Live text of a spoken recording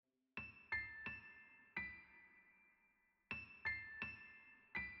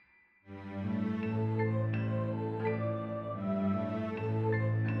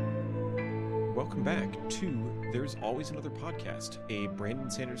welcome back to There's Always Another Podcast, a Brandon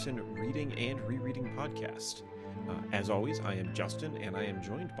Sanderson reading and rereading podcast. As always, I am Justin, and I am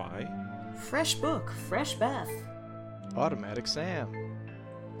joined by... Fresh Book, Fresh Beth. Automatic Sam.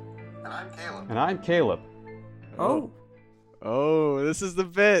 And I'm Caleb. And I'm Caleb. Oh, this is the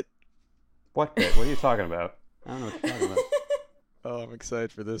bit. What bit? What are you talking about? I don't know what you're talking about. Oh, I'm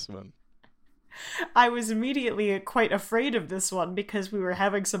excited for this one. I was immediately quite afraid of this one because we were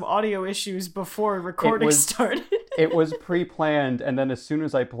having some audio issues before recording started. It was pre-planned, and then as soon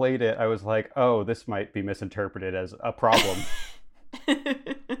as I played it, I was like, oh, this might be misinterpreted as a problem.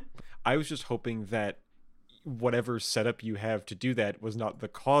 I was just hoping that whatever setup you have to do that was not the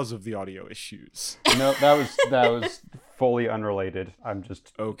cause of the audio issues. No, that was fully unrelated. I'm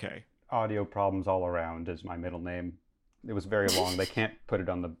just... Okay. Audio problems all around is my middle name. It was very long. They can't put it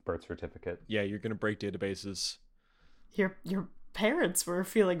on the birth certificate. Yeah, you're going to break databases. Your parents were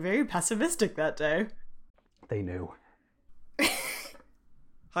feeling very pessimistic that day. They knew.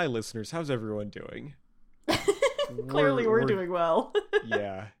 Hi, listeners. How's everyone doing? Clearly we're doing well.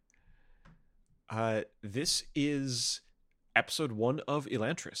 Yeah. This is episode 1 of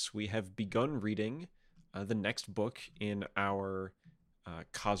Elantris. We have begun reading the next book in our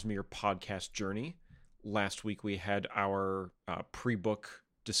Cosmere podcast journey. Last week we had our pre-book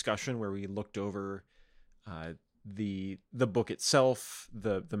discussion where we looked over the book itself,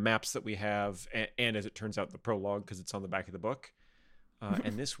 the maps that we have, and as it turns out, the prologue, because it's on the back of the book.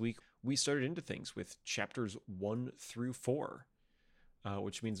 And this week we started into things with chapters 1 through 4,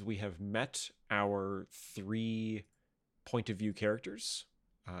 which means we have met our 3 point of view characters,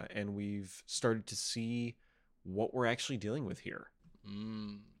 and we've started to see what we're actually dealing with here.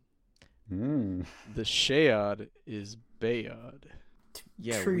 The Shayad is Bayad.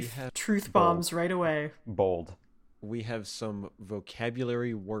 Yeah, truth bombs right away. Bold. We have some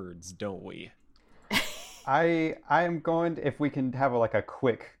vocabulary words, don't we? I am going to, if we can have a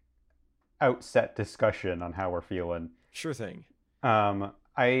quick outset discussion on how we're feeling. Sure thing. From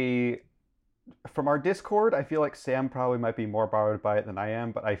our Discord, I feel like Sam probably might be more bothered by it than I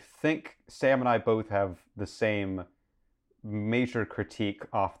am, but I think Sam and I both have the same major critique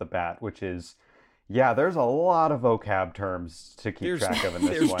off the bat, which is, yeah, there's a lot of vocab terms to keep track of in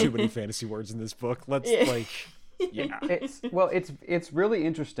this there's one. There's too many fantasy words in this book. Yeah. It's really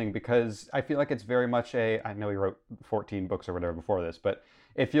interesting because I feel like it's very much I know he wrote 14 books or whatever before this, but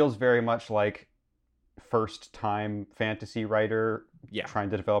it feels very much like first-time fantasy writer trying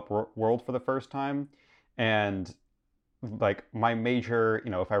to develop world for the first time. And like my major,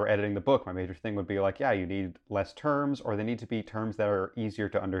 if I were editing the book, my major thing would be like, yeah, you need less terms, or they need to be terms that are easier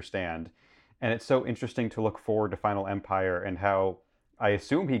to understand. And it's so interesting to look forward to Final Empire and how I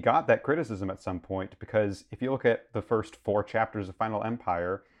assume he got that criticism at some point, because if you look at the first 4 chapters of Final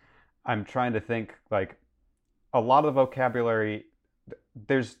Empire, I'm trying to think, like, a lot of the vocabulary,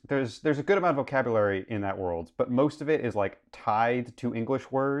 there's a good amount of vocabulary in that world, but most of it is like tied to English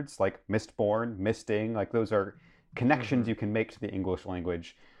words, like Mistborn, Misting, like those are connections you can make to the English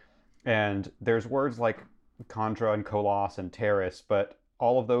language. And there's words like Kandra and Kolos and Terrace, but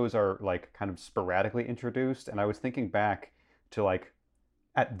all of those are like kind of sporadically introduced. And I was thinking back to like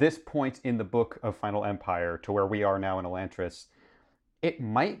at this point in the book of Final Empire to where we are now in Elantris, it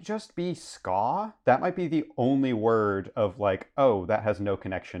might just be ska. That might be the only word of like, oh, that has no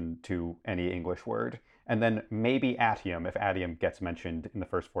connection to any English word. And then maybe Atium, if Atium gets mentioned in the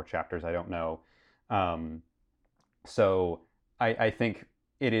first 4 chapters, I don't know. So I think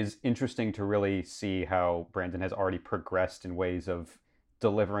it is interesting to really see how Brandon has already progressed in ways of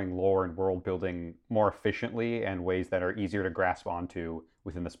delivering lore and world building more efficiently and ways that are easier to grasp onto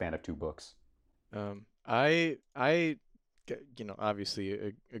within the span of 2 books. I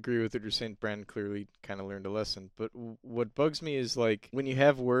obviously agree with what you're saying. Brandon clearly kind of learned a lesson. But what bugs me is like when you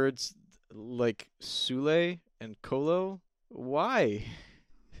have words like Sule and Kolo, why?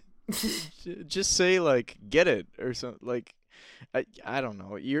 Just say like get it or something. Like I don't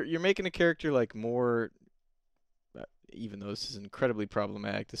know. You're making a character like more, even though this is incredibly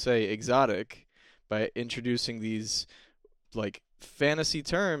problematic to say, exotic by introducing these like fantasy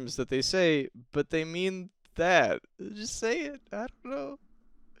terms that they say, but they mean that. Just say it. I don't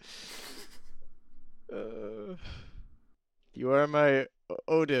know. You are my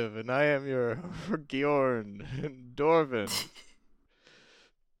Odiv, and I am your Georn and Dorvin.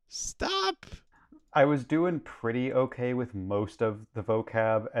 Stop! I was doing pretty okay with most of the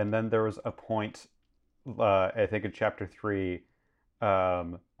vocab, and then there was a point, I think in chapter 3,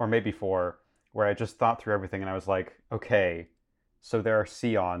 or maybe 4, where I just thought through everything, and I was like, okay, so there are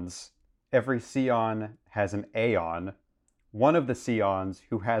Scions. Every Scion has an Aeon, One of the Scions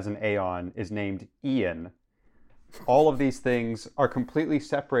who has an Aeon is named Ian. All of these things are completely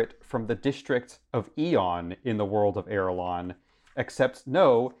separate from the district of Eon in the world of Erelon. Except,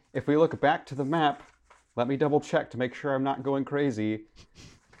 no, if we look back to the map, let me double check to make sure I'm not going crazy.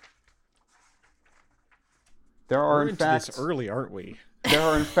 We're into this early, aren't we? There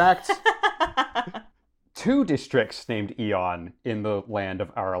are in fact 2 districts named Eon in the land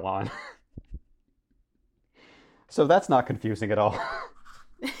of Erelon. So that's not confusing at all.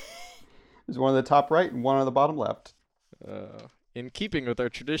 There's one on the top right and one on the bottom left. In keeping with our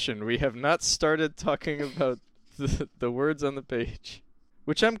tradition, we have not started talking about the words on the page,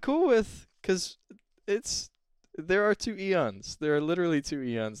 which I'm cool with, because there are 2 eons. There are literally 2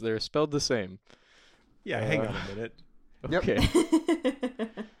 eons. They're spelled the same. Yeah, hang on a minute. Okay.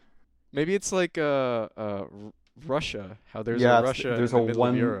 Maybe it's like Russia. How there's a Russia there's in the middle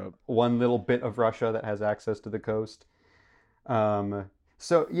of Europe. One little bit of Russia that has access to the coast.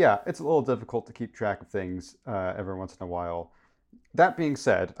 So yeah, it's a little difficult to keep track of things every once in a while. That being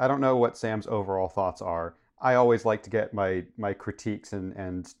said, I don't know what Sam's overall thoughts are. I always like to get my critiques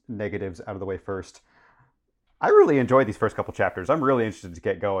and negatives out of the way first. I really enjoyed these first couple chapters. I'm really interested to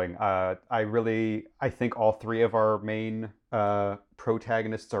get going. I think all 3 of our main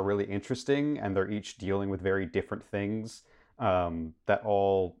protagonists are really interesting, and they're each dealing with very different things that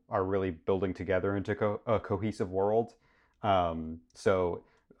all are really building together into a cohesive world. So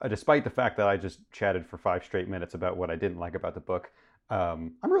despite the fact that I just chatted for 5 straight minutes about what I didn't like about the book,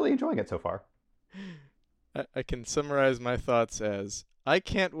 I'm really enjoying it so far. I can summarize my thoughts as, I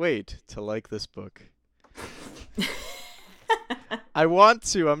can't wait to like this book. I want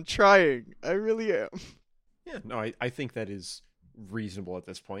to. I'm trying. I really am. Yeah, no, I think that is reasonable at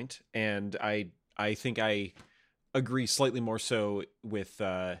this point, and I think I agree slightly more so with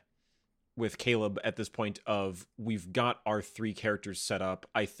Caleb at this point of we've got our 3 characters set up.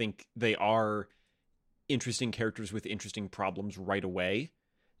 I think they are interesting characters with interesting problems right away.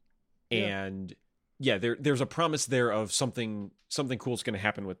 Yeah. And yeah, there's a promise there of something cool is going to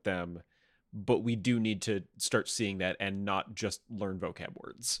happen with them, but we do need to start seeing that and not just learn vocab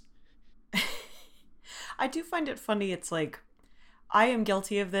words. I do find it funny. It's like, I am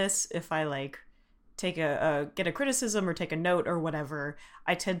guilty of this. If I like take get a criticism or take a note or whatever,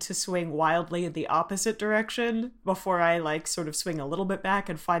 I tend to swing wildly in the opposite direction before I like sort of swing a little bit back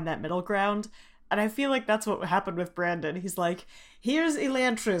and find that middle ground. And I feel like that's what happened with Brandon. He's like, here's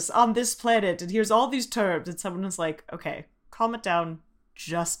Elantris on this planet, and here's all these terms. And someone was like, okay, calm it down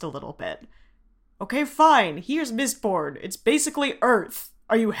just a little bit. Okay, fine. Here's Mistborn. It's basically Earth.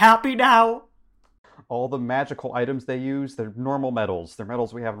 Are you happy now? All the magical items they use, they're normal metals. They're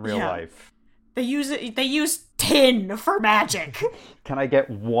metals we have in real life. They use tin for magic. Can I get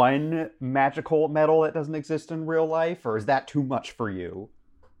one magical metal that doesn't exist in real life, or is that too much for you?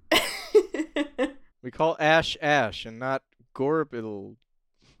 We call ash and not Gorbil.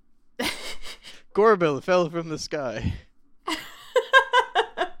 Gorbil fell from the sky.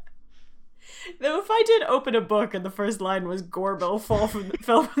 Though if I did open a book and the first line was Gorbil fell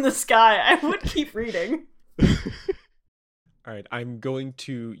from the sky, I would keep reading. All right, I'm going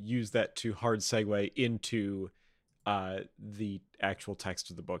to use that to hard segue into the actual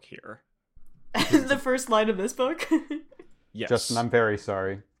text of the book here. The first line of this book? Yes. Justin, I'm very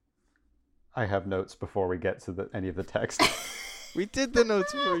sorry. I have notes before we get to any of the text. We did the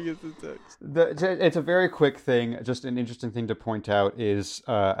notes before we get to the text. It's a very quick thing. Just an interesting thing to point out is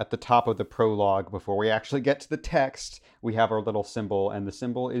at the top of the prologue, before we actually get to the text, we have our little symbol, and the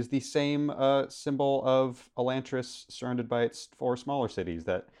symbol is the same symbol of Elantris surrounded by its 4 smaller cities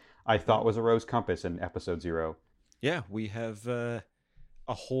that I thought was a rose compass in episode 0. Yeah, we have a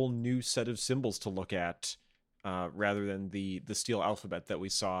whole new set of symbols to look at rather than the steel alphabet that we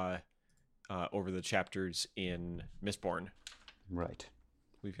saw over the chapters in Mistborn. Right.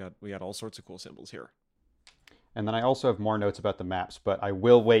 We got all sorts of cool symbols here. And then I also have more notes about the maps, but I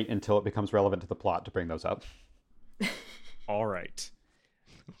will wait until it becomes relevant to the plot to bring those up. All right.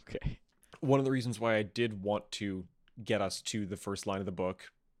 Okay. One of the reasons why I did want to get us to the first line of the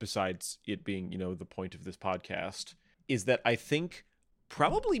book, besides it being, the point of this podcast, is that I think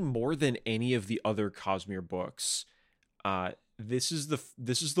probably more than any of the other Cosmere books, this is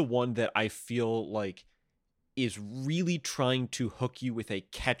the one that I feel like is really trying to hook you with a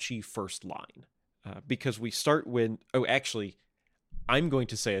catchy first line. Because we start when... Oh, actually, I'm going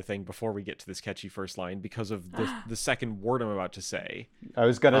to say a thing before we get to this catchy first line because of the second word I'm about to say. I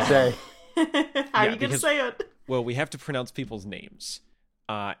was going to say. How are you going to say it? Well, we have to pronounce people's names.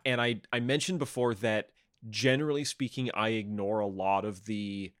 And I mentioned before that, generally speaking, I ignore a lot of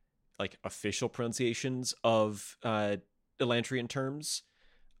the official pronunciations of Elantrian terms,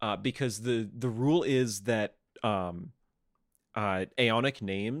 because the rule is that Aeonic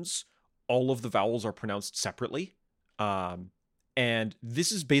names, all of the vowels are pronounced separately. And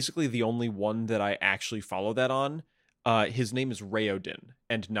this is basically the only one that I actually follow that on. His name is Raodin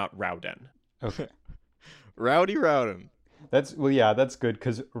and not Rauden. Okay. Rowdy Rowden. That's good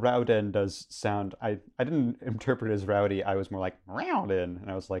because Rowden does sound. I didn't interpret it as rowdy. I was more like Rowden, and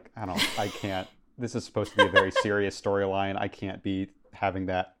I was like, I can't. This is supposed to be a very serious storyline. I can't be having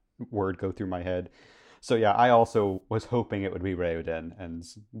that word go through my head. So yeah, I also was hoping it would be Raoden, and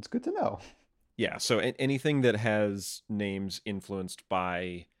it's good to know. Yeah, so anything that has names influenced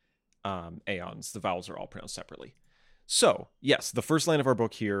by aeons, the vowels are all pronounced separately. So, yes, the first line of our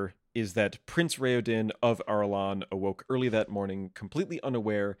book here is that Prince Raodin of Arlan awoke early that morning, completely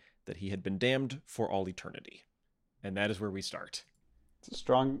unaware that he had been damned for all eternity. And that is where we start. It's a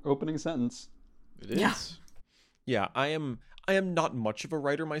strong opening sentence. It is. Yeah. Yeah, I am not much of a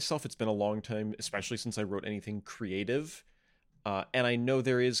writer myself. It's been a long time, especially since I wrote anything creative. And I know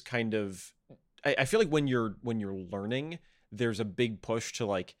there is kind of... I feel like when you're learning, there's a big push to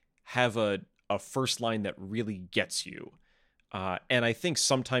like have a first line that really gets you. And I think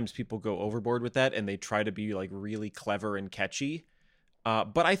sometimes people go overboard with that and they try to be like really clever and catchy.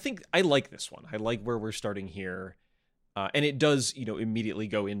 But I think I like this one. I like where we're starting here. And it does, immediately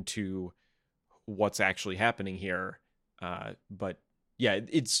go into what's actually happening here. But yeah,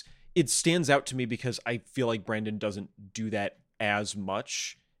 it stands out to me because I feel like Brandon doesn't do that as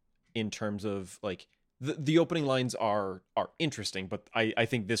much in terms of like the opening lines are interesting, but I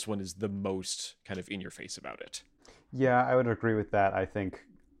think this one is the most kind of in your face about it. Yeah, I would agree with that. I think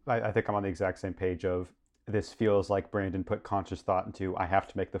I'm on the exact same page of this feels like Brandon put conscious thought into I have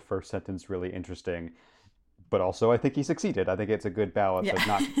to make the first sentence really interesting, but also I think he succeeded. I think it's a good balance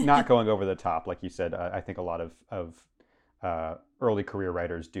of not going over the top, like you said. I think a lot of early career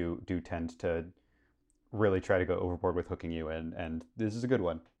writers do tend to really try to go overboard with hooking you in, and this is a good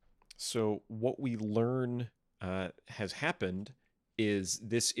one. So what we learn has happened is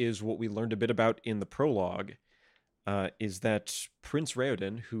this is what we learned a bit about in the prologue, is that Prince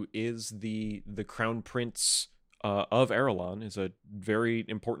Raodin, who is the crown prince of Arlan, is a very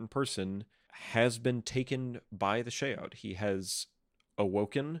important person, has been taken by the Sheod. He has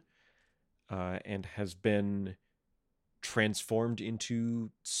awoken and has been transformed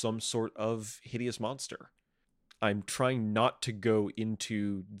into some sort of hideous monster. I'm trying not to go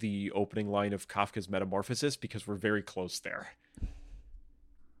into the opening line of Kafka's Metamorphosis because we're very close there.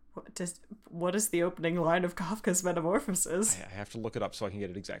 What is the opening line of Kafka's Metamorphosis? I have to look it up so I can get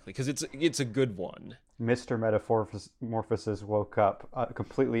it exactly because it's a good one. Mr. Metamorphosis woke up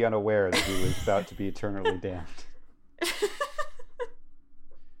completely unaware that he was about to be eternally damned.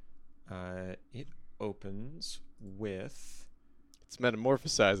 It opens with... It's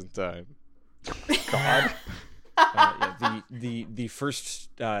metamorphosizing time. God. The first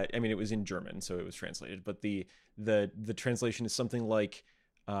it was in German, so it was translated, but the translation is something like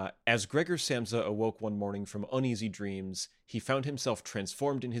as Gregor Samsa awoke one morning from uneasy dreams, he found himself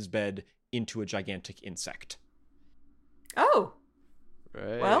transformed in his bed into a gigantic insect. Oh.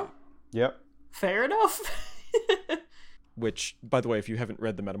 Right. Well. Yep. Fair enough. Which, by the way, if you haven't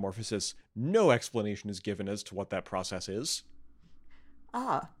read the Metamorphosis, no explanation is given as to what that process is.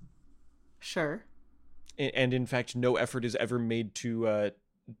 Ah. Sure. And in fact, no effort is ever made to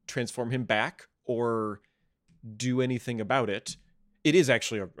transform him back or do anything about it. It is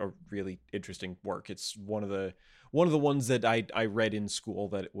actually a really interesting work. It's one of the ones that I read in school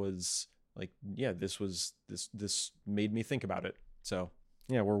that it was like, yeah, this made me think about it. So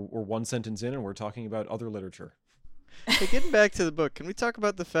yeah, we're one sentence in and we're talking about other literature. Hey, getting back to the book, can we talk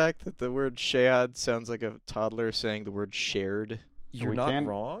about the fact that the word Sheod sounds like a toddler saying the word shared? You're not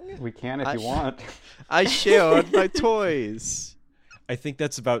wrong. We can if you want. I shared my toys. I think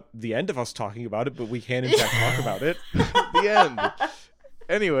that's about the end of us talking about it, but we can in fact talk about it. The end.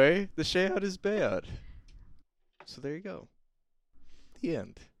 Anyway, the Sheod is bad. So there you go. The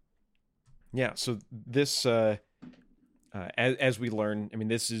end. Yeah, so this as we learn, I mean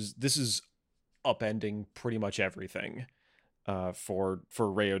this is upending pretty much everything for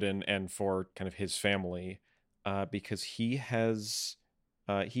Raodin and for kind of his family. Because he has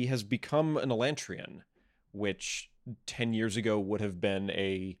become an Elantrian, which 10 years ago would have been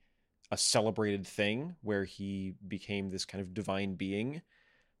a celebrated thing where he became this kind of divine being,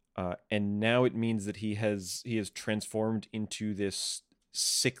 and now it means that he has transformed into this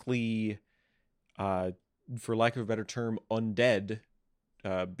sickly, for lack of a better term, undead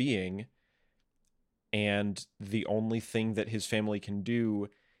being, and the only thing that his family can do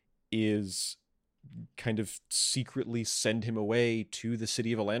is kind of secretly send him away to the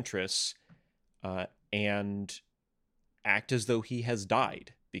city of Elantris and act as though he has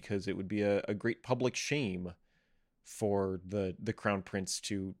died, because it would be a great public shame for the crown prince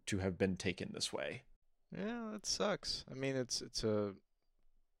to have been taken this way. Yeah, that sucks. I mean, it's a,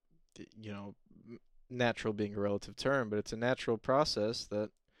 natural being a relative term, but it's a natural process that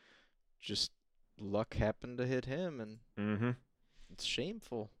just luck happened to hit him, and it's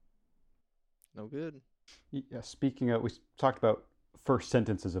shameful. No good. Yeah, speaking of, we talked about first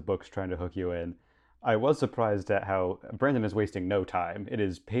sentences of books trying to hook you in. I was surprised at how Brandon is wasting no time. It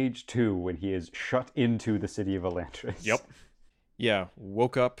is page 2 when he is shut into the city of Elantris. Yep. Yeah,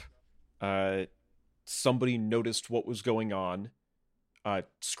 woke up. Somebody noticed what was going on,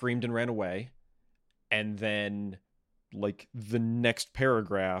 screamed and ran away. And then, like, the next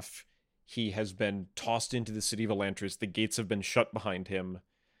paragraph, he has been tossed into the city of Elantris. The gates have been shut behind him.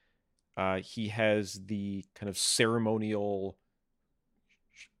 He has the kind of ceremonial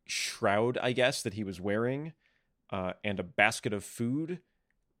shroud, I guess, that he was wearing, and a basket of food,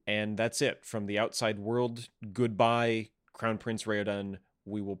 and that's it. From the outside world, goodbye, Crown Prince Raoden.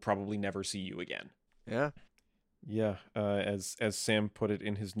 We will probably never see you again. Yeah. Yeah, as Sam put it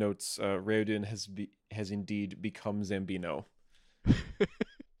in his notes, Raoden has indeed become Zambino.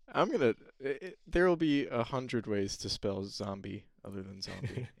 There will be 100 ways to spell zombie other than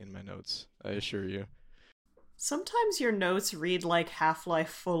zombie in my notes, I assure you. Sometimes your notes read like Half-Life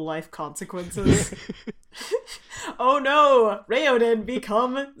Full Life Consequences. Oh no! Raoden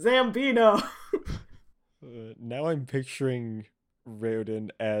become Zambino! Now I'm picturing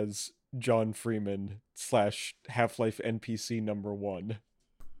Raoden as John Freeman / Half-Life NPC number 1.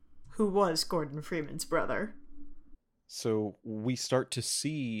 Who was Gordon Freeman's brother. So we start to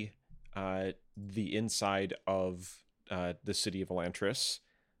see the inside of the city of Elantris,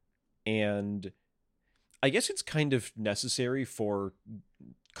 and I guess it's kind of necessary for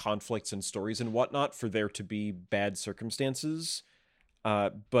conflicts and stories and whatnot for there to be bad circumstances.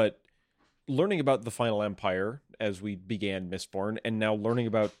 But learning about the Final Empire as we began Mistborn, and now learning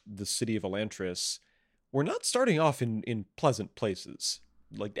about the city of Elantris, we're not starting off in pleasant places,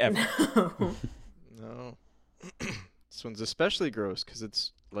 like ever. No. This one's especially gross because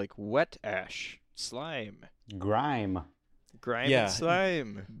it's like wet ash, slime. Grime And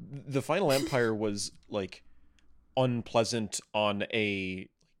slime. The Final Empire was like unpleasant on a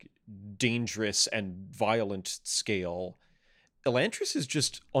dangerous and violent scale. Elantris is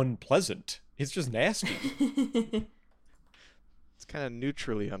just unpleasant. It's just nasty. It's kind of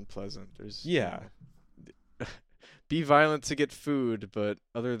neutrally unpleasant. There's be violent to get food, but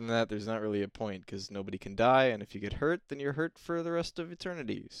other than that, there's not really a point because nobody can die, and if you get hurt, then you're hurt for the rest of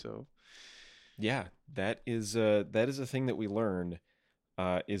eternity. So. Yeah, that is a thing that we learn,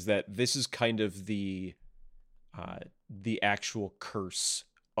 is that this is kind of the actual curse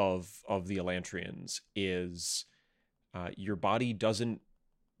of the Elantrians is your body doesn't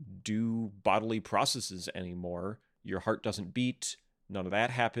do bodily processes anymore. Your heart doesn't beat. None of that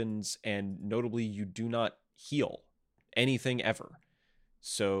happens, and notably, you do not heal anything ever.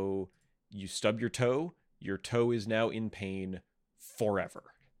 So you stub your toe is now in pain forever.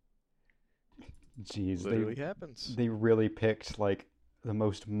 Jeez, Literally happens. They really picked like the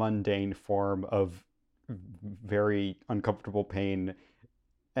most mundane form of very uncomfortable pain,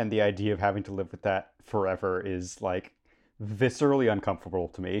 and the idea of having to live with that forever is like viscerally uncomfortable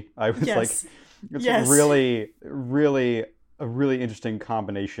to me. I was like, it's really, really a really interesting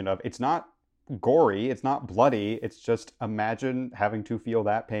combination of, it's not gory, it's not bloody, it's just imagine having to feel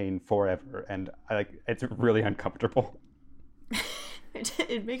that pain forever, and it's really uncomfortable.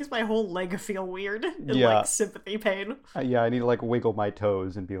 It makes my whole leg feel weird in Yeah. sympathy pain. Yeah, I need to wiggle my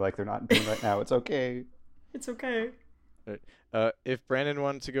toes and be like, they're not in pain right now, it's okay. It's okay. If Brandon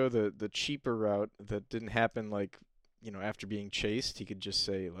wanted to go the cheaper route that didn't happen after being chased, he could just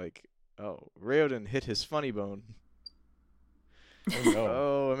say oh, Raoden hit his funny bone. Oh, no.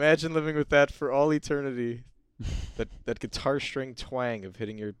 Oh, imagine living with that for all eternity. That guitar string twang of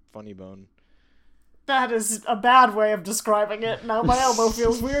hitting your funny bone. That is a bad way of describing it. Now my elbow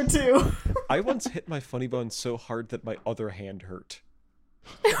feels weird too. I once hit my funny bone so hard that my other hand hurt.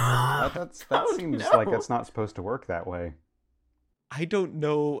 That seems like it's not supposed to work that way. I don't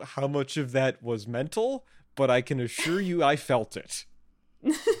know how much of that was mental, but I can assure you I felt it.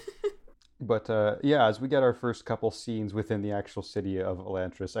 But as we get our first couple scenes within the actual city of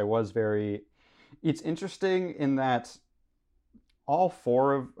Elantris, it's interesting in that all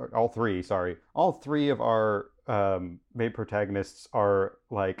three of our main protagonists are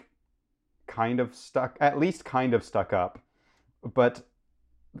at least kind of stuck up, but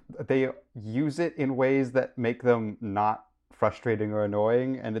they use it in ways that make them not frustrating or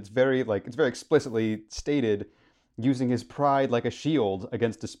annoying, and it's very explicitly stated, using his pride like a shield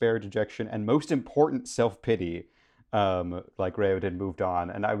against despair, dejection, and most important, self-pity. Like Raoden moved on,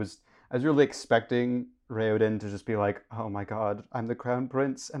 and I was really expecting Raoden to just be like, "Oh my God, I'm the crown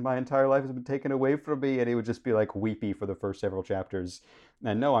prince, and my entire life has been taken away from me," and he would just be like weepy for the first several chapters.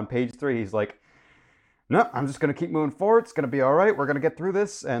 And no, on page 3, he's like, "No, I'm just gonna keep moving forward. It's gonna be all right. We're gonna get through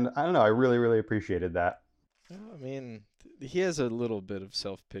this." And I don't know, I really, really appreciated that. I mean, he has a little bit of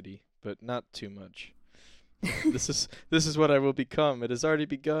self-pity, but not too much. This is what I will become. It has already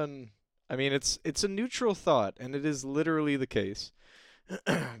begun. I mean, it's a neutral thought, and it is literally the case.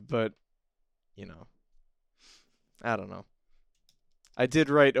 But, I don't know. I did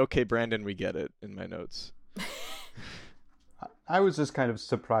write, "Okay, Brandon, we get it," in my notes. I was just kind of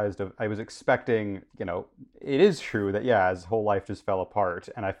surprised. I was expecting, it is true that, yeah, his whole life just fell apart,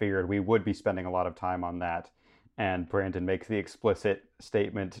 and I figured we would be spending a lot of time on that. And Brandon makes the explicit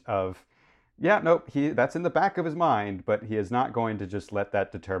statement of, yeah, nope, that's in the back of his mind, but he is not going to just let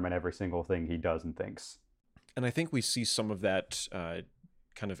that determine every single thing he does and thinks. And I think we see some of that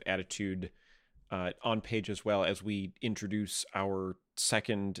kind of attitude on page as well, as we introduce our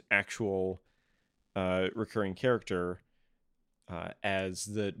second actual recurring character, as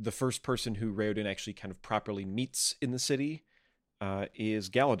the first person who Raoden actually kind of properly meets in the city is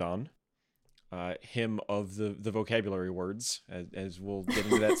Galadon, him of the vocabulary words, as we'll get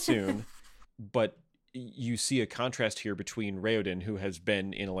into that soon. But you see a contrast here between Raoden, who has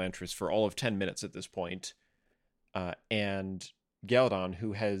been in Elantris for all of 10 minutes at this point, and Galadon,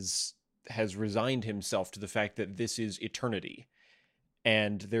 who has resigned himself to the fact that this is eternity.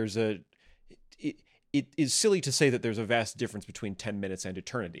 And it is silly to say that there's a vast difference between 10 minutes and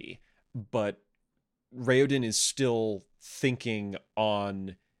eternity, but Raoden is still thinking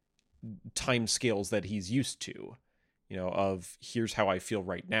on time scales that he's used to, of here's how I feel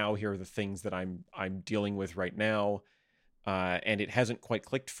right now, here are the things that I'm dealing with right now, and it hasn't quite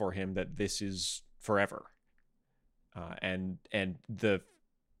clicked for him that this is forever. And the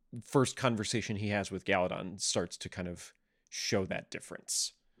first conversation he has with Galadon starts to kind of show that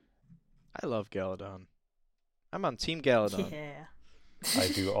difference. I love Galadon. I'm on Team Galadon. Yeah. I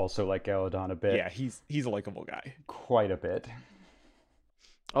do also like Galadon a bit. Yeah, he's a likable guy. Quite a bit.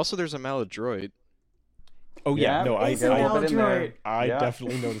 Also, there's a maladroit. Oh yeah, no, I Yeah.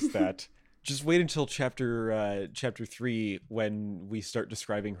 definitely noticed that. Just wait until chapter 3 when we start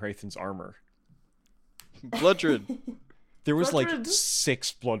describing Hrathen's armor. Bloodred. There was like Bloodred.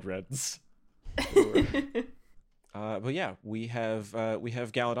 6 Bloodreds. But yeah, we have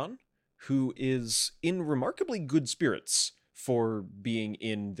Galadon, who is in remarkably good spirits for being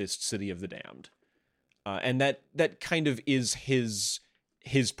in this city of the damned, and that kind of is his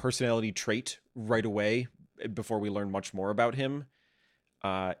personality trait right away. Before we learn much more about him,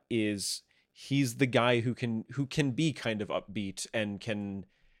 is he's the guy who can be kind of upbeat and can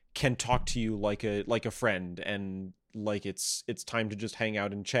talk to you like a friend, and like it's time to just hang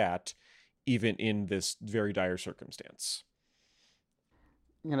out and chat, even in this very dire circumstance.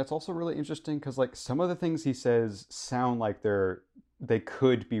 And it's also really interesting because, like, some of the things he says sound like they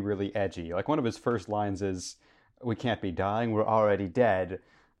could be really edgy. Like, one of his first lines is, "We can't be dying, we're already dead."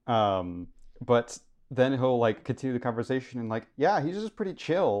 But then he'll, like, continue the conversation and, like, yeah, he's just pretty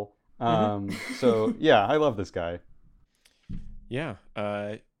chill. So, yeah, I love this guy. Yeah.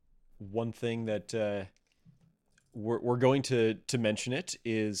 One thing that we're going to mention it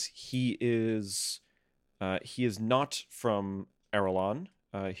is he is not from Arelon.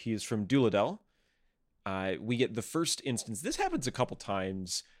 He is from Duladel. We get the first instance. This happens a couple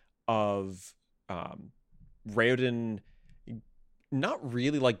times of Raoden not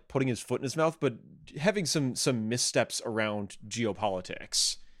really like putting his foot in his mouth, but having some missteps around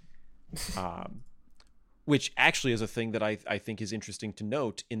geopolitics, which actually is a thing that I think is interesting to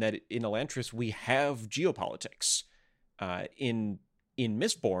note, in that in Elantris we have geopolitics. In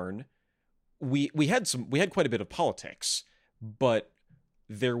Mistborn, we had quite a bit of politics, but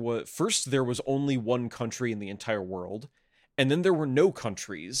there was only one country in the entire world, and then there were no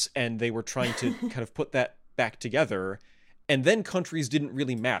countries, and they were trying to kind of put that back together, and then countries didn't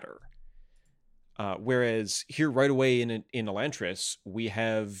really matter. Whereas here, right away in Elantris, we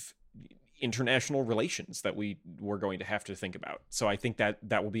have international relations that we're going to have to think about. So I think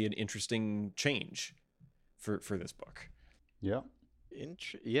that will be an interesting change for this book. Yeah.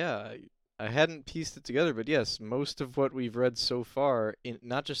 Yeah, I hadn't pieced it together, but yes, most of what we've read so far, in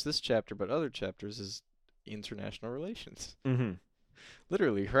not just this chapter but other chapters, is international relations. Mm-hmm.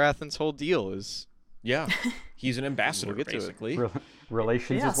 Literally, Hrathen's whole deal is Yeah, he's an ambassador, We'll get to it. basically.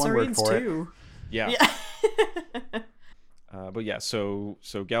 Relations Yeah, is one word Serene's for it. too. Yeah. Yeah. But yeah, so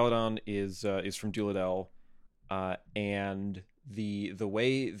Galadon is from Duladel, and the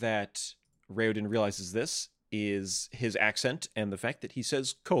way that Raoden realizes this is his accent and the fact that he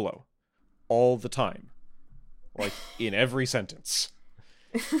says "Colo" all the time, like in every sentence.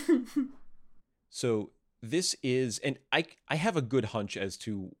 So this is, and I have a good hunch as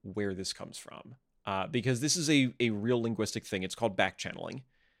to where this comes from, because this is a real linguistic thing. It's called backchanneling.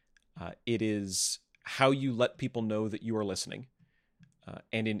 It is how you let people know that you are listening.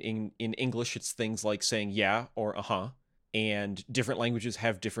 And in English, it's things like saying yeah or uh-huh. And different languages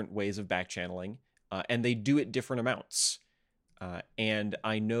have different ways of backchanneling, and they do it different amounts. And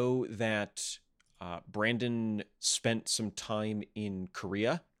I know that Brandon spent some time in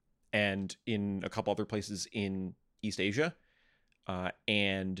Korea and in a couple other places in East Asia.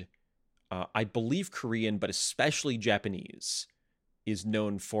 And I believe Korean, but especially Japanese, is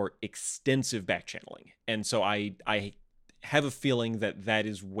known for extensive backchanneling. And so I have a feeling that that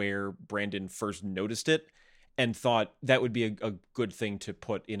is where Brandon first noticed it and thought that would be a good thing to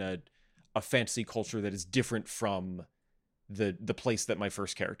put in a fantasy culture that is different from the place that my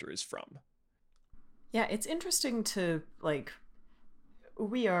first character is from. Yeah, it's interesting to, like,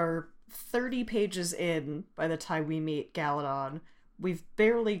 we are 30 pages in by the time we meet Galadon. We've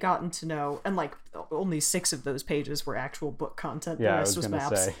barely gotten to know, and like only 6 of those pages were actual book content. Yeah, the rest was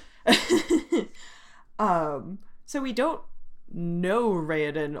maps. So we don't know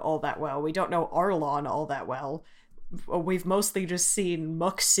Raoden all that well. We don't know Arlon all that well. We've mostly just seen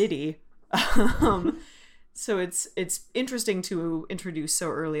Muck City. So it's interesting to introduce so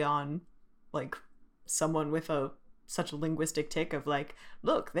early on, like, someone with such a linguistic tick of like,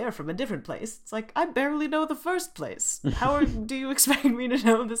 look, they're from a different place. It's like, I barely know the first place. How do you expect me to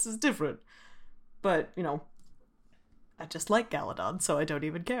know this is different? But, you know, I just like Galadon, so I don't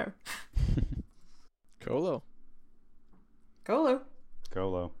even care. Colo. Colo.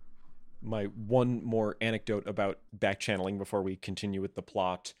 My one more anecdote about backchanneling before we continue with the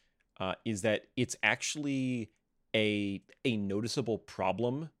plot is that it's actually a noticeable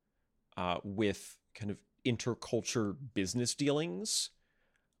problem with kind of interculture business dealings,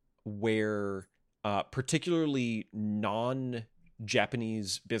 where particularly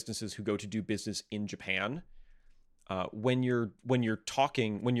non-Japanese businesses who go to do business in Japan, when you're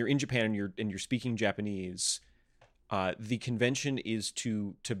in Japan and you're speaking Japanese, the convention is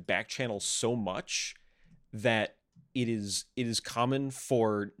to backchannel so much that it is common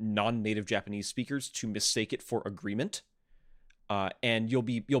for non-native Japanese speakers to mistake it for agreement. And you'll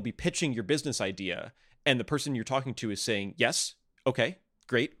be pitching your business idea, and the person you're talking to is saying, yes, okay,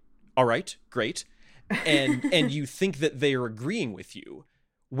 great, all right, great. And you think that they are agreeing with you,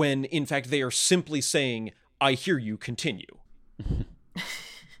 when in fact they are simply saying, I hear you, continue.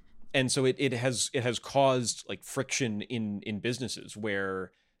 And so it has caused like friction in businesses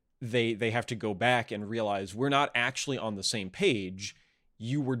where they have to go back and realize we're not actually on the same page.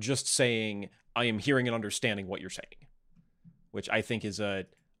 You were just saying, I am hearing and understanding what you're saying, which I think is a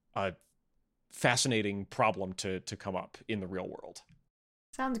fascinating problem to come up in the real world.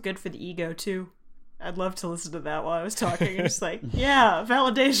 Sounds good for the ego, too. I'd love to listen to that while I was talking. And just like, yeah,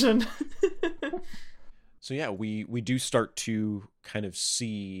 validation. So yeah, we do start to kind of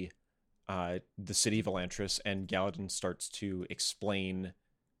see the city of Elantris, and Galadon starts to explain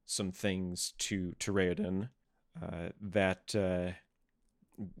some things to Raoden that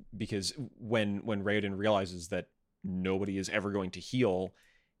because when Raoden realizes that nobody is ever going to heal,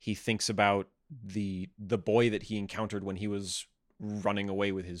 he thinks about the boy that he encountered when he was running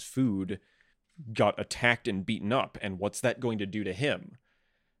away with his food, got attacked and beaten up, and what's that going to do to him?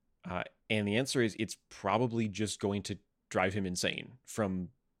 And the answer is it's probably just going to drive him insane from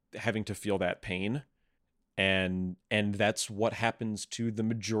having to feel that pain. And that's what happens to the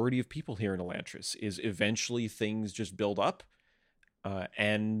majority of people here in Elantris, is eventually things just build up,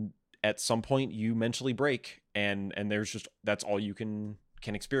 and at some point you mentally break, and there's just, that's all you can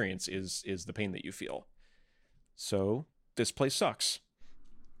experience is the pain that you feel. So this place sucks.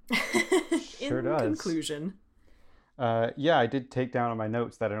 Sure In does. conclusion. Yeah, I did take down on my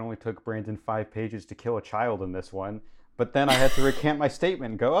notes that it only took Brandon 5 pages to kill a child in this one, but then I had to recant my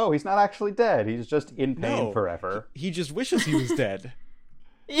statement and go, oh, he's not actually dead. He's just in pain forever. He just wishes he was dead.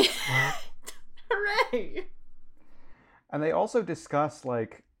 Yeah. Hooray! And they also discuss,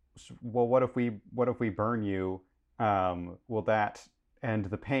 like, well, what if we burn you? Will that end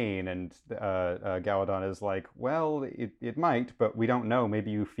the pain? And Galadon is like, well, it might, but we don't know.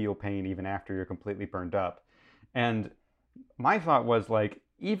 Maybe you feel pain even after you're completely burned up. And my thought was, like,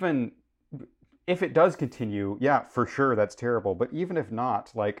 even if it does continue, yeah, for sure, that's terrible. But even if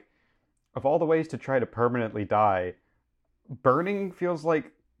not, like, of all the ways to try to permanently die, burning feels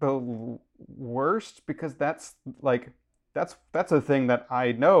like the worst because that's a thing that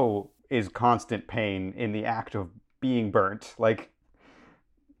I know is constant pain in the act of being burnt. Like,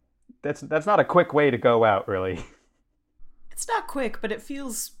 that's not a quick way to go out, really. It's not quick, but it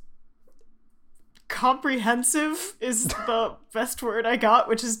feels comprehensive is the best word I got,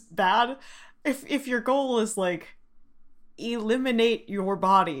 which is bad. If your goal is like eliminate your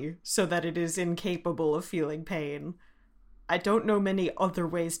body so that it is incapable of feeling pain, I don't know many other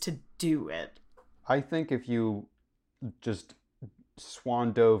ways to do it. I think if you just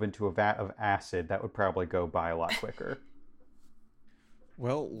swan dove into a vat of acid, that would probably go by a lot quicker.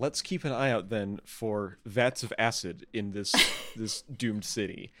 Well, let's keep an eye out then for vats of acid in this doomed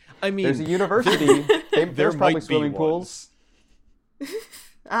city. I mean, there's a university. There's probably swimming pools.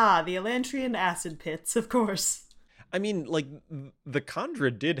 Ah, the Elantrian acid pits, of course. I mean, like, the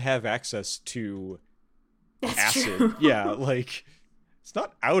Khandra did have access to That's acid. true. Yeah, like, it's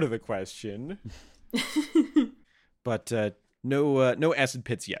not out of the question. But no acid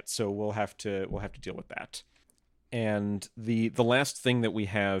pits yet, so we'll have to deal with that. And the last thing that we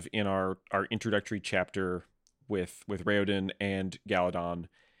have in our introductory chapter with Raoden and Galadon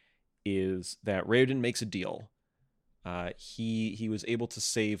is that Raoden makes a deal. He was able to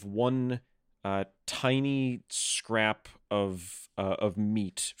save one tiny scrap of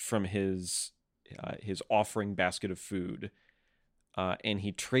meat from his offering basket of food, and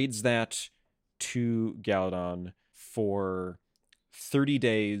he trades that to Galadon for 30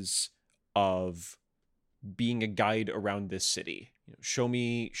 days of being a guide around this city. Show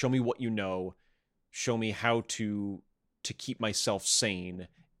me what you know. Show me how to keep myself sane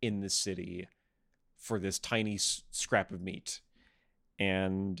in this city for this tiny scrap of meat.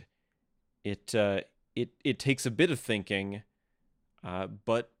 And it takes a bit of thinking,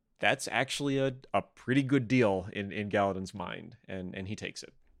 but that's actually a pretty good deal in Galadon's mind, and he takes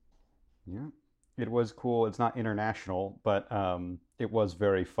it. Yeah, it was cool. It's not international, but it was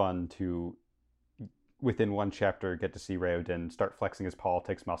very fun to, within one chapter, get to see Raoden start flexing his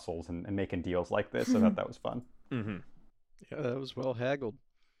politics muscles and making deals like this. I thought that was fun. Mm-hmm. Yeah, that was well haggled.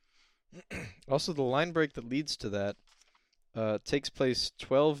 Also, the line break that leads to that takes place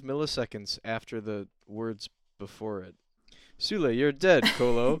 12 milliseconds after the words before it. Sule, you're dead,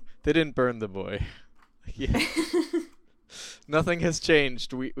 Kolo. They didn't burn the boy. Yeah. Nothing has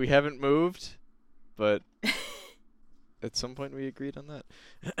changed. We haven't moved, but at some point we agreed on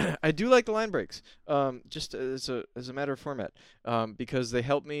that. I do like the line breaks, just as a matter of format, because they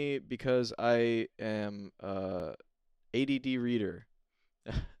help me because I am ADD reader.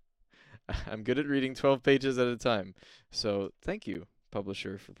 I'm good at reading 12 pages at a time. So thank you,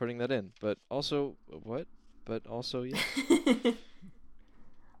 publisher, for putting that in. But also, what? But also, yeah.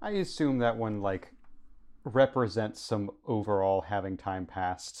 I assume that one, like, represents some overall having time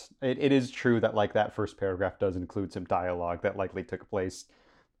passed. It is true that, like, that first paragraph does include some dialogue that likely took place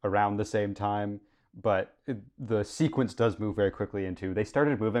around the same time, but the sequence does move very quickly into, they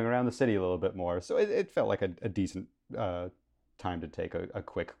started moving around the city a little bit more, so it felt like a decent time to take a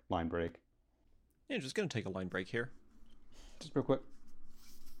quick line break. Yeah, just gonna take a line break here. Just real quick.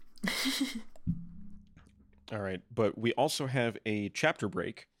 All right, but we also have a chapter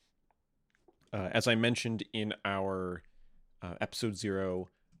break. As I mentioned in our episode 0,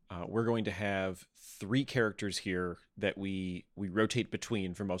 we're going to have 3 characters here that we rotate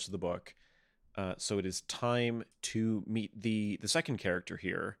between for most of the book. So it is time to meet the second character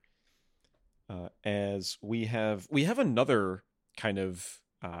here. As we have another kind of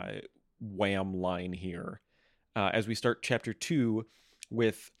wham line here. As we start chapter 2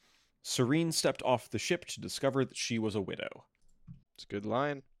 with Serene stepped off the ship to discover that she was a widow. It's a good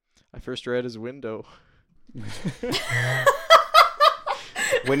line. I first read as window.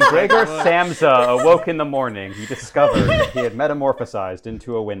 When Gregor Samsa awoke in the morning, he discovered that he had metamorphosized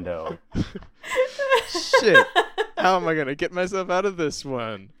into a window. Shit. How am I going to get myself out of this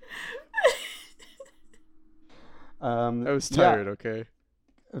one? I was tired, okay?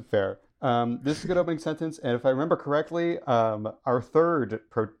 Fair. This is a good opening sentence, and if I remember correctly, our third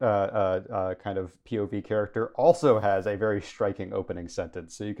kind of POV character also has a very striking opening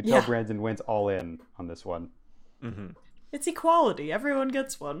sentence. So you can tell Brandon went all in on this one. Mm-hmm. It's equality. Everyone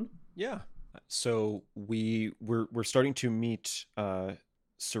gets one. Yeah. So we're starting to meet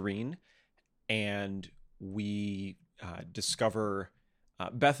Serene, and we discover.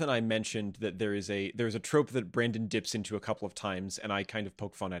 Beth and I mentioned that there's a trope that Brandon dips into a couple of times, and I kind of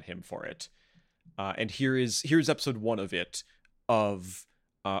poke fun at him for it. And here's episode 1 of it, of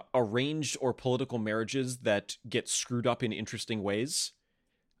arranged or political marriages that get screwed up in interesting ways.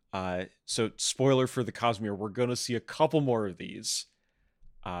 So spoiler for the Cosmere, we're going to see a couple more of these.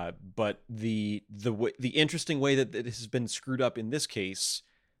 But the interesting way that it has been screwed up in this case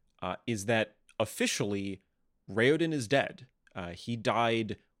is that officially Raoden is dead. He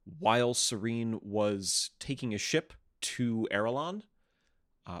died while Serene was taking a ship to Erelon.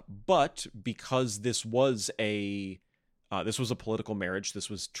 But because this was a political marriage, this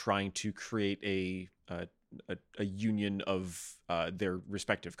was trying to create a union of their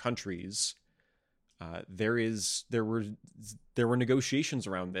respective countries. There were negotiations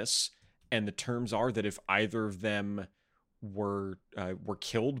around this, and the terms are that if either of them were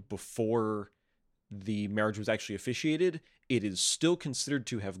killed before the marriage was actually officiated, it is still considered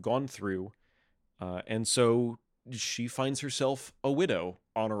to have gone through, and so she finds herself a widow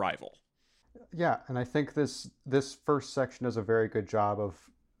on arrival. Yeah, and I think this first section does a very good job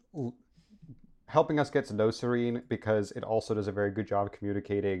of helping us get to know Serene, because it also does a very good job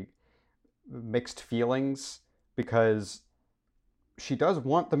communicating mixed feelings, because she does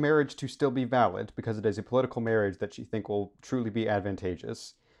want the marriage to still be valid because it is a political marriage that she think will truly be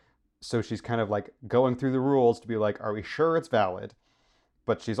advantageous. So she's kind of like going through the rules to be like, are we sure it's valid?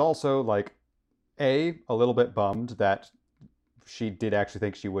 But she's also like, a little bit bummed that she did actually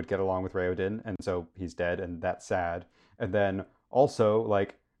think she would get along with Raoden, and so he's dead, and that's sad. And then also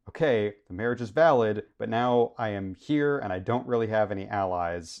like, okay, the marriage is valid, but now I am here and I don't really have any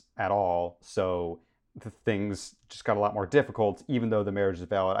allies at all, so the things just got a lot more difficult, even though the marriage is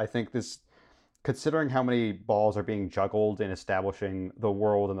valid. I think this, considering how many balls are being juggled in establishing the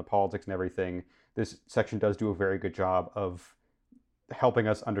world and the politics and everything, this section does do a very good job of helping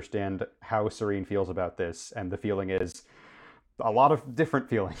us understand how Serene feels about this, and the feeling is a lot of different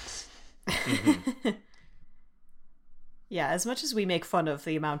feelings. Mm-hmm. Yeah, as much as we make fun of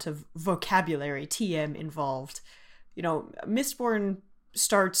the amount of vocabulary TM involved, you know, Mistborn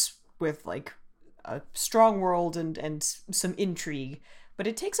starts with like a strong world and some intrigue, but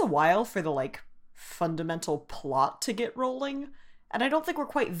it takes a while for the like fundamental plot to get rolling, and I don't think we're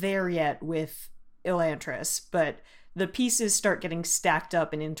quite there yet with Elantris, but the pieces start getting stacked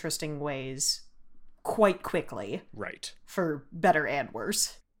up in interesting ways quite quickly. Right. For better and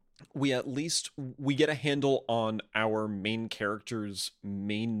worse. We get a handle on our main character's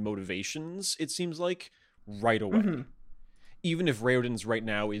main motivations, it seems like, right away. Mm-hmm. Even if Raoden's right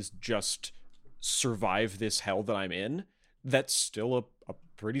now is just survive this hell that I'm in, that's still a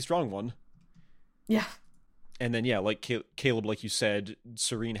pretty strong one. Yeah. And then, yeah, like Caleb, like you said,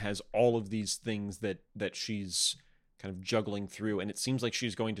 Serene has all of these things that she's kind of juggling through, and it seems like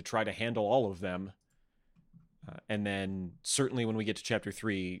she's going to try to handle all of them. And then, certainly when we get to Chapter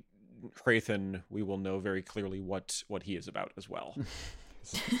 3, Hrathen, we will know very clearly what he is about as well.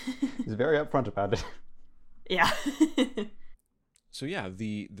 He's very upfront about it. Yeah. So yeah,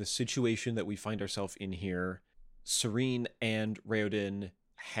 the situation that we find ourselves in here, Serene and Raoden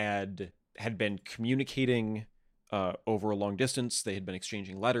had been communicating over a long distance. They had been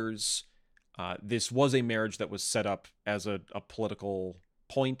exchanging letters. This was a marriage that was set up as a political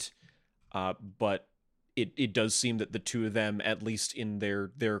point, but it does seem that the two of them, at least in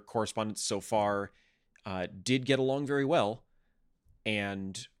their correspondence so far, did get along very well,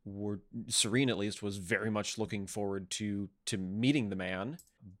 and Serene at least was very much looking forward to meeting the man.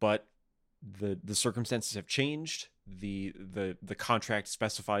 But the circumstances have changed. The contract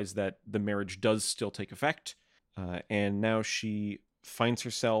specifies that the marriage does still take effect, and now she finds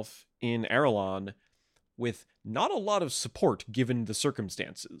herself in Erelon with not a lot of support given the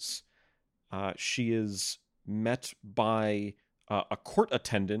circumstances. She is met by a court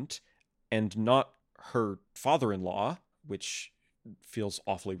attendant and not her father-in-law, which feels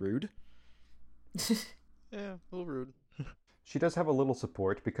awfully rude. Yeah, a little rude. She does have a little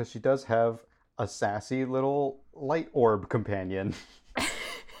support because she does have a sassy little light orb companion.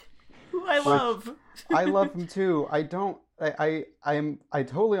 Who I love. I love him too. I'm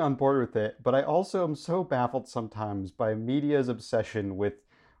totally on board with it, but I also am so baffled sometimes by media's obsession with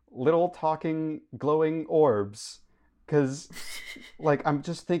little talking glowing orbs, because like I'm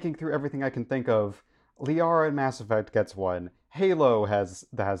just thinking through everything I can think of. Liara in Mass Effect gets one. Halo has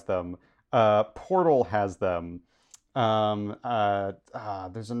them. Portal has them.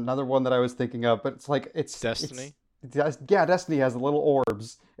 There's another one that I was thinking of, but it's Destiny. Yeah, Destiny has the little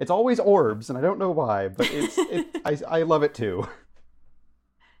orbs. It's always orbs, and I don't know why, but I love it too.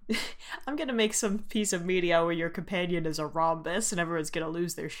 I'm gonna make some piece of media where your companion is a rhombus and everyone's gonna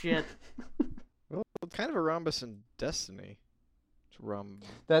lose their shit. Well, kind of a rhombus in Destiny. It's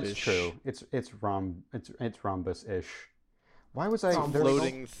That's true. It's rhombus-ish. Why was I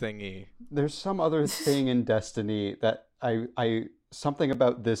Floating thingy. There's some other thing in Destiny that I something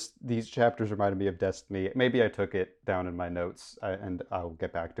about these chapters reminded me of Destiny. Maybe I took it down in my notes, and I'll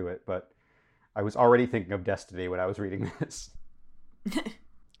get back to it, but I was already thinking of Destiny when I was reading this.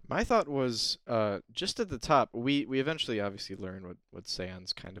 My thought was, just at the top, we eventually obviously learn what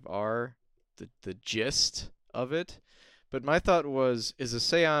Seance kind of are, the gist of it. But my thought was, is a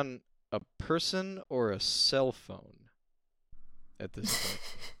Seance a person or a cell phone at this point?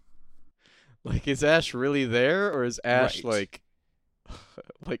 Like, is Ash really there, or is Ash Right.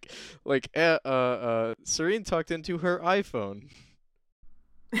 Serene talked into her iPhone?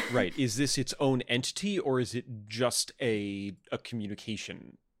 Right. Is this its own entity, or is it just a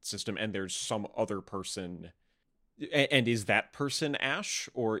communication system and there's some other person? And is that person Ash,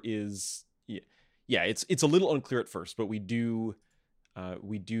 or is... Yeah, it's a little unclear at first, but we do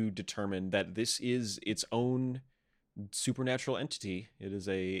determine that this is its own supernatural entity. It is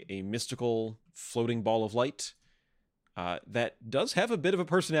a mystical floating ball of light that does have a bit of a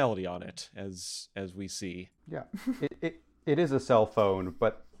personality on it, as we see. Yeah, it is a cell phone,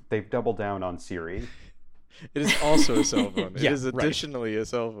 but they've doubled down on Siri. It is also a cell phone. It Yeah, is additionally a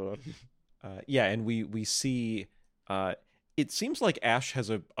cell phone. Yeah, and we see... it seems like Ash has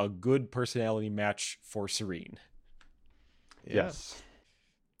a good personality match for Serene. Yeah. Yes.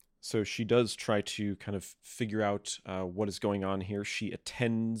 So she does try to kind of figure out what is going on here. She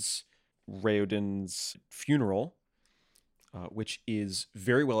attends Raoden's funeral, which is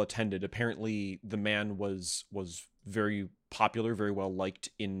very well attended. Apparently, the man was very popular, very well liked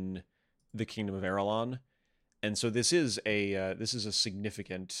in the Kingdom of Erelon, and so this is a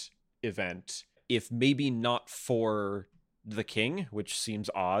significant event. If maybe not for the king, which seems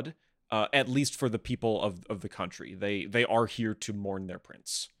odd, at least for the people of the country. They are here to mourn their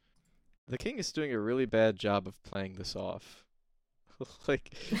prince. The king is doing a really bad job of playing this off.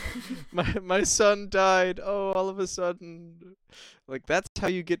 Like, my son died. Oh, all of a sudden. Like, that's how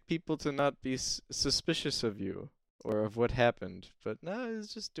you get people to not be suspicious of you or of what happened. But no,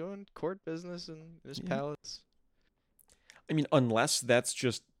 he's just doing court business in his palace. I mean, unless that's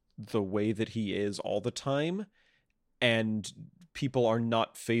just the way that he is all the time, and people are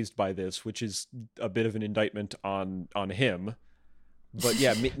not fazed by this, which is a bit of an indictment on him. But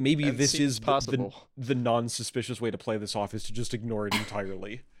yeah, maybe this is the non-suspicious way to play this off, is to just ignore it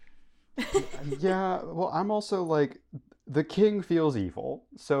entirely. Yeah, well, I'm also like, the king feels evil,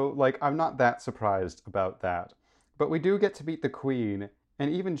 so like I'm not that surprised about that. But we do get to meet the queen, and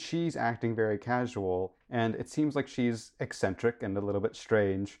even she's acting very casual, and it seems like she's eccentric and a little bit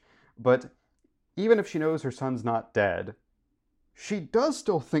strange. But even if she knows her son's not dead, she does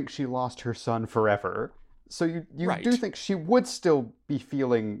still think she lost her son forever. So you Right. do think she would still be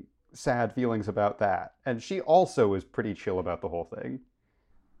feeling sad feelings about that. And she also is pretty chill about the whole thing.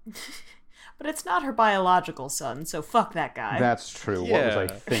 But it's not her biological son, so fuck that guy. That's true. What was I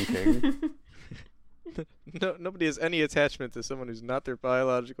Yeah. thinking? No, nobody has any attachment to someone who's not their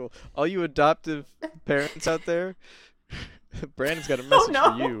biological. All you adoptive parents out there, Brandon's got a message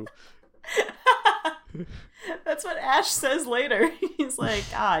no. for you. That's what Ash says later. He's like,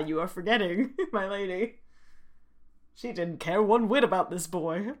 you are forgetting, my lady. She didn't care one whit about this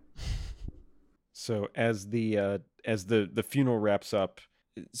boy. So as the funeral wraps up,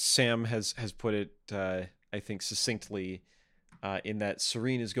 Sam has put it, I think, succinctly, in that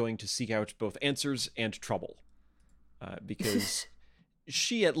Serene is going to seek out both answers and trouble, because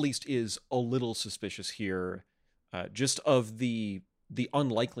she at least is a little suspicious here, just of the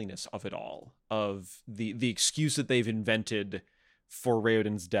unlikeliness of it all, of the excuse that they've invented for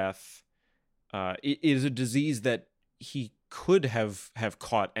Raoden's death. It is a disease that he could have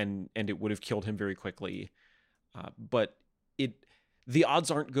caught, and it would have killed him very quickly, but the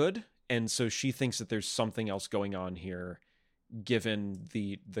odds aren't good, and so she thinks that there's something else going on here, given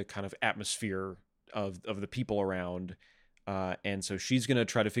the kind of atmosphere of the people around, and so she's gonna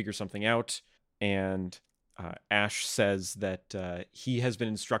try to figure something out. And Ash says that he has been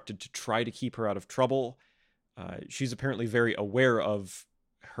instructed to try to keep her out of trouble. She's apparently very aware of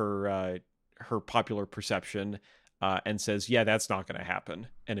her popular perception, and says, yeah, that's not going to happen,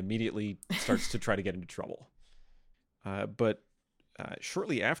 and immediately starts to try to get into trouble. But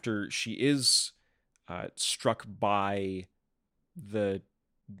shortly after, she is struck by the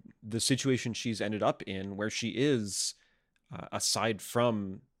situation she's ended up in, where she is, aside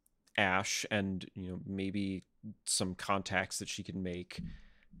from Ash and maybe some contacts that she can make,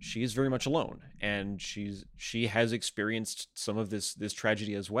 she is very much alone, and she has experienced some of this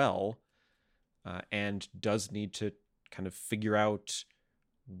tragedy as well, and does need to kind of figure out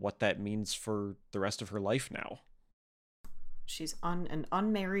what that means for the rest of her life now. She's an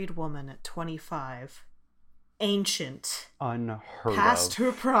unmarried woman at 25. Ancient. Unheard Past of.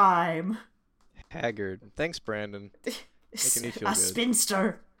 her prime. Haggard. Thanks, Brandon. Making me feel A good.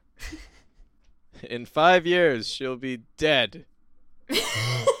 spinster. In 5 years, she'll be dead. A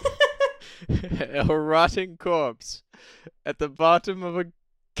rotting corpse at the bottom of a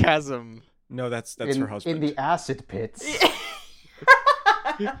chasm. No, that's in, her husband. In the acid pits.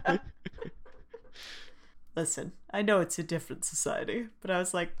 Listen, I know it's a different society, but I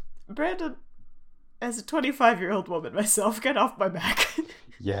was like, Brandon, as a 25-year-old woman myself, get off my back.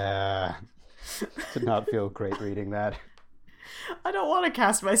 Yeah. Did not feel great reading that. I don't want to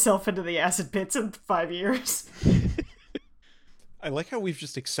cast myself into the acid pits in 5 years. I like how we've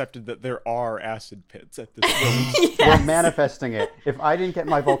just accepted that there are acid pits at this point. Yes. We're manifesting it. If I didn't get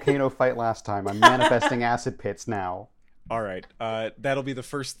my volcano fight last time, I'm manifesting acid pits now. All right, that'll be the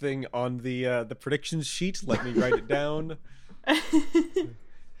first thing on the predictions sheet. Let me write it down.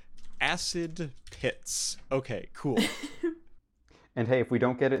 Acid pits. Okay, cool. And hey, if we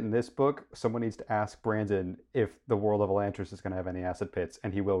don't get it in this book, someone needs to ask Brandon if the world of Elantris is going to have any acid pits,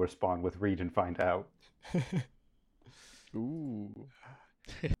 and he will respond with read and find out. Ooh.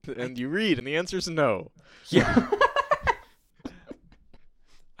 And you read, and the answer's no. Yeah.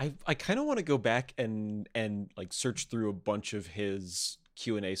 I kind of want to go back and like search through a bunch of his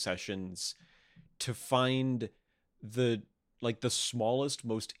Q&A sessions to find the smallest,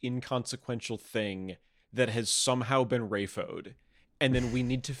 most inconsequential thing that has somehow been Rayfo'd. And then we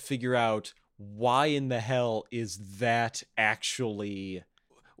need to figure out why in the hell is that actually...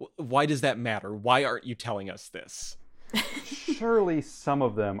 Why does that matter? Why aren't you telling us this? Surely some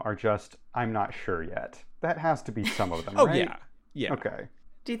of them are just, I'm not sure yet. That has to be some of them, Oh, right? yeah. Okay.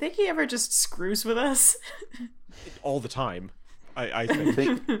 Do you think he ever just screws with us? All the time, I Do you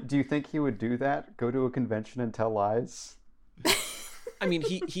think. do you think he would do that? Go to a convention and tell lies? I mean,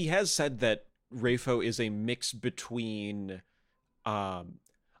 he has said that Rayfo is a mix between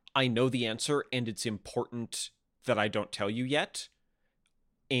I know the answer and it's important that I don't tell you yet,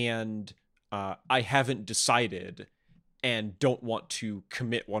 and I haven't decided and don't want to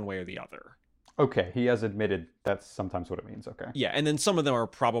commit one way or the other. Okay, he has admitted that's sometimes what it means, okay. Yeah, and then some of them are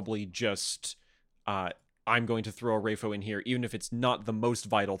probably just I'm going to throw a Rayfo in here, even if it's not the most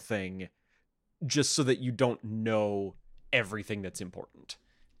vital thing, just so that you don't know everything that's important.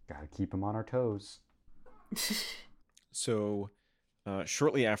 Gotta keep him on our toes. So,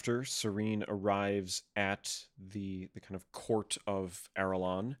 shortly after, Serene arrives at the kind of court of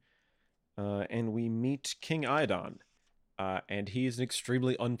Arelon, and we meet King Iadon. And he is an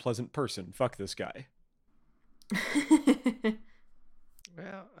extremely unpleasant person. Fuck this guy.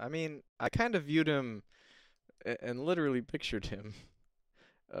 Well, I mean, I kind of viewed him and literally pictured him,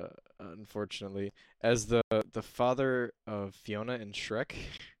 unfortunately, as the father of Fiona in Shrek.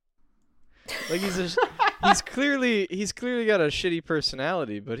 Like he's clearly got a shitty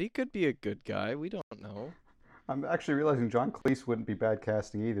personality, but he could be a good guy. We don't know. I'm actually realizing John Cleese wouldn't be bad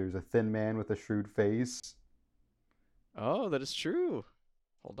casting either. He's a thin man with a shrewd face. Oh, that is true.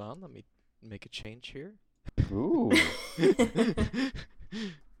 Hold on, let me make a change here. Ooh.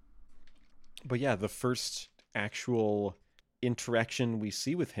 But yeah, the first actual interaction we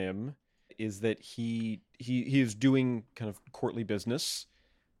see with him is that he is doing kind of courtly business.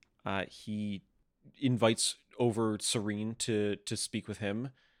 He invites over Serene to speak with him.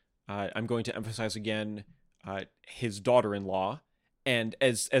 I'm going to emphasize again his daughter-in-law, and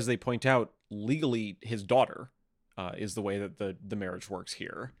as they point out, legally his daughter. Is the way that the marriage works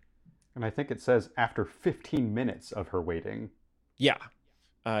here. And I think it says after 15 minutes of her waiting. Yeah.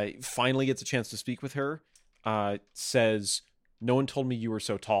 Finally gets a chance to speak with her. Says, no one told me you were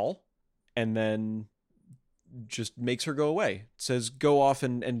so tall. And then just makes her go away. Says, go off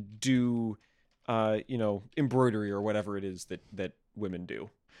and do, embroidery or whatever it is that women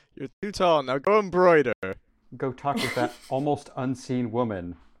do. You're too tall, now go embroider. Go talk with that almost unseen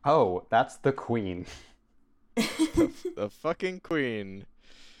woman. Oh, that's the queen. The fucking queen.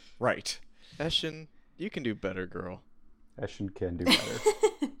 Right. Eshin, you can do better, girl. Eshin can do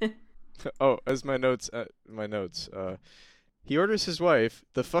better. Oh, as my notes, he orders his wife,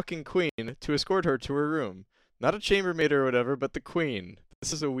 the fucking queen, to escort her to her room. Not a chambermaid or whatever, but the queen.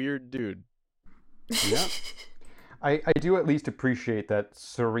 This is a weird dude. Yeah. I do at least appreciate that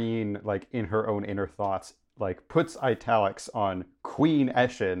Serene, like, in her own inner thoughts, like, puts italics on Queen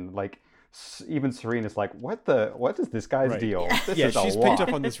Eshin, like, even Serene is like, what is this guy's deal? This is she's a lot. picked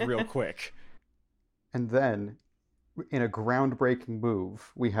up on this real quick. And then, in a groundbreaking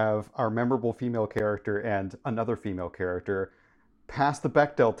move, we have our memorable female character and another female character pass the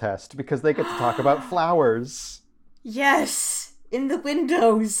Bechdel test because they get to talk about flowers. Yes! in the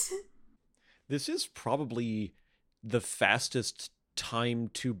windows. This is probably the fastest time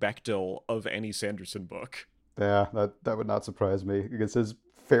to Bechdel of any Sanderson book. Yeah, that would not surprise me. This is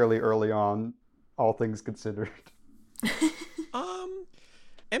fairly early on, all things considered.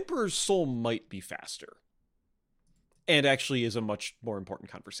 Emperor's Soul might be faster. And actually is a much more important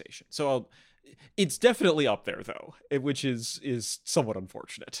conversation. So it's definitely up there, though, which is somewhat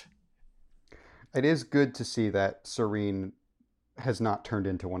unfortunate. It is good to see that Serene has not turned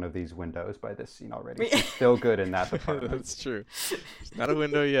into one of these windows by this scene already. She's still good in that department. That's true. She's not a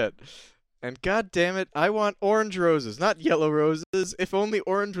window yet. And god damn it, I want orange roses, not yellow roses. If only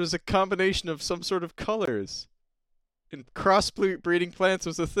orange was a combination of some sort of colors. And cross-breeding plants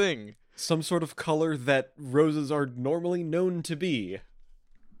was a thing. Some sort of color that roses are normally known to be.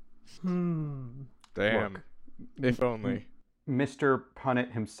 Damn. Look, if only. Mr.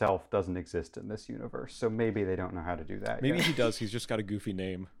 Punnett himself doesn't exist in this universe, so maybe they don't know how to do that Maybe yet. he does, he's just got a goofy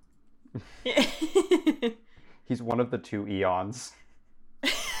name. He's one of the two eons.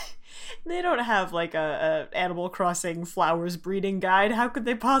 They don't have like a Animal Crossing flowers breeding guide. How could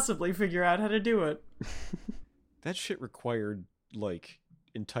they possibly figure out how to do it? That shit required, like,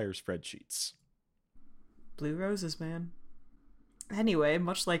 entire spreadsheets. Blue roses, man. Anyway,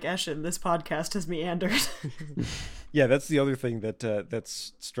 much like Eshin, this podcast has meandered. Yeah, that's the other thing that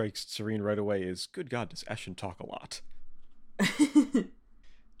strikes Serene right away is, good God, does Eshin talk a lot?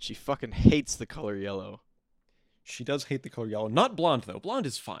 She fucking hates the color yellow. She does hate the color yellow. Not blonde, though. Blonde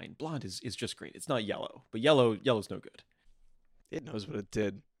is fine. Blonde is just great. It's not yellow. But yellow's no good. It knows what it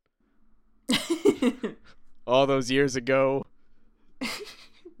did. All those years ago.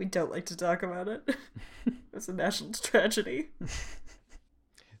 We don't like to talk about it. It's a national tragedy.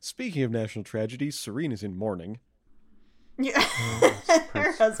 Speaking of national tragedy, Serene is in mourning. Yeah.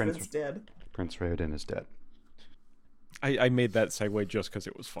 Her husband's dead. Prince Raoden is dead. I made that segue just because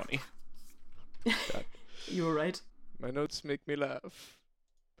it was funny. You were right. My notes make me laugh.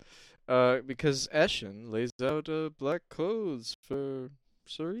 Because Eshin lays out black clothes for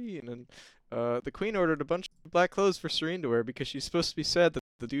Serene, and the queen ordered a bunch of black clothes for Serene to wear because she's supposed to be sad that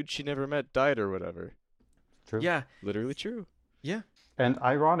the dude she never met died or whatever. True. Yeah. Literally true. Yeah. And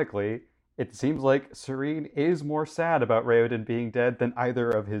ironically, it seems like Serene is more sad about Raoden being dead than either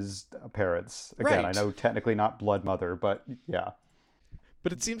of his parents. Again, Right. I know technically not blood mother, but yeah.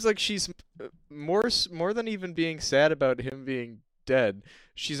 But it seems like she's more than even being sad about him being dead.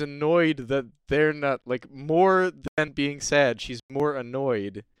 She's annoyed that they're not, like, more than being sad. She's more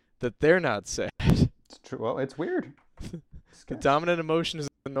annoyed that they're not sad. It's true. Well, it's weird. The dominant emotion is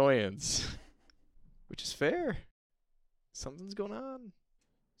annoyance, which is fair. Something's going on.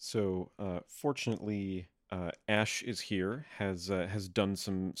 So, fortunately, Ash is here, has done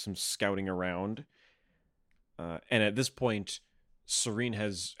some scouting around, and at this point, Serene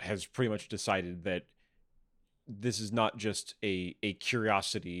has pretty much decided that this is not just a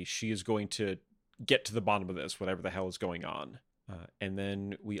curiosity. She is going to get to the bottom of this, whatever the hell is going on. And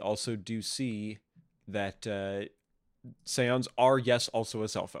then we also do see that Seons are, yes, also a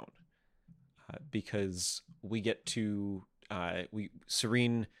cell phone, because we get to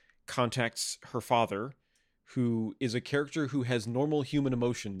Serene contacts her father, who is a character who has normal human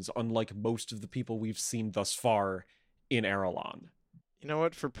emotions, unlike most of the people we've seen thus far in Arelon. You know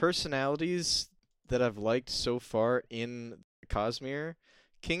what? For personalities that I've liked so far in Cosmere,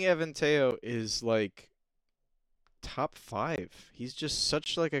 King Evanteo is like top 5. He's just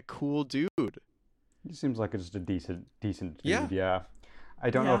such like a cool dude. He seems like just a decent dude, Yeah. yeah. I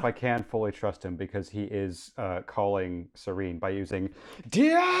don't know Yeah. if I can fully trust him because he is calling Serene by using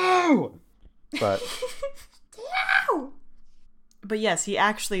Dio! But But yes, he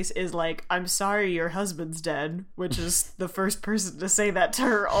actually is like, I'm sorry your husband's dead, which is the first person to say that to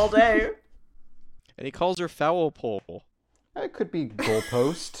her all day. And he calls her foul pole. it could be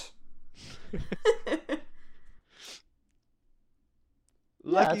goalpost.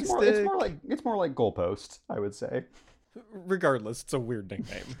 Lucky it's stick. more like goalpost, I would say. Regardless, it's a weird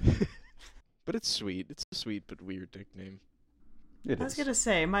nickname. But it's sweet. It's a sweet but weird nickname. It I was is. gonna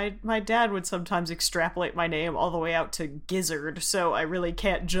say, my dad would sometimes extrapolate my name all the way out to Gizzard, so I really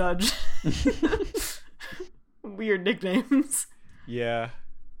can't judge weird nicknames. Yeah.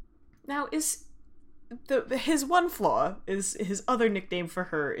 Now, is his one flaw is his other nickname for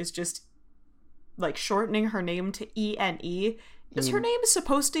her is just like shortening her name to E-N-E. Is her name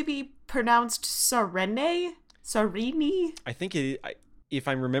supposed to be pronounced Sarene? Sarini? I think if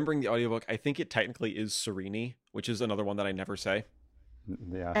I'm remembering the audiobook, I think it technically is Serene, which is another one that I never say.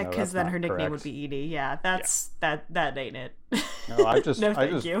 Yeah, no, Because that's then not her nickname correct. would be Edie. Yeah, that ain't it. No, I just No, I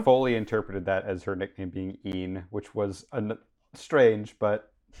thank just you. fully interpreted that as her nickname being Een, which was strange,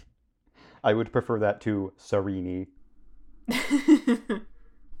 but I would prefer that to Serini.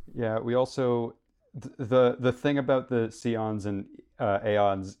 Yeah, we also the thing about the Seons and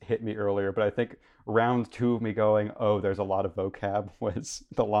Aeons hit me earlier, but I think round two of me going, oh, there's a lot of vocab was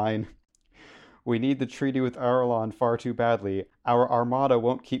the line. We need the treaty with Arelon far too badly. Our armada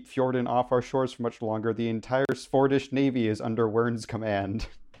won't keep Fjorden off our shores for much longer. The entire Svordish navy is under Wern's command.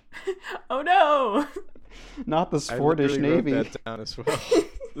 Oh no! Not the Svordish I navy. wrote that down as well.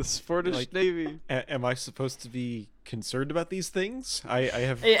 The Svordish navy. Am I supposed to be concerned about these things? I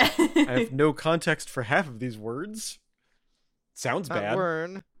have Yeah. I have no context for half of these words. Sounds Not bad.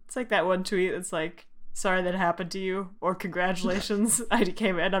 Wern. It's like that one tweet that's like, sorry that happened to you, or congratulations,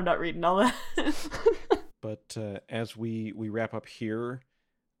 IDK man, I'm not reading all that. But as we wrap up here,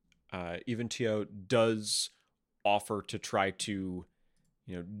 Eventio does offer to try to,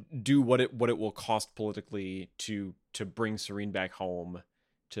 do what it will cost politically to bring Serene back home,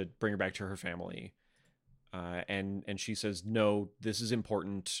 to bring her back to her family. And she says, no, this is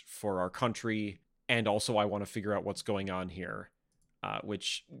important for our country, and also I want to figure out what's going on here,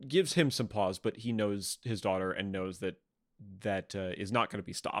 which gives him some pause, but he knows his daughter and knows that is not going to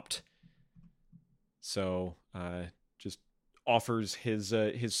be stopped. So just offers his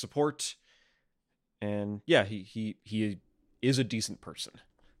support, and yeah, he is a decent person.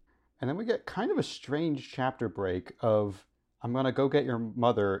 And then we get kind of a strange chapter break of, I'm going to go get your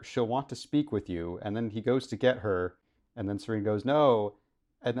mother. She'll want to speak with you. And then he goes to get her. And then Serene goes, no.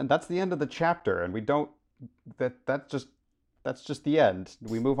 And then that's the end of the chapter. And we don't, that's just the end.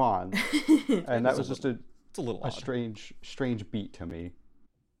 We move on. And that was just it's a little odd. strange beat to me.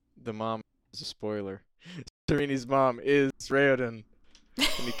 The mom is a spoiler. Serene's mom is Raoden.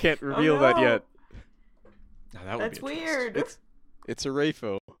 And you can't reveal that yet. Now, that would That's be a twist. weird. It's a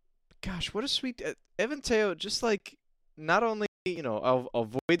Rafo. Gosh, what a sweet... Eventeo, just like, not only, I'll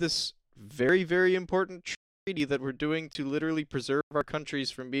avoid this very, very important treaty that we're doing to literally preserve our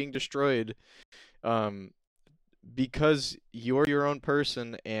countries from being destroyed, because you're your own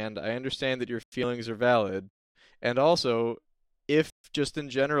person, and I understand that your feelings are valid. And also, if just in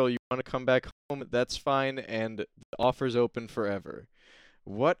general you want to come back home, that's fine, and the offer's open forever.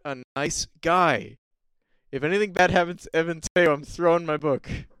 What a nice guy. If anything bad happens to Eventeo, I'm throwing my book.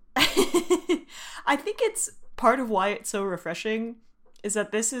 I think it's part of why it's so refreshing is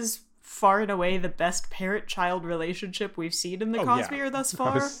that this is far and away the best parent-child relationship we've seen in the Cosmere thus I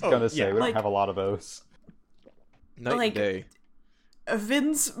far. was going to say, we like- don't have a lot of those. Night Like- and day.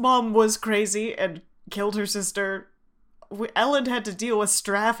 Vin's mom was crazy and killed her sister. Ellen had to deal with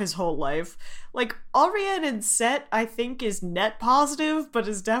Straff his whole life. Like, Ariane and Set, I think, is net positive, but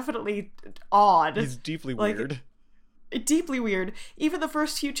is definitely odd. He's deeply Like, weird. Deeply weird. Even the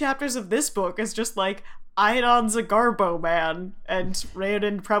first few chapters of this book is just like, Eidon's a Garbo man, and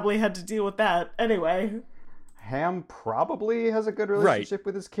Raoden probably had to deal with that. Anyway. Ham probably has a good relationship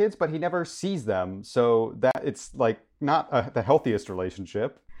with his kids, but he never sees them, so that it's like not the healthiest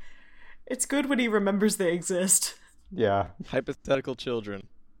relationship. It's good when he remembers they exist. Yeah. Hypothetical children.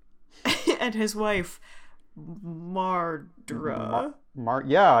 And his wife, Mardra.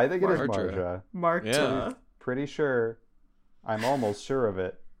 Yeah, I think it is Mardra. Marja. Marta. Yeah. Pretty sure. I'm almost sure of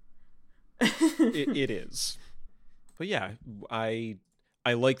it. It is. But yeah, I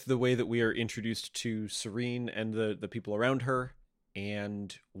like the way that we are introduced to Serene and the people around her,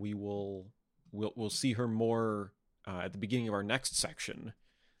 and we'll see her more at the beginning of our next section.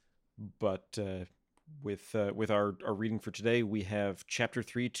 But with our reading for today, we have chapter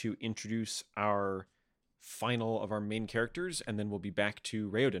 3 to introduce our final of our main characters, and then we'll be back to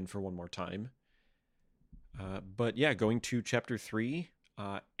Raoden for one more time. But yeah, going to chapter 3,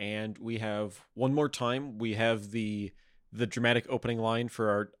 and we have one more time. We have the dramatic opening line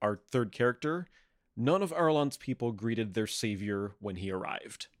for our third character. None of Arelon's people greeted their savior when he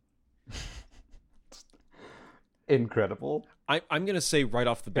arrived. Incredible. I'm going to say right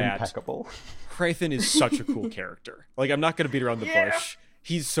off the bat, Impeccable. Hrathen is such a cool character. Like, I'm not going to beat around the bush.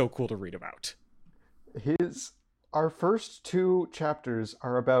 He's so cool to read about. Our first two chapters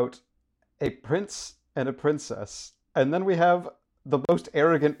are about a prince and a princess. And then we have the most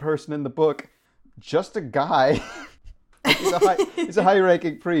arrogant person in the book, just a guy. Like, he's a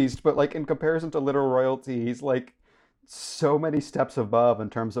high-ranking priest, but like in comparison to literal royalty, he's like so many steps above in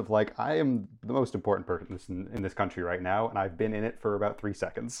terms of like, I am the most important person in this country right now, and I've been in it for about 3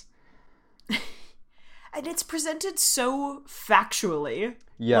 seconds. And it's presented so factually.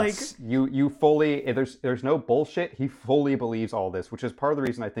 Yes, you fully, there's no bullshit. He fully believes all this, which is part of the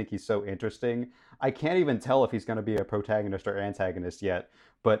reason I think he's so interesting. I can't even tell if he's going to be a protagonist or antagonist yet,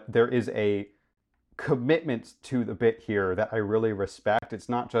 but there is a commitment to the bit here that I really respect. It's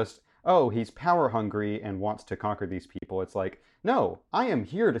not just, oh, he's power hungry and wants to conquer these people. It's like, no, I am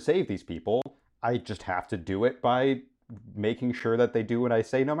here to save these people. I just have to do it by making sure that they do what I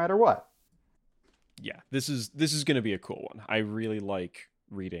say no matter what. Yeah, this is going to be a cool one. I really like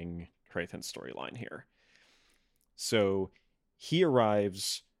reading Hrathen's storyline here. So he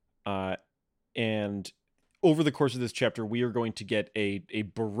arrives, and over the course of this chapter, we are going to get a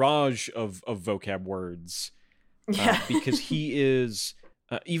barrage of vocab words, because he is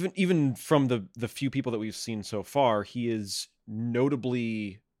even from the few people that we've seen so far, he is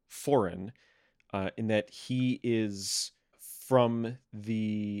notably foreign, in that he is from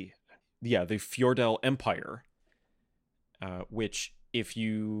the Fjordell Empire, which, if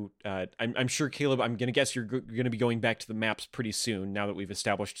you, I'm sure, Caleb, I'm going to guess you're going to be going back to the maps pretty soon now that we've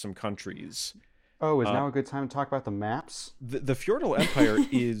established some countries. Oh, is now a good time to talk about the maps? The Fjordell Empire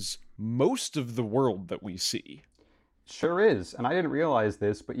is most of the world that we see. Sure is, and I didn't realize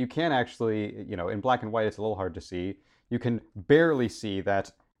this, but you can actually, in black and white it's a little hard to see. You can barely see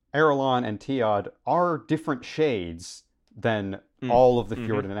that Arelon and Teod are different shades than all of the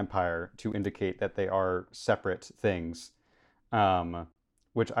Fjordan Empire, to indicate that they are separate things,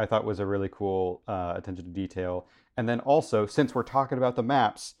 which I thought was a really cool attention to detail. And then also, since we're talking about the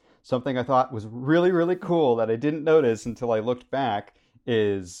maps, something I thought was really, really cool that I didn't notice until I looked back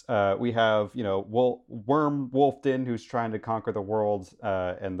is we have, Worm Wolfden, who's trying to conquer the world,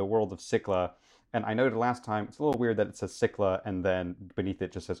 and the world of Sikla. And I noted last time, it's a little weird that it says Sikla and then beneath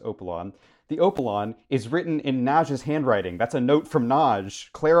it just says Opalon. The Opalon is written in Naj's handwriting. That's a note from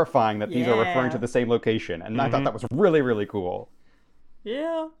Naj clarifying that these are referring to the same location. And I thought that was really, really cool.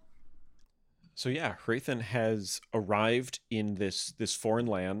 Yeah. So yeah, Hrathen has arrived in this foreign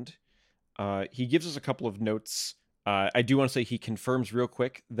land. He gives us a couple of notes. I do want to say he confirms real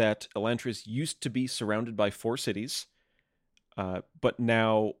quick that Elantris used to be surrounded by 4 cities, but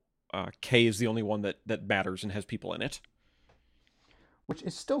now K is the only one that matters and has people in it. Which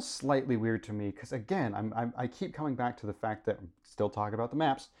is still slightly weird to me, because again, I keep coming back to the fact that I'm still talking about the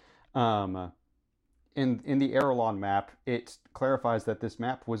maps. In the Arelon map, it clarifies that this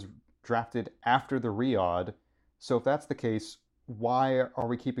map was drafted after the Riad. So if that's the case, why are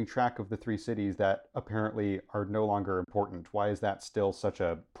we keeping track of the 3 cities that apparently are no longer important? Why is that still such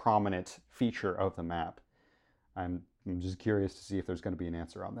a prominent feature of the map? I'm just curious to see if there's going to be an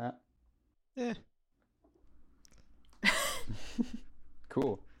answer on that. Yeah.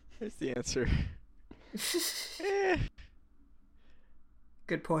 Cool. There's the answer.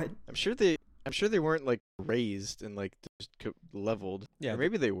 Good point. I'm sure they weren't like raised and like just leveled. Yeah, or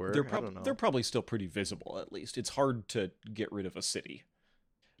maybe they were. I don't know. They're probably still pretty visible. At least it's hard to get rid of a city.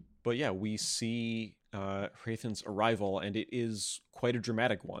 But yeah, we see Hrathen's arrival, and it is quite a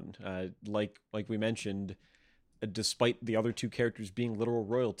dramatic one. Like we mentioned, despite the other 2 characters being literal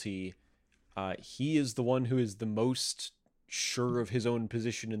royalty, he is the one who is the most sure of his own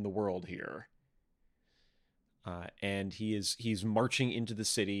position in the world here. And he's marching into the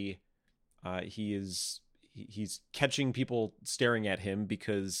city. He's catching people staring at him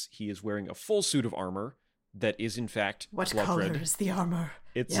because he is wearing a full suit of armor that is in fact what blood color red. is the armor?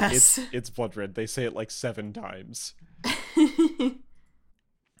 It's blood red. They say it like 7 times.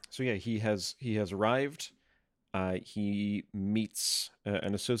 So yeah, he has arrived. He meets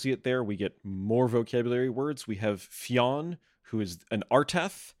an associate there. We get more vocabulary words. We have Fionn, who is an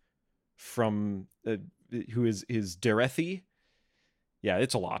Arteth from who is Derethi. Yeah,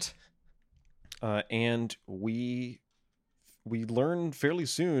 it's a lot. And we learn fairly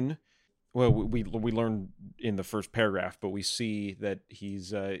soon. Well, we learn in the first paragraph, but we see that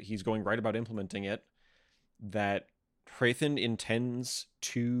he's going right about implementing it. That Hrathen intends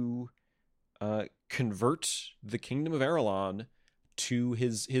to convert the kingdom of Arelon to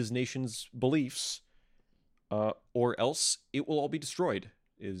his nation's beliefs, or else it will all be destroyed.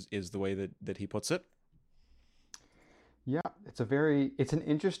 Is the way that he puts it. Yeah, it's an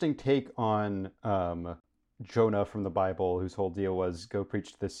interesting take on Jonah from the Bible, whose whole deal was go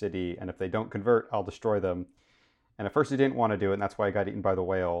preach to this city, and if they don't convert, I'll destroy them. And at first he didn't want to do it, and that's why he got eaten by the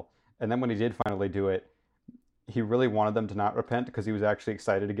whale. And then when he did finally do it, he really wanted them to not repent because he was actually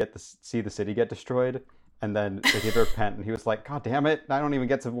excited to see the city get destroyed. And then they did repent, and he was like, God damn it, I don't even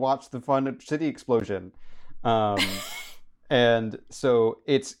get to watch the fun city explosion. And so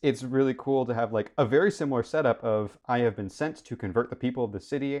it's really cool to have like a very similar setup of I have been sent to convert the people of the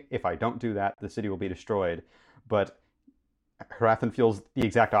city. If I don't do that, the city will be destroyed. But Hrathen feels the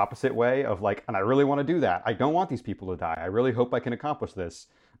exact opposite way of like, and I really want to do that. I don't want these people to die. I really hope I can accomplish this.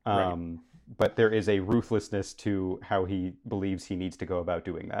 Right. But there is a ruthlessness to how he believes he needs to go about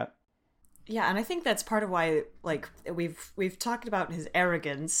doing that. Yeah, and I think that's part of why, like, we've talked about his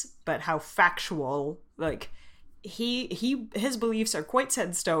arrogance, but how factual, like, his beliefs are quite set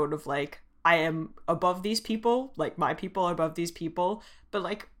in stone of, like, I am above these people, like, my people are above these people, but,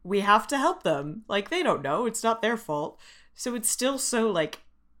 like, we have to help them. Like, they don't know, it's not their fault. So it's still so, like,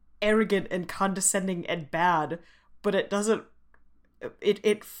 arrogant and condescending and bad, but it doesn't,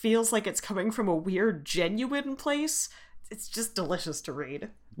 it feels like it's coming from a weird, genuine place. It's just delicious to read.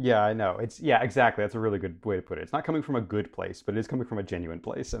 Yeah, I know. It's yeah, exactly. That's a really good way to put it. It's not coming from a good place, but it is coming from a genuine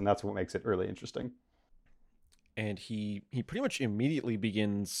place, and that's what makes it really interesting. And he pretty much immediately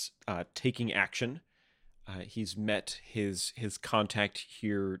begins taking action. He's met his contact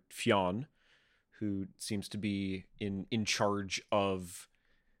here, Fionn, who seems to be in charge of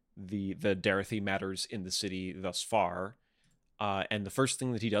the Dorothy matters in the city thus far. And the first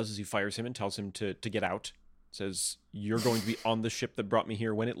thing that he does is he fires him and tells him to get out. Says, "You're going to be on the ship that brought me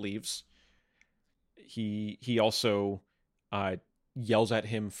here when it leaves." He also yells at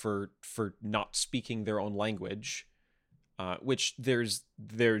him for not speaking their own language, which there's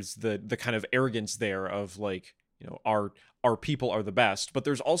the kind of arrogance there of, like, you know, our people are the best, but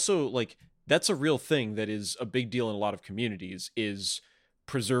there's also, like, that's a real thing that is a big deal in a lot of communities, is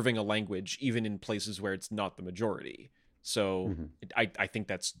preserving a language even in places where it's not the majority. So I think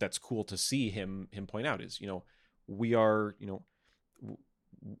that's cool to see him point out, is, you know, we are, you know,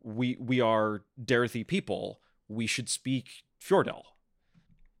 we are Dorothy people. We should speak Fjordell.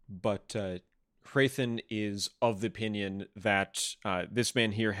 But Hrathen is of the opinion that this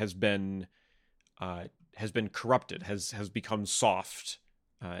man here has been corrupted, has become soft,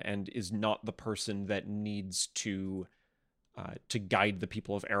 and is not the person that needs to guide the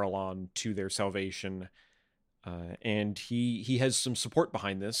people of Arelon to their salvation. And he has some support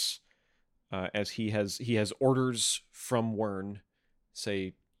behind this, as he has orders from Wern,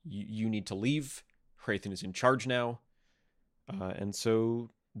 say, you need to leave. Hrathen is in charge now, and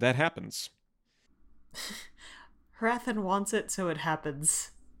so that happens. Hrathen wants it, so it happens.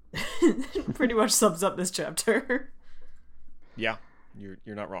 Pretty much sums up this chapter. Yeah, you're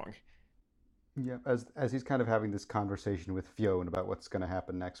not wrong. Yeah, as he's kind of having this conversation with Fionn about what's going to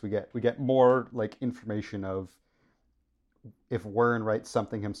happen next, we get more, like, information of, if Wern writes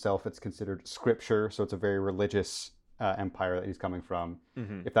something himself, it's considered scripture, so it's a very religious empire that he's coming from.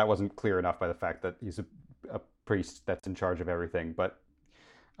 Mm-hmm. If that wasn't clear enough by the fact that he's a priest that's in charge of everything, but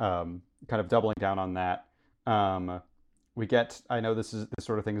kind of doubling down on that, we get, I know this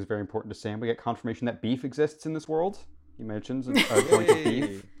sort of thing is very important to Sam, we get confirmation that beef exists in this world. He mentions a joint of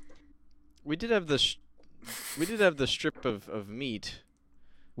beef. We did have the strip of meat.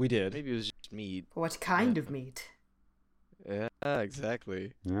 We did. Maybe it was just meat. What kind of meat? Yeah,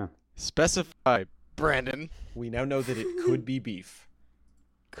 exactly. Yeah. Specify, Brandon. We now know that it could be beef.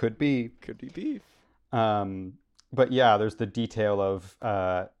 Could be beef. But yeah, there's the detail of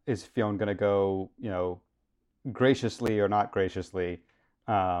is Fionn gonna go, you know, graciously or not graciously?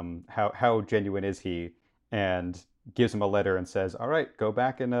 How genuine is he? And gives him a letter and says, "All right, go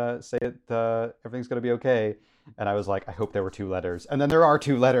back and say it. Everything's gonna be okay." And I was like, I hope there were 2 letters. And then there are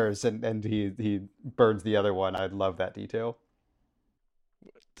 2 letters, and he burns the other one. I love that detail.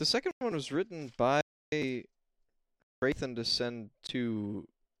 The second one was written by Hrathen to send to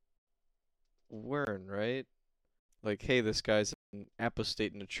Wern, right? Like, hey, this guy's an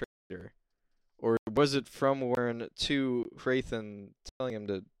apostate and a traitor. Or was it from Wern to Hrathen telling him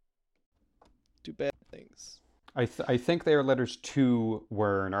to do bad things? I think they are letters to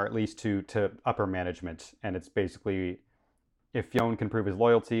Wern, or at least to upper management, and it's basically, if Fionn can prove his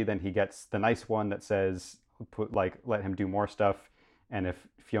loyalty, then he gets the nice one that says, let him do more stuff, and if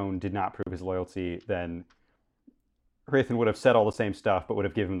Fionn did not prove his loyalty, then Hrathen would have said all the same stuff, but would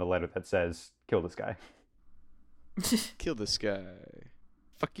have given him the letter that says, kill this guy. Kill this guy.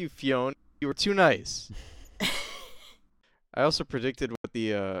 Fuck you, Fionn. You were too nice. I also predicted what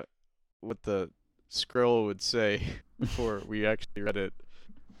the scroll would say before we actually read it.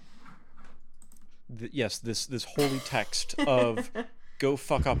 Yes, this holy text of "go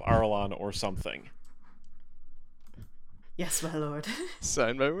fuck up Arelon" or something. Yes, my lord.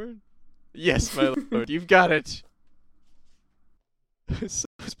 Signed by Wern? Yes, my lord. You've got it. So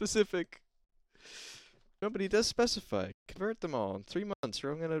specific. Nobody does specify. Convert them all in 3 months,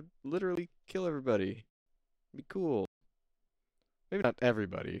 or I'm gonna literally kill everybody. Be cool. Maybe not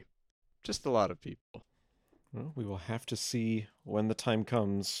everybody. Just a lot of people. Well, we will have to see when the time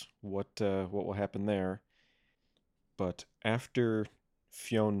comes what will happen there. But after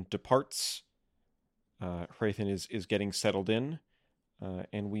Fionn departs, Hrathen is getting settled in,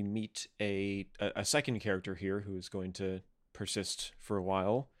 and we meet a second character here who is going to persist for a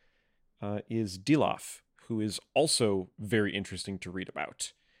while. is Dilaf, who is also very interesting to read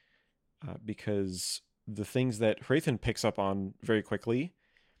about. Because the things that Hrathen picks up on very quickly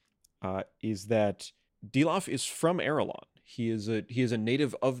is that Dilaf is from Erelon. He is a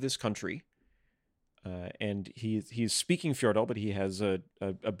native of this country, and he's speaking Fjordell, but he has a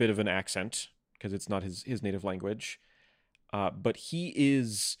bit of an accent because it's not his native language. But he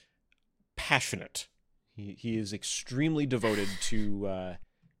is passionate. He is extremely devoted to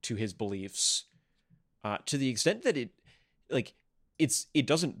his beliefs, to the extent that it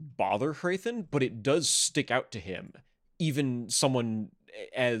doesn't bother Hrathen, but it does stick out to him. Even someone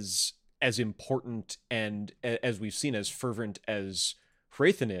as important and, as we've seen, as fervent as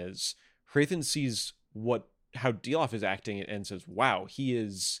Hrathen is, Hrathen sees how Dilaf is acting and says, "Wow, he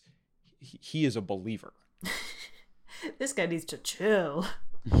is a believer." This guy needs to chill.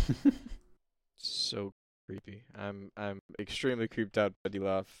 So creepy. I'm extremely creeped out by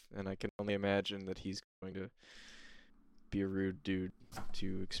Dilaf, and I can only imagine that he's going to be a rude dude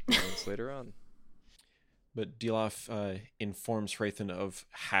to experience later on. But Dilaf informs Hrathen of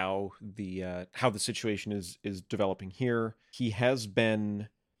how the situation is developing here. He has been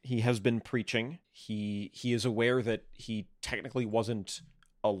preaching. He is aware that he technically wasn't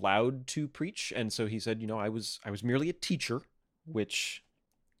allowed to preach, and so he said, I was merely a teacher, which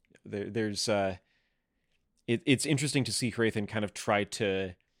there's it's interesting to see Hrathen kind of try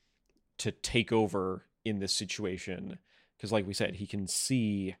to take over in this situation, because like we said, he can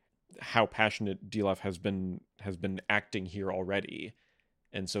see how passionate Dilaf has been acting here already,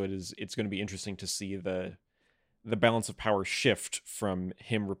 and so it's going to be interesting to see the balance of power shift from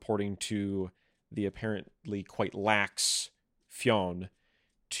him reporting to the apparently quite lax Fionn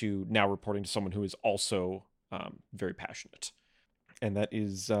to now reporting to someone who is also very passionate. And that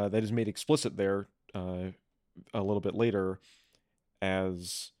is made explicit there a little bit later,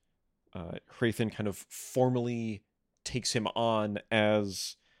 as Hrathen kind of formally takes him on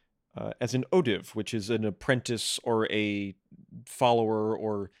as an Odiv, which is an apprentice or a follower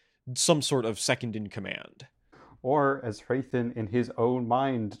or some sort of second in command. Or, as Hrathen in his own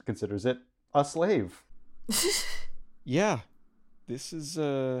mind considers it, a slave. Yeah, this is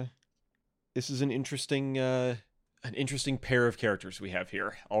an interesting pair of characters we have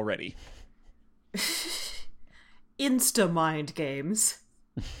here already. Insta mind games.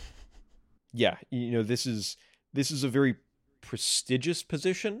 Yeah, this is a very prestigious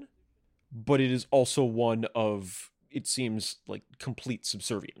position, but it is also one of, it seems like, complete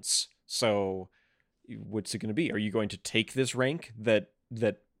subservience. So what's it going to be? Are you going to take this rank that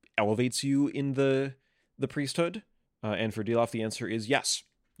elevates you in the priesthood? And for Dilaf, the answer is yes.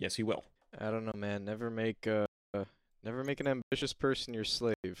 Yes, he will. I don't know, man. Never make an ambitious person your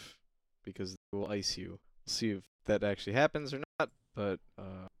slave, because they will ice you. We'll see if that actually happens or not. But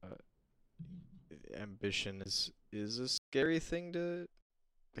ambition is a scary thing to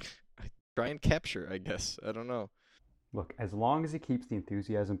try and capture, I guess. I don't know. Look, as long as he keeps the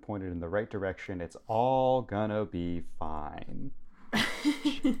enthusiasm pointed in the right direction, it's all gonna be fine.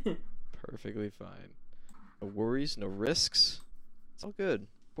 Perfectly fine. No worries, no risks. It's all good.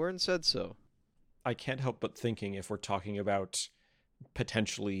 Warren said so. I can't help but thinking, if we're talking about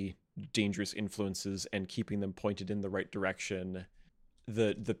potentially dangerous influences and keeping them pointed in the right direction,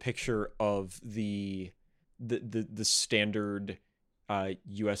 the picture of the standard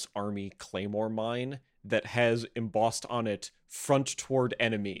U.S. Army Claymore mine that has embossed on it "front toward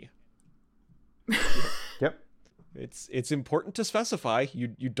enemy." Yep. It's important to specify. You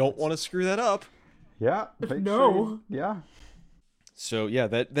don't want to screw that up. Yeah. No. Yeah. So yeah,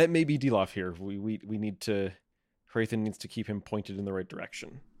 that may be Dilaf here. We need to. Hrathen needs to keep him pointed in the right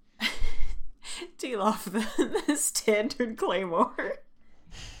direction. Dilaf, the standard claymore.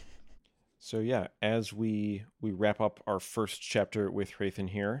 So yeah, as we wrap up our first chapter with Hrathen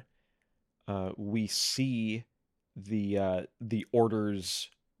here, we see the orders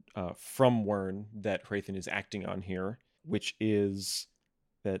from Wern that Hrathen is acting on here, which is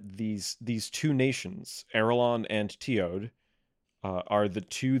that these two nations, Erelon and Teod, are the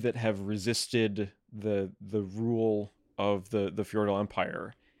two that have resisted the rule of the Fjordell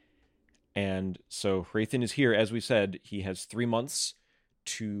Empire. And so Hrathen is here, as we said. He has 3 months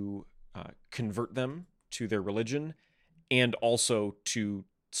to convert them to their religion, and also to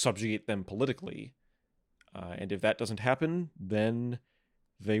subjugate them politically. And if that doesn't happen, then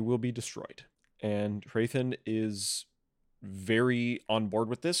they will be destroyed. And Hrathen is very on board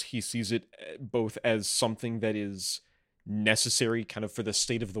with this. He sees it both as something that is necessary kind of for the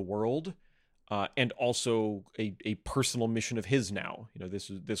state of the world, and also a personal mission of his now.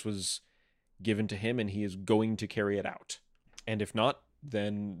 This was given to him, and he is going to carry it out. And if not,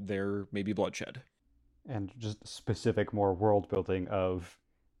 then there may be bloodshed. And just specific more world building of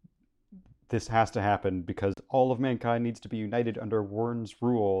this has to happen because all of mankind needs to be united under Wyrn's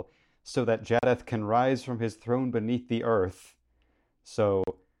rule so that Jaddeth can rise from his throne beneath the earth. So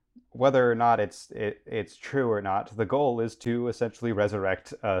whether or not it's true or not, the goal is to essentially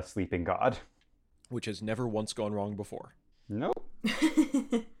resurrect a sleeping god. Which has never once gone wrong before. Nope.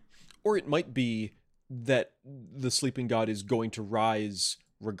 Or it might be that the sleeping god is going to rise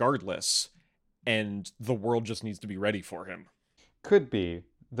regardless, and the world just needs to be ready for him. Could be.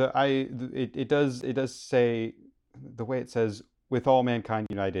 It does say, the way it says, with all mankind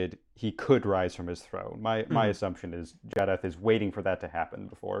united, he could rise from his throne. My assumption is Jaddeth is waiting for that to happen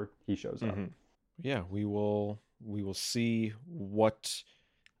before he shows up. Yeah, we will see what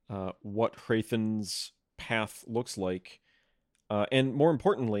Hrathen's path looks like, and more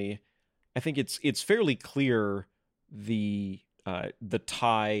importantly, I think it's fairly clear the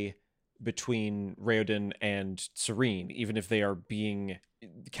tie between Raoden and Serene, even if they are being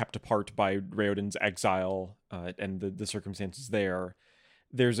kept apart by Raoden's exile and the circumstances there.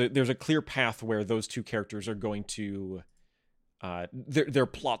 There's a clear path where those two characters are going to their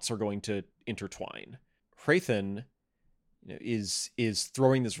plots are going to intertwine. Hrathen is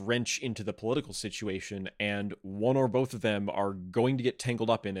throwing this wrench into the political situation, and one or both of them are going to get tangled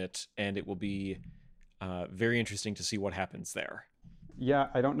up in it, and it will be very interesting to see what happens there. Yeah,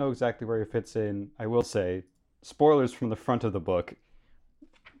 I don't know exactly where he fits in. I will say, spoilers from the front of the book,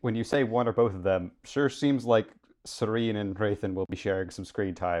 when you say one or both of them, sure seems like Serene and Hrathen will be sharing some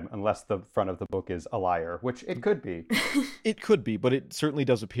screen time, unless the front of the book is a liar, which it could be. It could be, but it certainly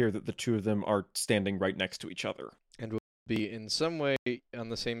does appear that the two of them are standing right next to each other. And will be in some way on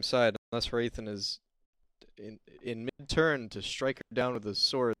the same side, unless Hrathen is in mid-turn to strike her down with a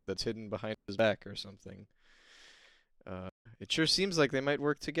sword that's hidden behind his back or something. It sure seems like they might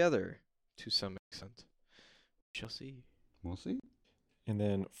work together to some extent. We shall see. We'll see. And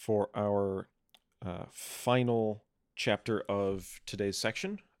then for our final chapter of today's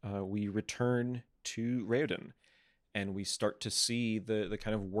section, we return to Raoden, and we start to see the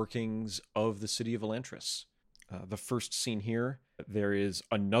kind of workings of the city of Elantris. The first scene here, there is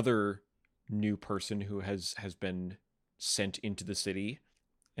another new person who has been sent into the city,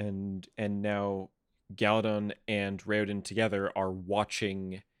 and now Galadon and Raoden together are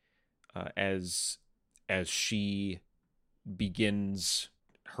watching as she begins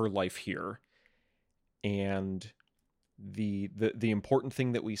her life here. And the important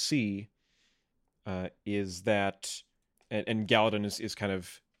thing that we see is that, and Galadon is kind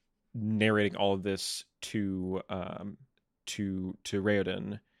of narrating all of this to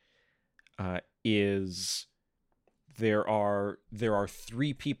Raoden, is there are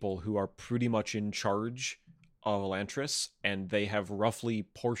three people who are pretty much in charge of Elantris, and they have roughly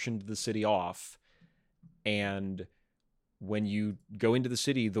portioned the city off. And when you go into the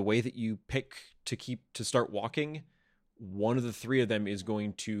city, the way that you pick to start walking, one of the three of them is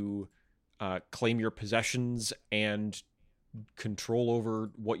going to claim your possessions and control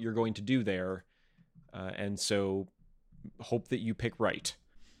over what you're going to do there. And so hope that you pick right.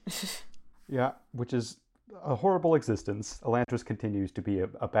 Yeah, which is a horrible existence. Elantris continues to be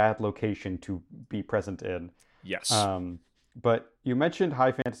a bad location to be present in. Yes. But you mentioned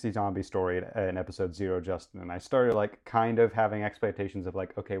high fantasy zombie story in episode 0, Justin, and I started kind of having expectations of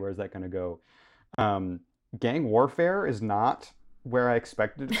okay, where's that going to go? Gang warfare is not where I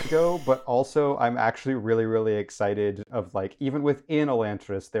expected it to go, but also I'm actually really, really excited of even within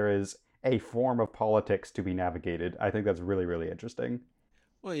Elantris, there is a form of politics to be navigated. I think that's really, really interesting.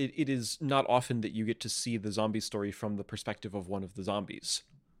 Well, it is not often that you get to see the zombie story from the perspective of one of the zombies.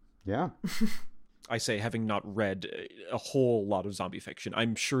 Yeah. I say, having not read a whole lot of zombie fiction,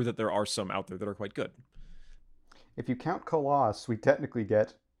 I'm sure that there are some out there that are quite good. If you count Colossus, we technically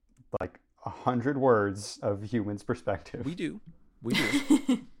get 100 words of humans' perspective. We do.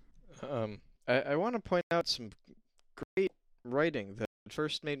 I want to point out some great writing that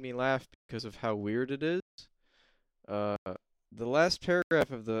first made me laugh because of how weird it is. The last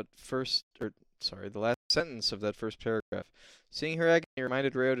paragraph of the last sentence of that first paragraph. Seeing her agony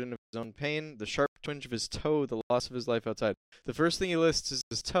reminded Raoden of his own pain, the sharp twinge of his toe, the loss of his life outside. The first thing he lists is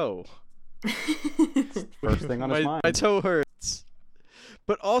his toe. First thing on his mind. My toe hurts.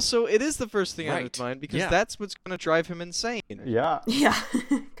 But also, it is the first thing on his mind because that's what's going to drive him insane. Yeah. Yeah,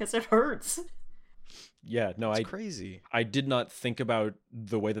 because it hurts. Yeah, no, it's crazy. I did not think about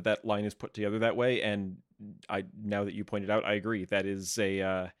the way that line is put together that way, and now that you pointed out, I agree. That is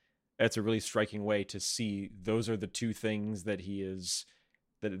that's a really striking way to see those are the two things that he is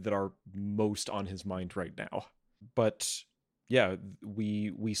that are most on his mind right now. But yeah,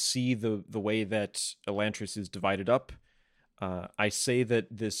 we see the way that Elantris is divided up. I say that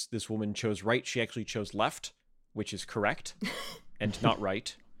this woman chose right. She actually chose left, which is correct, and not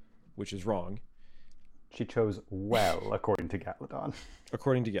right, which is wrong. She chose well, according to Galadon.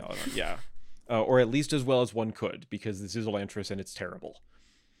 According to Galadon, yeah. Or at least as well as one could, because this is Elantris and it's terrible.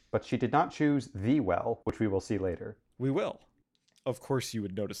 But she did not choose the well, which we will see later. We will. Of course you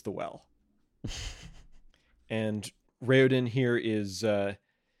would notice the well. And Raoden here is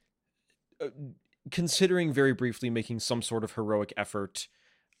considering very briefly making some sort of heroic effort,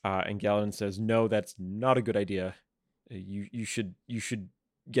 and Galadon says, "No, that's not a good idea. You should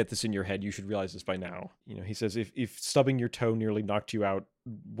get this in your head. You should realize this by now." You know, he says, if stubbing your toe nearly knocked you out,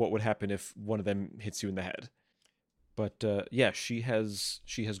 what would happen if one of them hits you in the head? But yeah, she has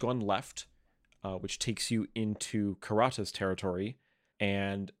gone left, which takes you into Karata's territory,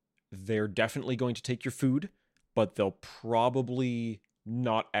 and they're definitely going to take your food, but they'll probably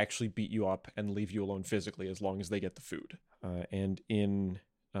not actually beat you up and leave you alone physically as long as they get the food. And in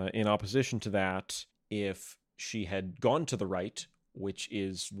opposition to that, if she had gone to the right, which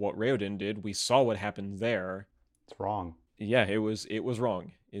is what Raoden did, we saw what happened there. It's wrong. Yeah, it was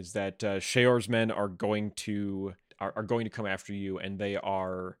wrong. Is that Sheor's men are going to come after you, and they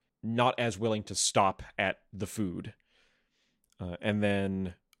are not as willing to stop at the food. And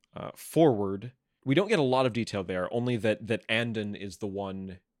then forward, we don't get a lot of detail there, only that Andon is the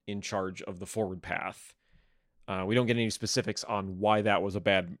one in charge of the forward path. We don't get any specifics on why that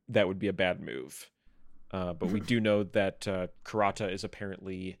would be a bad move. But we do know that Karata is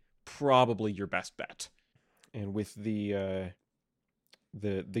apparently probably your best bet. And with the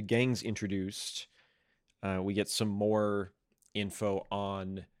gangs introduced, we get some more info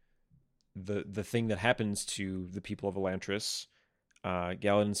on the thing that happens to the people of Elantris.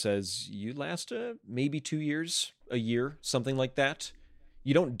 Galadon says, you last maybe 2 years, a year, something like that.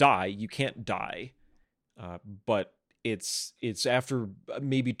 You don't die. You can't die. But it's after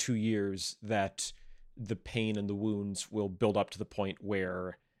maybe 2 years that the pain and the wounds will build up to the point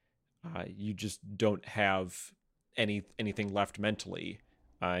where you just don't have anything left mentally.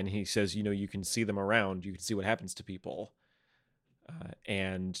 And he says, you can see them around. You can see what happens to people.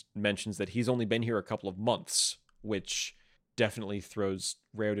 And mentions that he's only been here a couple of months, which definitely throws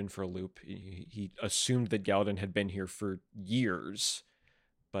Raoden for a loop. He assumed that Galadon had been here for years,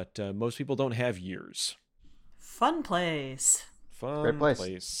 but most people don't have years. Fun place. Fun Great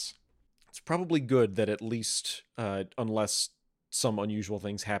place. It's probably good that at least, unless some unusual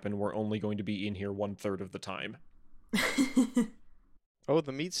things happen, we're only going to be in here 1/3 of the time. Oh,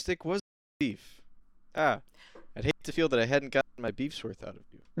 the meat stick was beef. I'd hate to feel that I hadn't gotten my beef's worth out of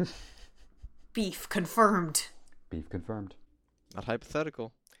you. Beef confirmed. Beef confirmed. Not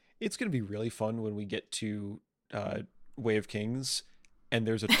hypothetical. It's going to be really fun when we get to Way of Kings, and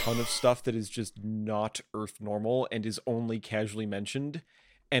there's a ton of stuff that is just not Earth normal and is only casually mentioned,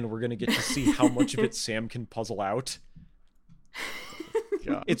 and we're going to get to see how much of it Sam can puzzle out.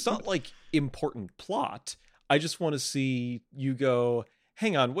 God. It's not like important plot. I just want to see you go,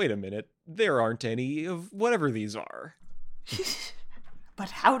 hang on, wait a minute. There aren't any of whatever these are.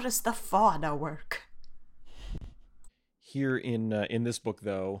 But how does the fauna work? Here in this book,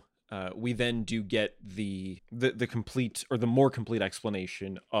 though, we then do get the complete, or the more complete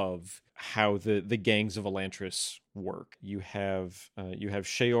explanation of how the gangs of Elantris work. You have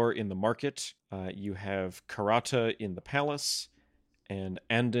Sheor in the market, you have Karata in the palace, and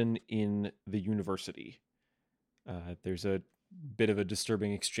Andon in the university. There's a bit of a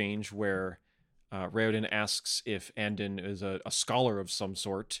disturbing exchange where Raoden asks if Andon is a scholar of some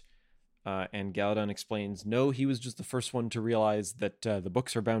sort, and Galadon explains, no, he was just the first one to realize that the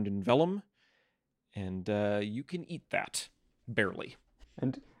books are bound in vellum, and you can eat that. Barely.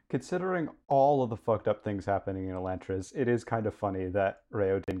 And considering all of the fucked up things happening in Elantris, it is kind of funny that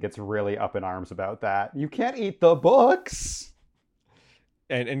Raoden gets really up in arms about that. You can't eat the books!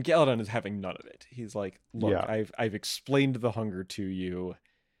 And Galadon is having none of it. He's like, look, Yeah. I've explained the hunger to you.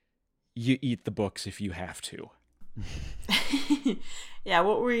 You eat the books if you have to. Yeah,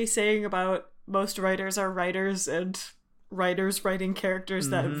 what were you saying about most writers are writers and writers writing characters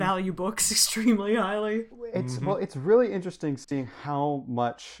that value books extremely highly? It's really interesting seeing how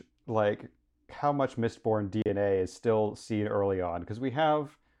much Mistborn DNA is still seen early on, because we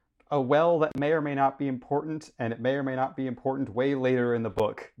have a well that may or may not be important, and it may or may not be important way later in the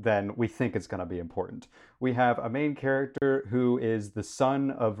book than we think it's going to be important. We have a main character who is the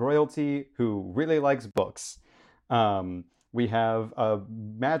son of royalty who really likes books. We have a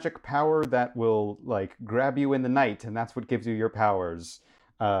magic power that will grab you in the night, and that's what gives you your powers.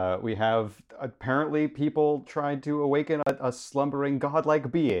 We have apparently people trying to awaken a slumbering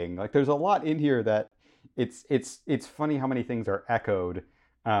godlike being. Like there's a lot in here that it's funny how many things are echoed.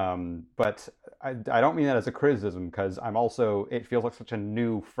 But I don't mean that as a criticism because I'm also it feels like such a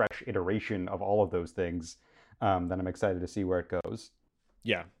new, fresh iteration of all of those things that I'm excited to see where it goes.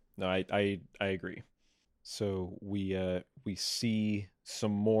 Yeah, no, I agree. So we see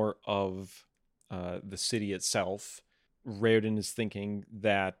some more of the city itself. Raoden is thinking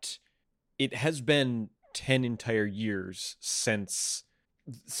that it has been 10 entire years since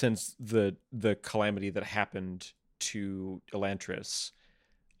the calamity that happened to Elantris.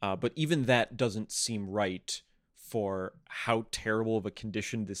 But even that doesn't seem right for how terrible of a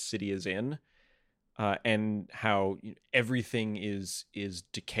condition this city is in, and how everything is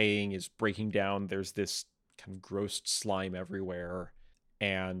decaying, is breaking down. There's this kind of gross slime everywhere,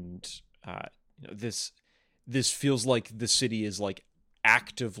 and this feels like the city is like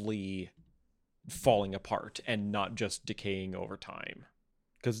actively falling apart and not just decaying over time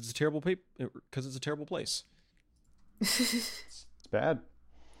because it's a terrible place. It's bad.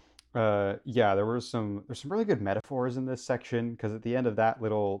 Yeah, there's some really good metaphors in this section because at the end of that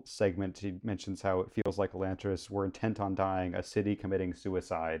little segment, he mentions how it feels like Elantris were intent on dying, a city committing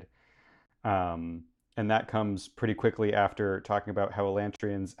suicide. And that comes pretty quickly after talking about how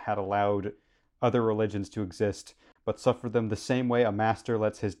Elantrians had allowed other religions to exist, but suffered them the same way a master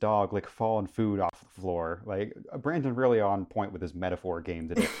lets his dog lick fallen food off the floor. Like Brandon really on point with his metaphor game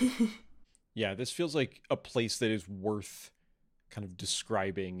today. Yeah, this feels like a place that is worth kind of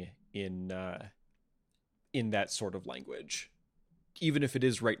describing in that sort of language, even if it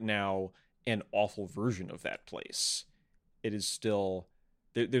is right now an awful version of that place. It is still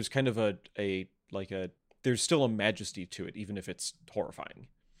there's kind of there's still a majesty to it, even if it's horrifying.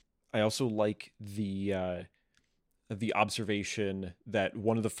 I also like the observation that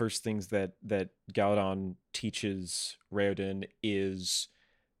one of the first things that Galadon teaches Raoden is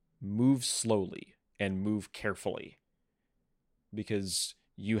move slowly and move carefully, because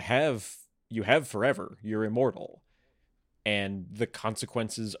you have forever. You're immortal, and the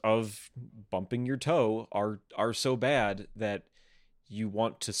consequences of bumping your toe are so bad that you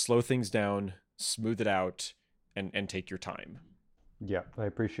want to slow things down, smooth it out, and take your time. Yeah, I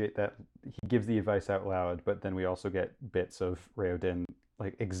appreciate that he gives the advice out loud, but then we also get bits of Raoden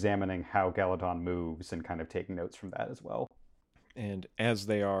like examining how Galadon moves and kind of taking notes from that as well. And as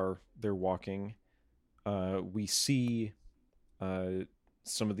they're walking, we see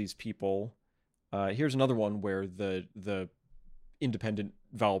some of these people. Here's another one where the independent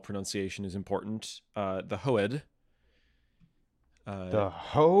vowel pronunciation is important. The Hoed. The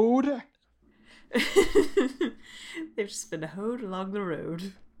Hoed? They've just been hoed along the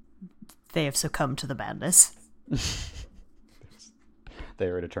road. They have succumbed to the madness. They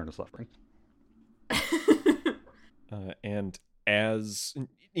are at eternal suffering. And as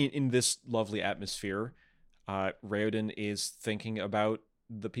in this lovely atmosphere, Raoden is thinking about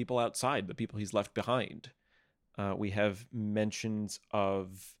the people outside, the people he's left behind. We have mentions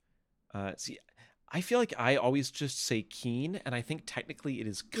of... see, I feel like I always just say Keen, and I think technically it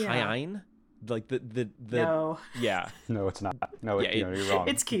is Kine. Yeah. Like the No. Yeah. No, it's not. No, yeah, you're wrong.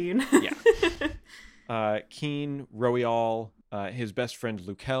 It's Keen. Yeah. Keen, Roial, his best friend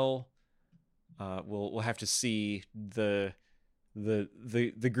Lukel. We'll have to see the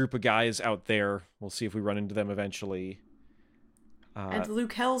group of guys out there. We'll see if we run into them eventually. And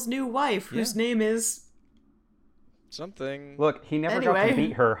Lukel's new wife, whose name is something. Look, he never got to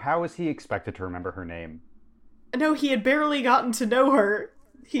meet her. How is he expected to remember her name? No, he had barely gotten to know her.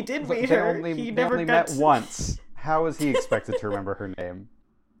 He did meet her. He never only met once. How is he expected to remember her name?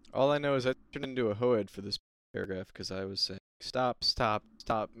 All I know is I turned into a Hoed for this paragraph because I was saying, stop,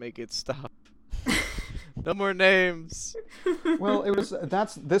 make it stop. No more names. Well,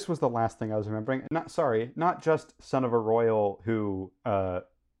 this was the last thing I was remembering. Not just son of a royal who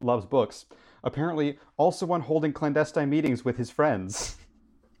loves books. Apparently, also one holding clandestine meetings with his friends.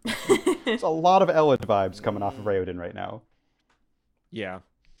 There's a lot of Elend vibes coming off of Raoden right now. Yeah.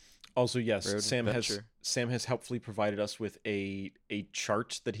 Also, yes, Raoden Sam has helpfully provided us with a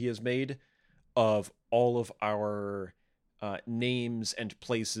chart that he has made of all of our names and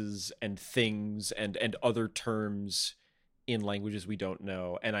places and things and other terms in languages we don't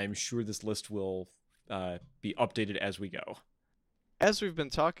know, and I'm sure this list will be updated as we go. As we've been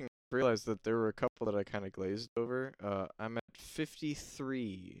talking, I realized that there were a couple that I kind of glazed over. I'm at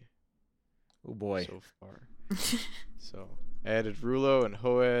 53. Oh boy. So far. So I added Rulo and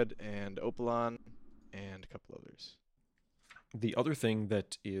Hoed and Opalon and a couple others. The other thing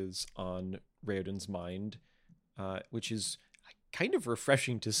that is on Raoden's mind, which is kind of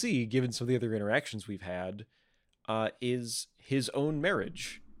refreshing to see, given some of the other interactions we've had, is his own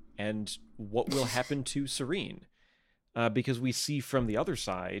marriage and what will happen to Serene. Because we see from the other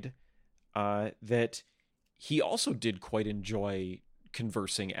side that he also did quite enjoy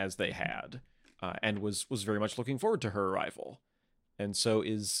conversing as they had, and was very much looking forward to her arrival, and so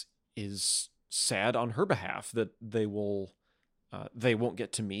is sad on her behalf that they won't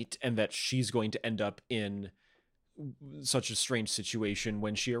get to meet, and that she's going to end up in such a strange situation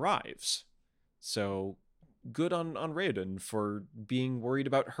when she arrives. So good on Raoden for being worried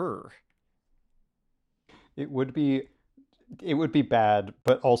about her. It would be bad,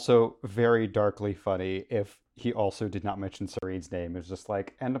 but also very darkly funny if he also did not mention Serene's name. It was just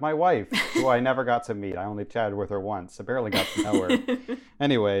like, and my wife, who I never got to meet. I only chatted with her once. I barely got to know her.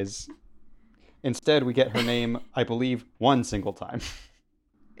 Anyways, instead we get her name, I believe, one single time.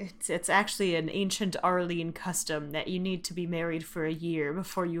 It's actually an ancient Arlene custom that you need to be married for a year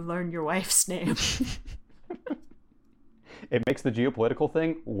before you learn your wife's name. It makes the geopolitical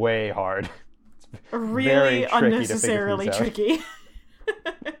thing way hard. Really unnecessarily tricky.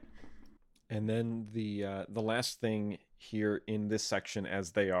 And then the last thing here in this section,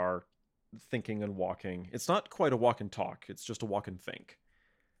 as they are thinking and walking, it's not quite a walk and talk, it's just a walk and think,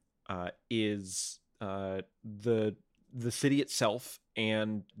 is the city itself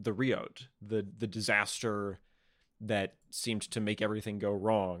and the Riod, the disaster that seemed to make everything go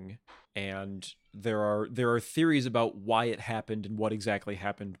wrong. And there are theories about why it happened and what exactly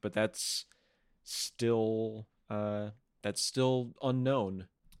happened, but that's still unknown.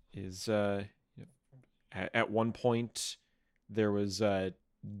 Is at one point there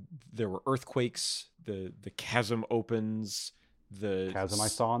were earthquakes, the chasm opens, the chasm I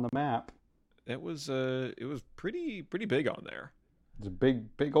saw on the map. It was pretty big on there. It's a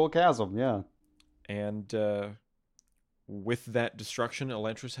big old chasm, yeah. And with that destruction,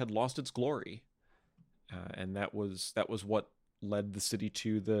 Elantris had lost its glory, and that was what led the city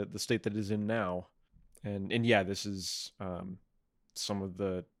to the state that it is in now. And yeah, this is some of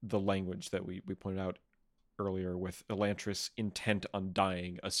the language that we pointed out earlier, with Elantris intent on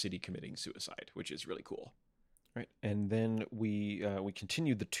dying, a city committing suicide, which is really cool. Right, and then we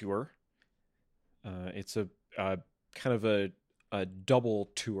continued the tour. It's a kind of a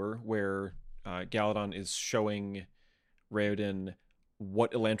double tour where Galadon is showing Raoden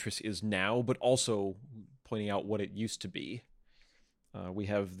what Elantris is now, but also pointing out what it used to be. We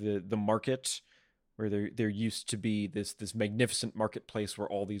have the market, where there used to be this magnificent marketplace where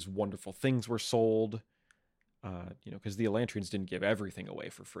all these wonderful things were sold, because the Elantrians didn't give everything away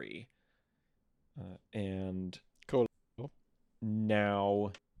for free. And cool.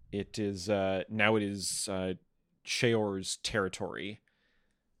 Now it is Sheor's territory,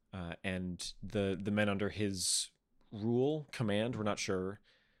 and the men under his command, we're not sure,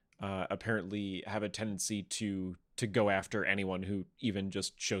 apparently have a tendency to go after anyone who even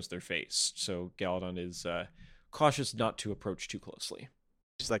just shows their face. So Galadon is cautious not to approach too closely.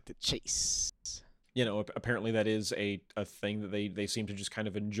 Just like the chase. Apparently that is a thing that they seem to just kind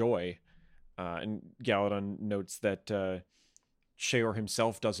of enjoy. And Galadon notes that Sheor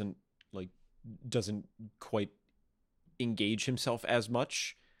himself doesn't quite engage himself as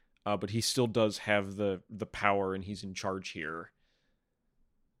much, but he still does have the power, and he's in charge here.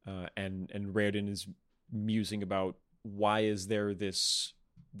 And Raoden is musing about, why is there this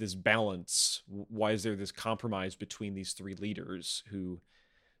balance? Why is there this compromise between these three leaders who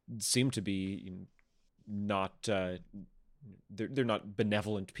seem to be not they're not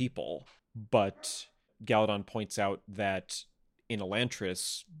benevolent people? But Galadon points out that in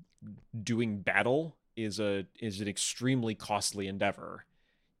Elantris, doing battle is an extremely costly endeavor.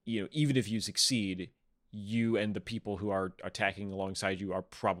 Even if you succeed, you and the people who are attacking alongside you are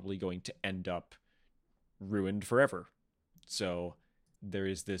probably going to end up ruined forever. So there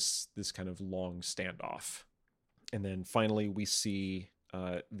is this kind of long standoff. And then finally we see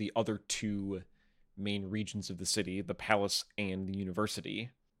the other two main regions of the city, the palace and the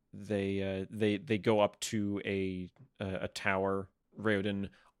university. They go up to a tower. Raoden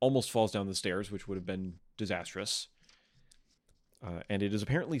almost falls down the stairs, which would have been disastrous. And it is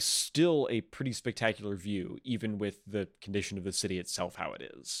apparently still a pretty spectacular view, even with the condition of the city itself how it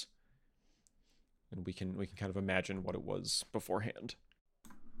is. And we can kind of imagine what it was beforehand.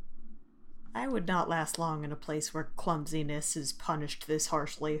 I would not last long in a place where clumsiness is punished this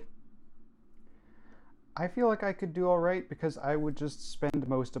harshly. I feel like I could do all right, because I would just spend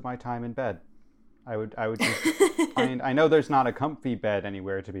most of my time in bed. I would just find, I know there's not a comfy bed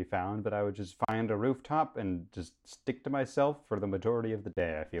anywhere to be found, but I would just find a rooftop and just stick to myself for the majority of the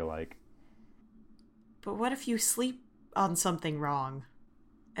day, I feel like. But what if you sleep on something wrong.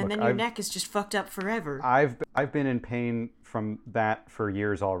 And Look, then your neck is just fucked up forever. I've been in pain from that for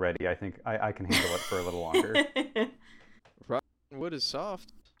years already. I think I can handle it for a little longer. Rotten wood is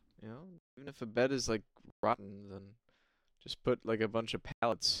soft. You know, even if a bed is like rotten, then just put like a bunch of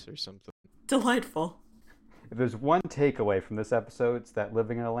pallets or something. Delightful. If there's one takeaway from this episode, it's that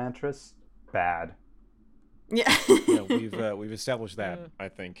living in Elantris, bad. Yeah. Yeah, we've established that, I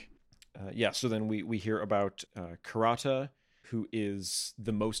think. So then we hear about Karata, who is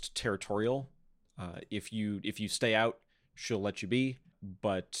the most territorial. If you stay out, she'll let you be,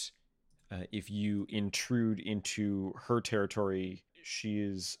 but if you intrude into her territory, she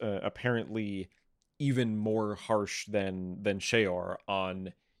is apparently even more harsh than Sheor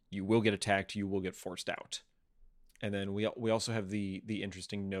on you will get attacked, you will get forced out. And then we also have the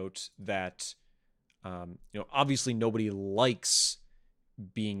interesting note that obviously nobody likes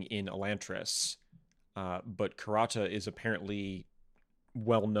being in Elantris, but Karata is apparently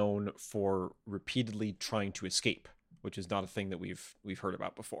well known for repeatedly trying to escape, which is not a thing that we've heard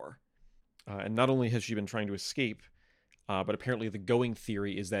about before. And not only has she been trying to escape, but apparently the going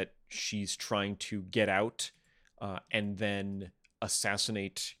theory is that she's trying to get out and then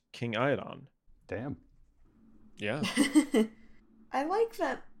assassinate King Iadon. Damn. Yeah. I like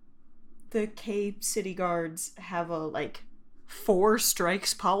that the Cape City Guards have a 4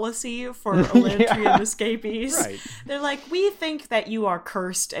 strikes policy for Elantrian escapees. Right. They're like, we think that you are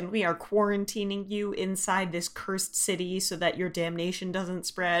cursed and we are quarantining you inside this cursed city so that your damnation doesn't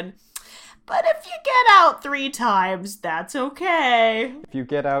spread. But if you get out 3 times, that's okay. If you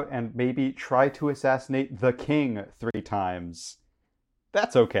get out and maybe try to assassinate the king 3 times,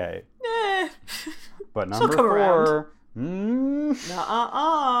 that's okay. Eh. But She'll number come 4,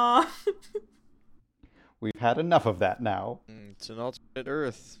 we've had enough of that now. It's an alternate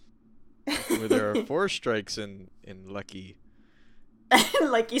Earth where there are 4 strikes in Lucky.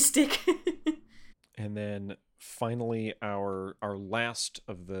 Lucky stick. And then finally our last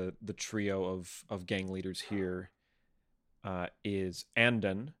of the trio of gang leaders here is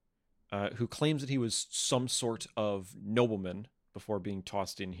Andon, who claims that he was some sort of nobleman before being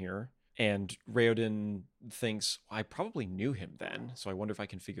tossed in here. And Raoden thinks, I probably knew him then, so I wonder if I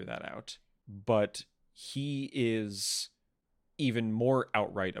can figure that out. But he is even more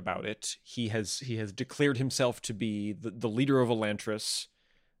outright about it. He has declared himself to be the leader of Elantris,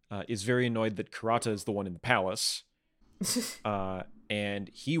 is very annoyed that Karata is the one in the palace,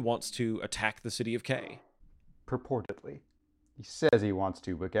 and he wants to attack the city of Kay. Purportedly. He says he wants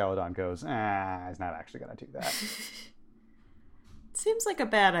to, but Galadon goes, he's not actually going to do that. Seems like a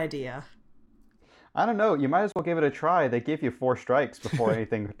bad idea. I don't know. You might as well give it a try. They give you 4 strikes before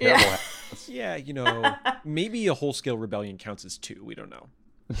anything terrible happens. Yeah, maybe a whole-scale rebellion counts as 2. We don't know.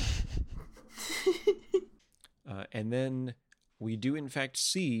 And then we do, in fact,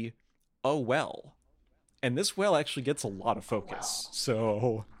 see a well. And this well actually gets a lot of focus.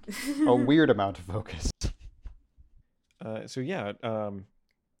 So A weird amount of focus.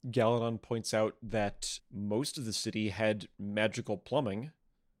 Galadon points out that most of the city had magical plumbing.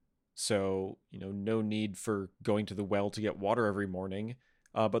 So, no need for going to the well to get water every morning.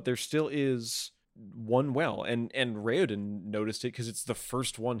 But there still is one well. And Raoden noticed it because it's the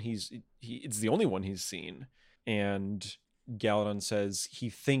first one it's the only one he's seen. And Galadon says he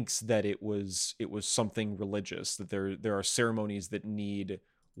thinks that it was something religious, that there are ceremonies that need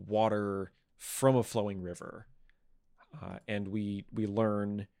water from a flowing river. And we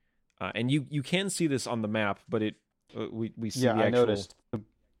learn, and you can see this on the map, but we see the actual... I noticed the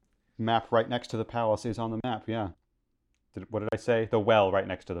map right next to the palace is on the map. Yeah. What did I say? The well right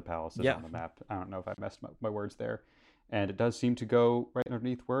next to the palace is on the map. I don't know if I messed up my words there. And it does seem to go right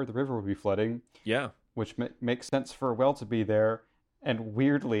underneath where the river would be flooding. Yeah. Which makes sense for a well to be there. And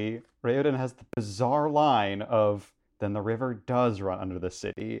weirdly, Raoden has the bizarre line of, then the river does run under the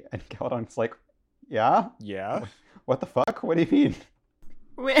city. And Galadon's like, yeah? Yeah. What the fuck? What do you mean?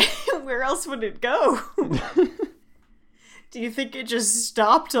 Where else would it go? Do you think it just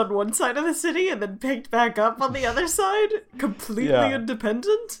stopped on one side of the city and then picked back up on the other side? Completely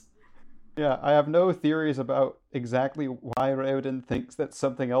independent? Yeah, I have no theories about exactly why Raoden thinks that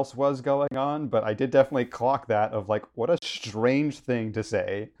something else was going on, but I did definitely clock that of what a strange thing to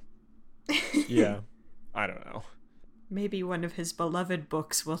say. Yeah, I don't know. Maybe one of his beloved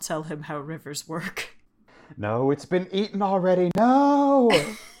books will tell him how rivers work. No, it's been eaten already. No!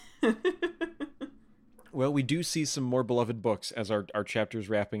 Well, we do see some more beloved books as our chapter's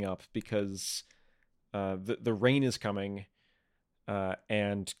wrapping up, because the rain is coming,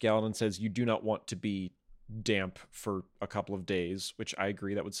 and Galadon says you do not want to be damp for a couple of days, which I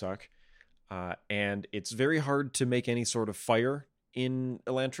agree, that would suck. and it's very hard to make any sort of fire in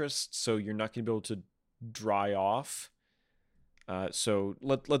Elantris, so you're not going to be able to dry off. So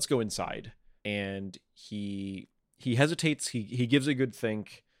let's go inside. And he hesitates. He gives a good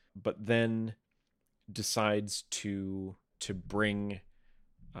think, but then decides to bring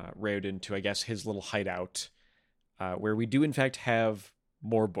Raoden to, I guess, his little hideout, where we do in fact have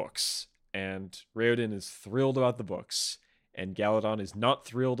more books. And Raoden is thrilled about the books, and Galadon is not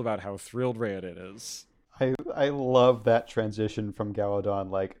thrilled about how thrilled Raoden is. I love that transition from Galadon,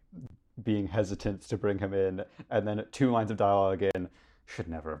 like, being hesitant to bring him in, and then 2 lines of dialogue in, should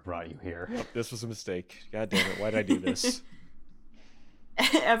never have brought you here. Yep, this was a mistake. God damn it, why did I do this?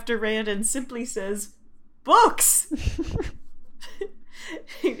 After Raoden simply says, books!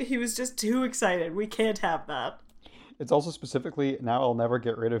 he was just too excited. We can't have that. It's also specifically, now I'll never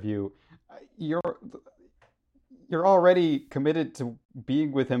get rid of you. You're already committed to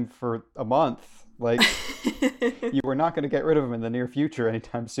being with him for a month. Like, you were not going to get rid of him in the near future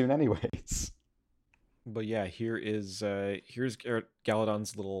anytime soon anyways. But yeah, here's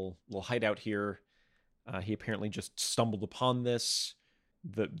Galadon's little hideout here. He apparently just stumbled upon this.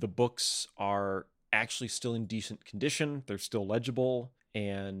 The books are actually still in decent condition. They're still legible,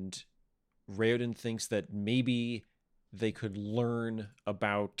 and Raoden thinks that maybe they could learn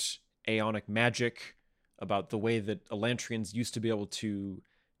about Aeonic magic, about the way that Elantrians used to be able to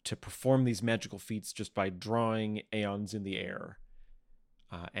perform these magical feats just by drawing aeons in the air.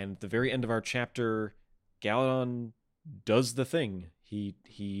 And at the very end of our chapter, Galadon does the thing.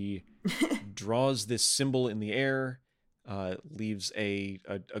 He draws this symbol in the air, leaves a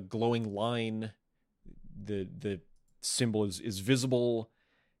glowing line. The symbol is visible,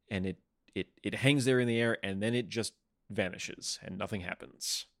 and it hangs there in the air, and then it just vanishes, and nothing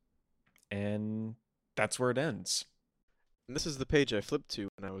happens. And that's where it ends. And this is the page I flipped to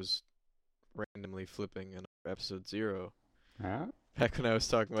when I was randomly flipping in episode 0. Huh? Back when I was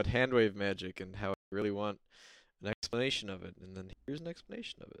talking about handwave magic and how I really want an explanation of it. And then here's an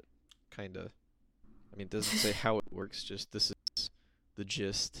explanation of it. Kinda. I mean, it doesn't say how it works, just this is the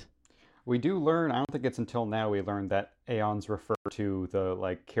gist. We do learn, I don't think it's until now we learned that aeons refer to the,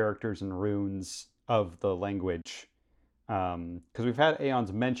 like, characters and runes of the language. Because we've had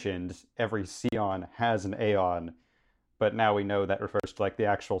aeons mentioned, every Scion has an aeon, but now we know that refers to, like, the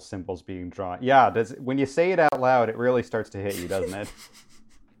actual symbols being drawn. Yeah, when you say it out loud, it really starts to hit you, doesn't it?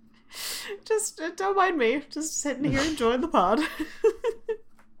 Just don't mind me. Just sitting here enjoying the pod.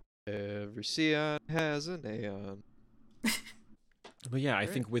 Every Scion has an aeon. But yeah, I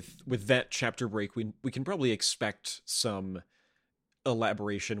think with that chapter break, we can probably expect some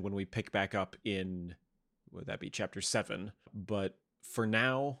elaboration when we pick back up in, would that be chapter 7? But for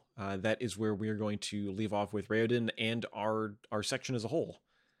now, that is where we are going to leave off with Raoden and our section as a whole,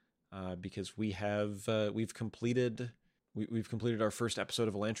 because we've completed our first episode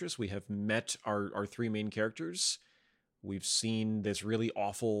of Elantris. We have met our 3 main characters. We've seen this really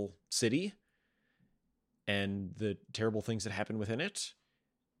awful city and the terrible things that happen within it,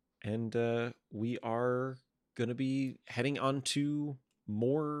 and we are gonna be heading on to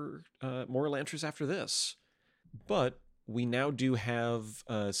more Elantris after this. But we now do have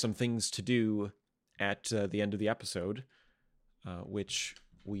some things to do at the end of the episode, which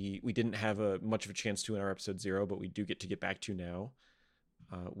we didn't have much of a chance to in our episode 0, but we do get back to now.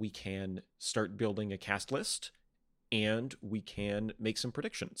 We can start building a cast list, and we can make some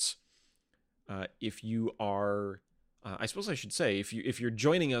predictions. If you are, I suppose I should say, if you're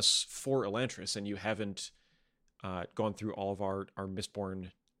joining us for Elantris and you haven't gone through all of our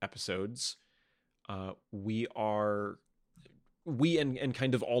Mistborn episodes, we and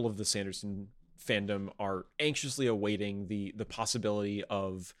kind of all of the Sanderson fandom are anxiously awaiting the possibility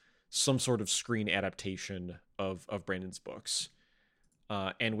of some sort of screen adaptation of Brandon's books.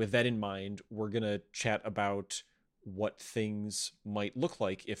 And with that in mind, we're going to chat about what things might look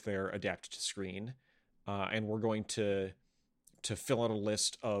like if they're adapted to screen. And we're going to fill out a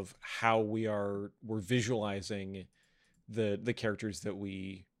list of how we're visualizing the characters that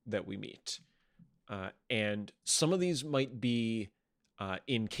we meet. And some of these might be,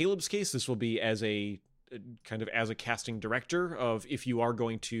 in Caleb's case, this will be as a casting director of, if you are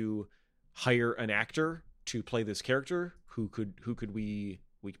going to hire an actor to play this character, who could we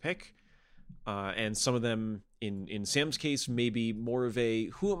pick? And some of them in Sam's case may be more of a,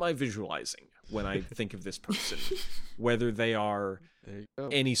 who am I visualizing when I think of this person, whether they are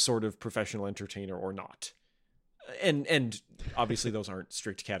any sort of professional entertainer or not. And obviously those aren't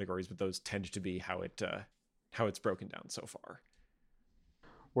strict categories, but those tend to be how it's broken down so far.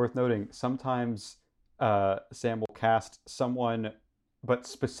 Worth noting, sometimes Sam will cast someone but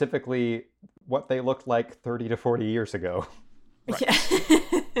specifically what they looked like 30 to 40 years ago. Right.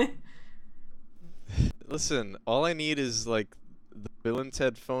 Yeah. Listen, all I need is like the Bill and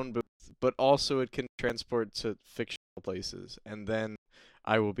Ted phone booth, but also it can transport to fictional places, and then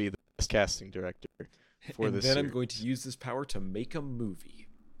I will be the best casting director for And this then series. I'm going to use this power to make a movie.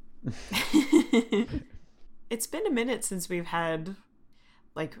 It's been a minute since we've had,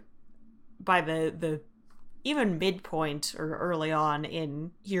 like, by the even midpoint or early on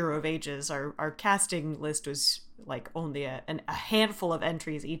in Hero of Ages, our casting list was like only a handful of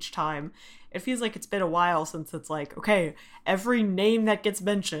entries each time. It feels like it's been a while since it's like, okay, every name that gets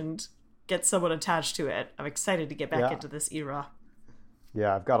mentioned gets someone attached to it. I'm excited to get back into this era.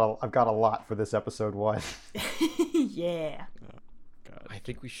 Yeah, I've got a lot for this episode 1. Yeah. God. I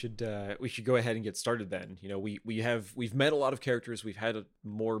think we should go ahead and get started then. You know, we've met a lot of characters. We've had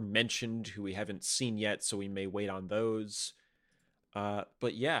more mentioned who we haven't seen yet, so we may wait on those.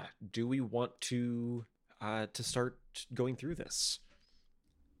 But yeah, do we want to start going through this?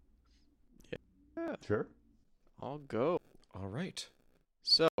 Yeah, Sure. I'll go. All right.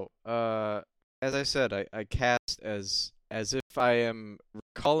 So, as I said, I cast as if I am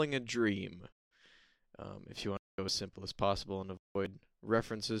recalling a dream. If you want to go as simple as possible and avoid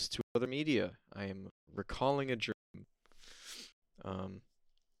references to other media, I am recalling a dream.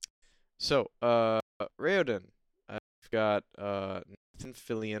 So, Raoden, I've got Nathan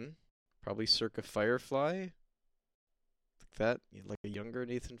Fillion, probably circa Firefly, like that, like a younger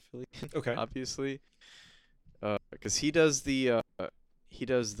Nathan Fillion. Okay. Obviously, because he does the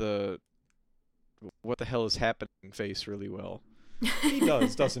what the hell is happening face really well. He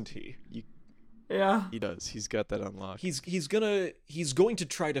does, doesn't he? Yeah. He does. He's got that unlocked. He's going to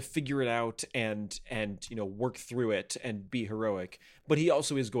try to figure it out and work through it and be heroic, but he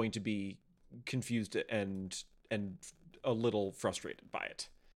also is going to be confused and a little frustrated by it.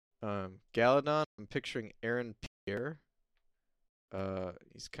 Galadon, I'm picturing Aaron Pierre.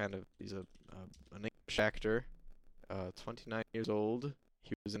 He's an English actor, 29 years old.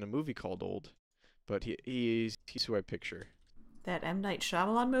 He was in a movie called Old, but he's who I picture. That M. Night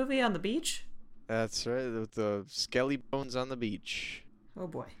Shyamalan movie on the beach? That's right, with the skelly bones on the beach. Oh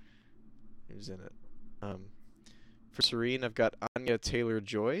boy. He was in it. For Serene, I've got Anya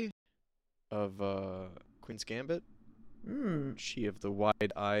Taylor-Joy of Queen's Gambit. She of the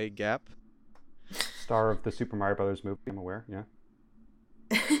wide eye gap. Star of the Super Mario Brothers movie, I'm aware, yeah.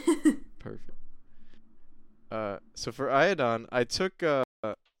 Perfect. So for Iodon,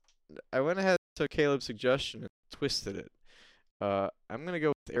 I went ahead and took Caleb's suggestion and twisted it. I'm gonna go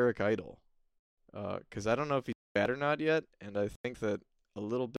with Eric Idle. Because I don't know if he's bad or not yet, and I think that a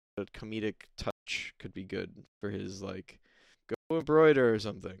little bit of comedic touch could be good for his, like, go embroider or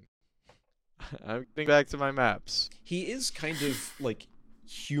something. I'm getting back to my maps. He is kind of like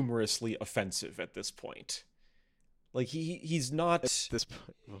humorously offensive at this point. Like he's not At this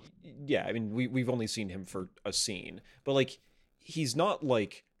point. Well, yeah, I mean we've only seen him for a scene, but like he's not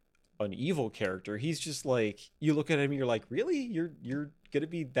like an evil character. He's just like, you look at him and you're like, really? You're gonna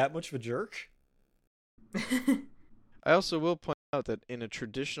be that much of a jerk? I also will point out that in a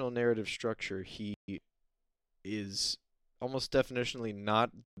traditional narrative structure, he is almost definitionally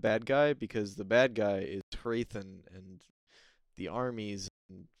not the bad guy, because the bad guy is Hrathen and the armies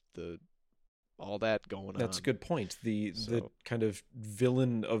and all that going on. That's a good point. The So- kind of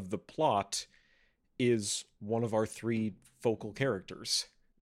villain of the plot is one of our 3 focal characters.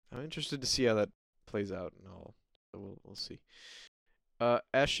 I'm interested to see how that plays out, and we'll see.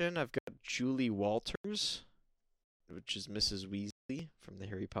 Eshin, I've got Julie Walters, which is Mrs. Weasley from the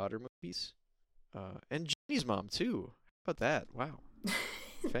Harry Potter movies, and Ginny's mom too. How about that? Wow.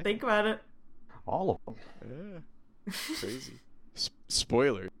 Think about it. All of them. Yeah. Crazy.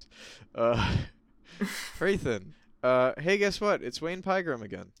 Spoilers. Hrathen. Hey, guess what? It's Wayne Pygram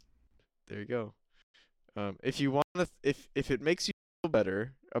again. There you go. If you want to, if it makes you feel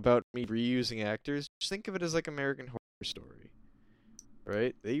better about me reusing actors, just think of it as like American Horror Story,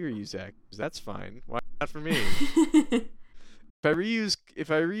 right? They reuse actors. That's fine. Why not for me? If I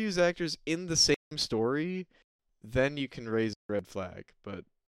reuse actors in the same story, then you can raise a red flag. But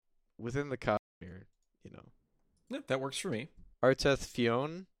within the Cosmere, Yeah, that works for me. Arteth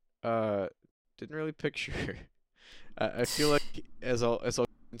Fionn, didn't really picture. I feel like as I'll get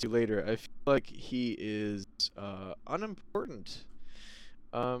into later, I feel like he is unimportant.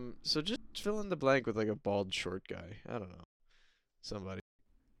 So just fill in the blank with like a bald short guy. I don't know, somebody.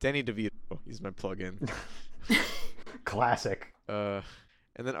 Danny DeVito, he's my plug-in. Classic. And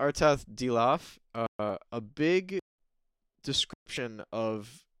then Artath Dilaf, a big description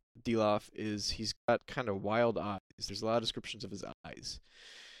of Deloff is he's got kind of wild eyes. There's a lot of descriptions of his eyes.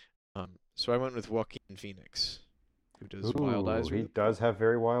 So I went with Joaquin Phoenix, who does wild eyes. He does have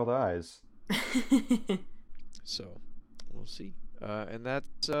very wild eyes. So we'll see. And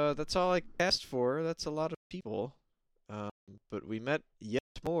that's all I cast for. That's a lot of people. But we met yet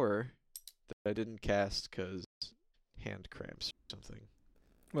more that I didn't cast because hand cramps or something.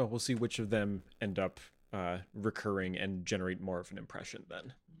 Well, we'll see which of them end up recurring and generate more of an impression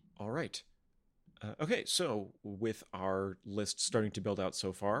then. All right. Okay, so with our list starting to build out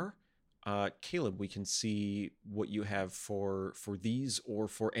so far, Caleb, we can see what you have for these or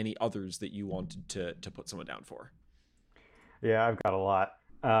for any others that you wanted to put someone down for. Yeah, I've got a lot.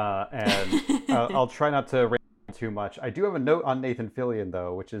 And I'll try not to rant too much. I do have a note on Nathan Fillion,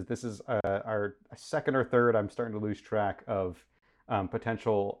 though, which is this is our second or third, I'm starting to lose track of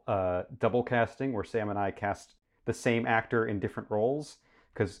potential double casting where Sam and I cast the same actor in different roles.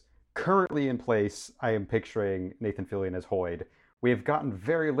 Because currently in place, I am picturing Nathan Fillion as Hoyd. We have gotten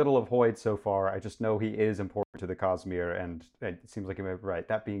very little of Hoyd so far. I just know he is important to the Cosmere, and it seems like you may be right.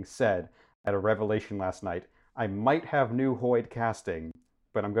 That being said, at a revelation last night, I might have new Hoyd casting,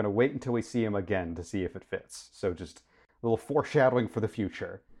 but I'm going to wait until we see him again to see if it fits. So just a little foreshadowing for the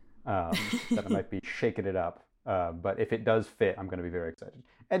future that I might be shaking it up. But if it does fit, I'm going to be very excited.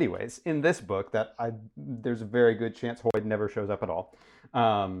 Anyways, in this book, there's a very good chance Hoyd never shows up at all.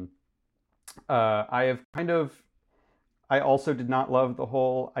 I also did not love the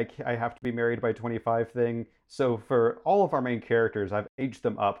whole I have to be married by 25 thing. So for all of our main characters, I've aged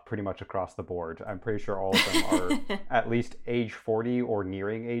them up pretty much across the board. I'm pretty sure all of them are at least age 40 or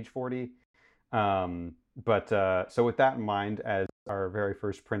nearing age 40. So with that in mind, as our very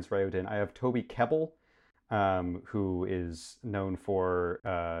first Prince Raoden, I have Toby Kebbell, who is known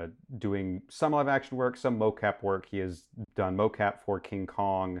for doing some live action work, some mocap work. He has done mocap for King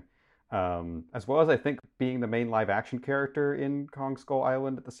Kong, as well as I think being the main live action character in Kong Skull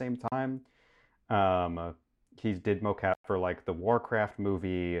Island at the same time. He did mocap for like the Warcraft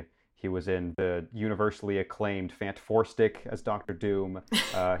movie. He was in the universally acclaimed Fant Four Stick as Doctor Doom.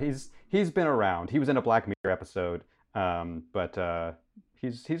 He's been around. He was in a Black Mirror episode, but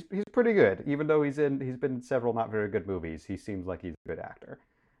he's pretty good. Even though he's been in several not very good movies, he seems like he's a good actor.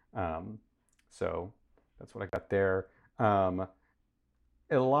 So that's what I got there.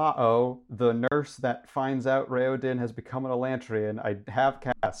 Ilao, the nurse that finds out Raoden has become an Elantrian, I've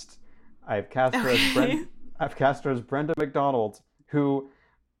cast her as Brenda McDonald, who,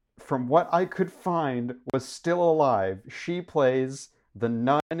 from what I could find, was still alive. She plays the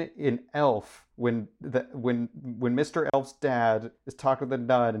nun in Elf when Mr. Elf's dad is talking to the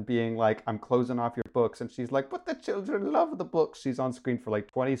nun and being like, "I'm closing off your books," and she's like, "But the children love the books." She's on screen for like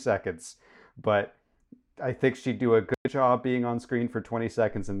 20 seconds, but I think she'd do a good job being on screen for 20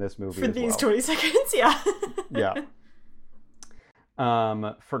 seconds in this movie. For these 20 seconds, yeah. Yeah.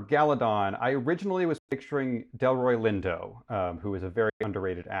 For Galadon, I originally was picturing Delroy Lindo, who is a very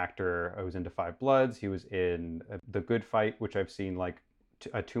underrated actor. I was into Five Bloods. He was in The Good Fight, which I've seen like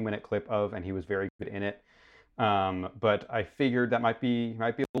a 2-minute clip of, and he was very good in it. But I figured that might be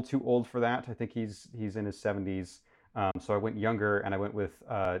a little too old for that. I think he's in his 70s. So I went younger, and I went with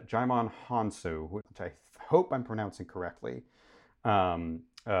Jaimon Hansu, which I hope I'm pronouncing correctly,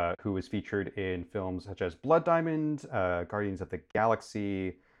 who was featured in films such as Blood Diamond, Guardians of the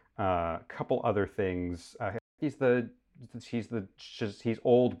Galaxy, a couple other things. He's old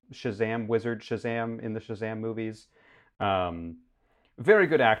Shazam wizard Shazam in the Shazam movies. Very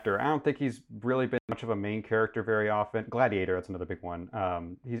good actor. I don't think he's really been much of a main character very often. Gladiator, that's another big one.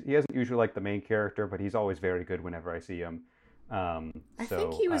 He isn't usually like the main character, but he's always very good whenever I see him. I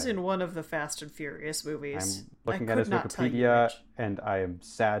think he was in one of the Fast and Furious movies. I'm looking at his Wikipedia, and I am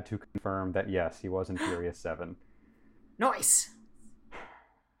sad to confirm that yes, he was in Furious 7. Nice.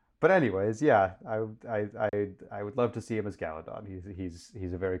 But anyways, yeah, I would love to see him as Galadon.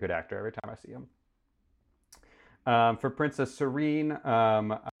 He's a very good actor every time I see him. For Princess Serene,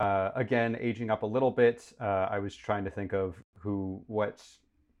 again, aging up a little bit, I was trying to think of who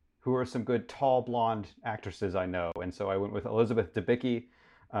are some good tall blonde actresses I know, and so I went with Elizabeth Debicki,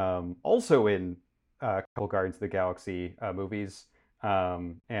 also in a couple Guardians of the Galaxy movies,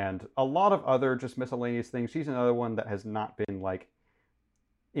 and a lot of other just miscellaneous things. She's another one that has not been like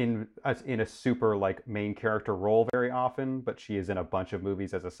in a super like main character role very often, but she is in a bunch of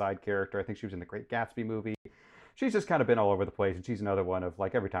movies as a side character. I think she was in the Great Gatsby movie. She's just kind of been all over the place, and she's another one of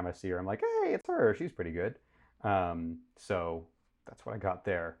like every time I see her, I'm like, hey, it's her. She's pretty good. So that's what I got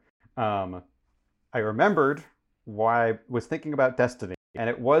there. I remembered why I was thinking about Destiny, and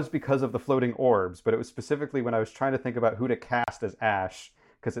it was because of the floating orbs, but it was specifically when I was trying to think about who to cast as Ash,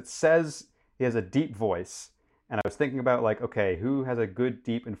 because it says he has a deep voice. And I was thinking about, like, okay, who has a good,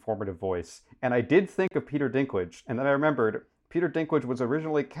 deep, informative voice? And I did think of Peter Dinklage, and then I remembered Peter Dinklage was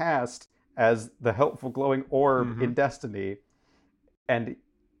originally cast as the helpful glowing orb in Destiny, and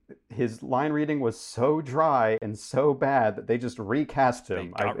his line reading was so dry and so bad that they just recast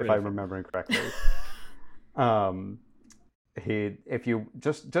him, if I'm remembering correctly. If you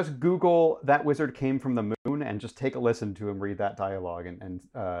just Google "that wizard came from the moon" and just take a listen to him read that dialogue and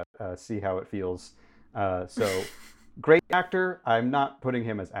see how it feels. So great actor. I'm not putting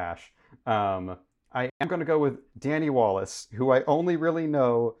him as Ash. I am going to go with Danny Wallace, who I only really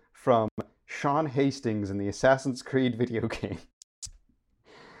know from Sean Hastings in the Assassin's Creed video game.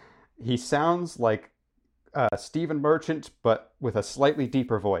 He sounds like Stephen Merchant, but with a slightly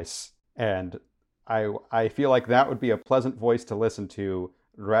deeper voice. And I feel like that would be a pleasant voice to listen to,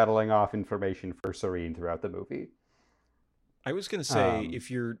 rattling off information for Serene throughout the movie. I was going to say,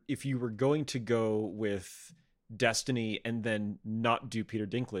 if you were going to go with Destiny and then not do Peter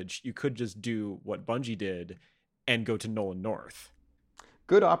Dinklage, you could just do what Bungie did and go to Nolan North.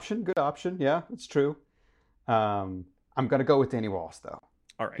 Good option. Yeah, it's true. I'm going to go with Danny Wallace, though.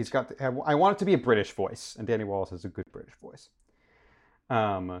 All right. He's got. I want it to be a British voice, and Danny Wallace is a good British voice.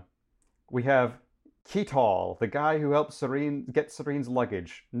 We have Keetal, the guy who helped Serene get Serene's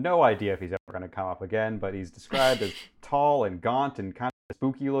luggage. No idea if he's ever going to come up again, but he's described as tall and gaunt and kind of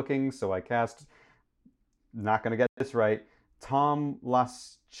spooky looking, so I cast, not going to get this right, Tom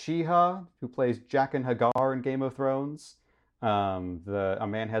Laschiha, who plays Jaqen Hagar in Game of Thrones, A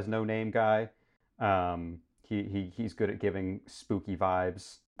Man Has No Name guy. He's good at giving spooky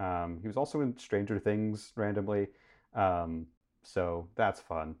vibes. He was also in Stranger Things randomly, so that's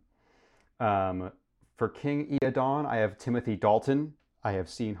fun. For King Eadon, I have Timothy Dalton. I have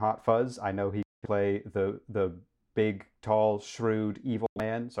seen Hot Fuzz. I know he can play the big, tall, shrewd, evil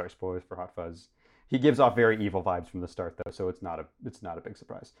man. Sorry, spoilers for Hot Fuzz. He gives off very evil vibes from the start, though, so it's not a big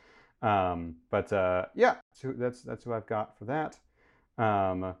surprise. Yeah, so that's who I've got for that.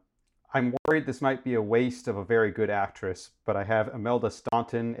 I'm worried this might be a waste of a very good actress, but I have Imelda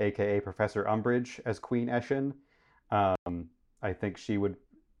Staunton, aka Professor Umbridge, as Queen Eshin. I think she would.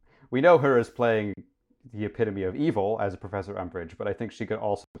 We know her as playing the epitome of evil as a Professor Umbridge, but I think she could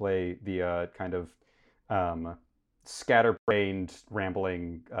also play the kind of scatterbrained,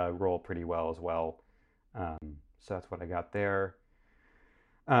 rambling role pretty well as well. So that's what I got there.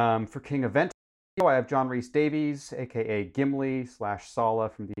 For King Event, I have John Rhys Davies, aka Gimli / Sala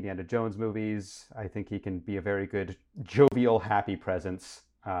from the Indiana Jones movies. I think he can be a very good, jovial, happy presence.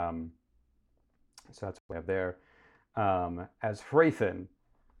 So that's what we have there. As Hrathen,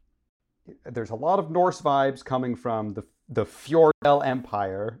 there's a lot of Norse vibes coming from the Fjordell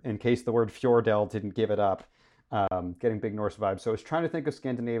Empire, in case the word Fjordell didn't give it up. Getting big Norse vibes. So I was trying to think of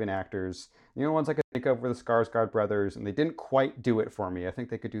Scandinavian actors. The only ones I could think of were the Skarsgård brothers, and they didn't quite do it for me. I think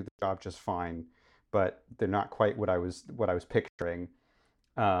they could do the job just fine, but they're not quite what I was picturing.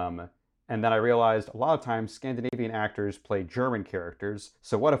 And then I realized a lot of times Scandinavian actors play German characters,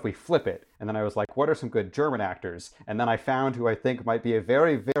 so what if we flip it? And then I was like, what are some good German actors? And then I found who I think might be a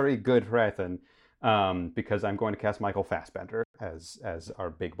very, very good Hrathen, because I'm going to cast Michael Fassbender as our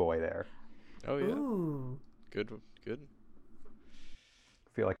big boy there. Oh, yeah. Ooh. Good. I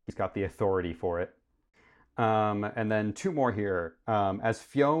feel like he's got the authority for it. And then two more here. As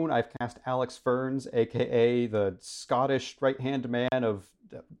Fionn, I've cast Alex Ferns, aka the Scottish right-hand man of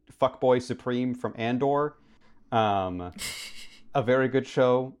Fuckboy Supreme from Andor. A very good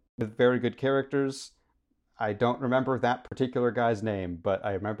show with very good characters. I don't remember that particular guy's name, but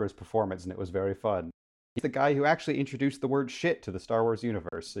I remember his performance, and it was very fun. He's the guy who actually introduced the word shit to the Star Wars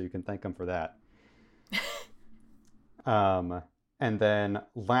universe, so you can thank him for that. And then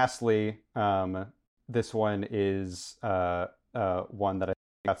lastly, this one is one that I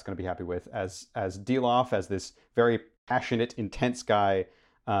think that's going to be happy with. As Deloff, as this very passionate, intense guy,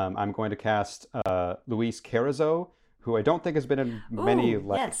 I'm going to cast Luis Carrizo, who I don't think has been in many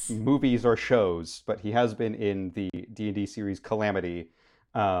movies or shows, but he has been in the D&D series Calamity,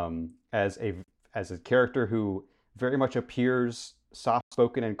 as a character who very much appears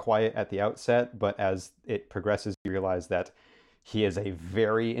soft-spoken and quiet at the outset, but as it progresses, you realize that he is a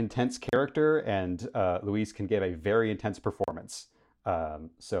very intense character, and Luis can give a very intense performance.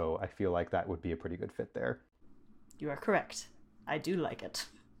 So I feel like that would be a pretty good fit there. You are correct. I do like it.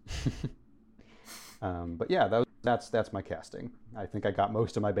 But yeah, that's my casting. I think I got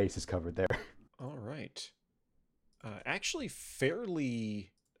most of my bases covered there. All right. Actually,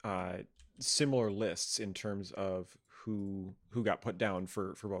 fairly similar lists in terms of who got put down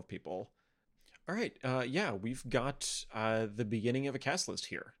for both people. All right. Yeah, we've got the beginning of a cast list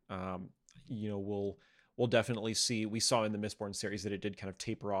here. We'll definitely see. We saw in the Mistborn series that it did kind of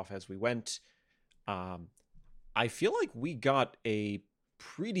taper off as we went. I feel like we got a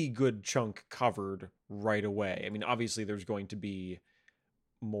pretty good chunk covered right away. I mean, obviously there's going to be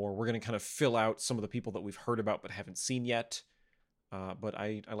more. We're going to kind of fill out some of the people that we've heard about but haven't seen yet. But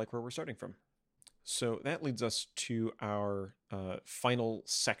I like where we're starting from. So that leads us to our final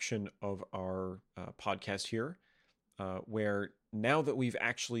section of our podcast here, where now that we've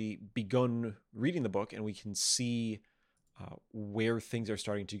actually begun reading the book and we can see where things are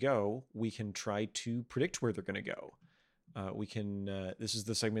starting to go, we can try to predict where they're going to go. This is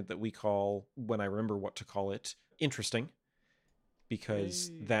the segment that we call, when I remember what to call it, interesting, because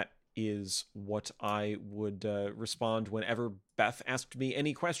that is what I would respond whenever Beth asked me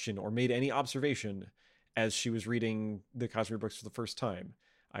any question or made any observation as she was reading the Cosmere books for the first time.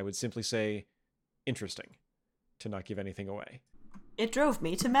 I would simply say, interesting, to not give anything away. It drove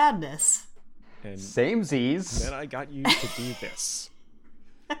me to madness. And Samesies. then I got you to do this.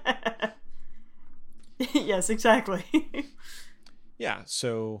 Yes, exactly. Yeah,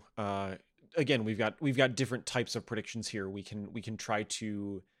 so again, we've got different types of predictions here. We can try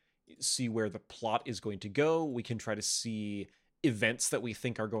to see where the plot is going to go. We can try to see events that we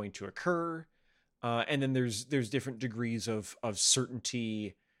think are going to occur, and then there's different degrees of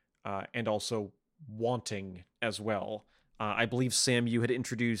certainty and also wanting as well. I believe, Sam, you had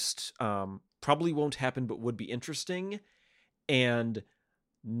introduced probably won't happen but would be interesting, and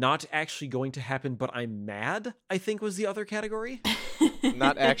not actually going to happen but I'm mad, I think was the other category.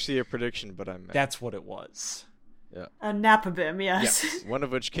 Not actually a prediction, but I'm mad. That's what it was. Yeah. A Napabim, yes. Yes, one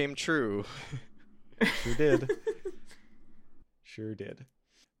of which came true. Sure did. Sure did.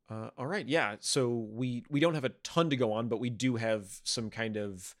 All right, yeah. So we don't have a ton to go on, but we do have some kind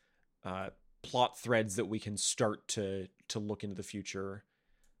of plot threads that we can start to look into the future.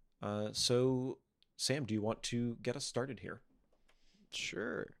 So, Sam, do you want to get us started here?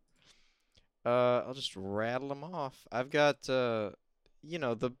 Sure. I'll just rattle them off. I've got,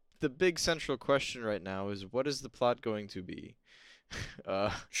 the big central question right now is, what is the plot going to be?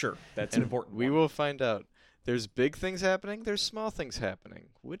 Sure, that's an important We one. will find out. There's big things happening. There's small things happening.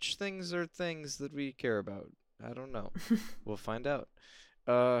 Which things are things that we care about? I don't know. We'll find out.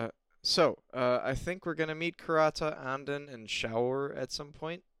 I think we're gonna meet Karata, Anden, and Shower at some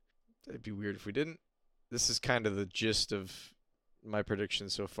point. It'd be weird if we didn't. This is kind of the gist of my prediction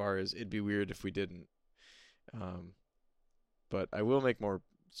so far. Is it'd be weird if we didn't. But I will make more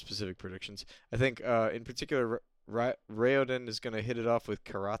specific predictions. I think, in particular, Raoden is gonna hit it off with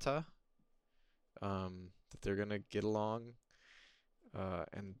Karata. That they're gonna get along,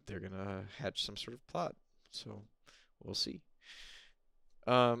 and they're gonna hatch some sort of plot. So we'll see.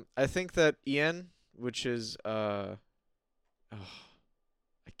 I think that Ian, which is I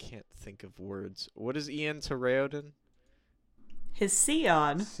can't think of words. What is Ian to Raoden? His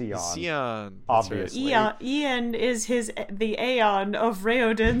Sion. Sion. Obviously. Ian is the Aeon of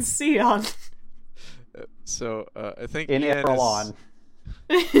Raoden's Sion. I think In Ian Erlon.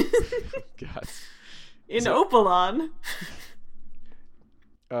 God. In Opalon.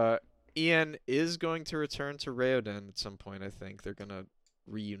 Ian is going to return to Raoden at some point. I think they're gonna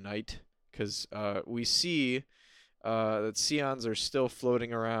reunite because we see that Sions are still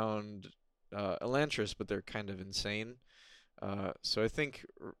floating around Elantris, but they're kind of insane. So I think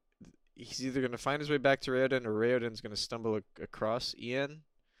he's either going to find his way back to Raoden, or Raoden's going to stumble across Ian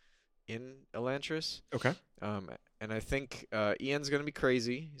in Elantris. Okay. And I think Ian's going to be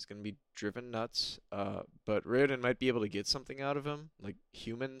crazy. He's going to be driven nuts. But Raoden might be able to get something out of him, like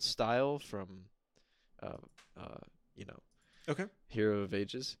human style from, Okay. Hero of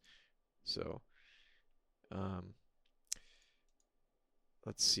Ages. So,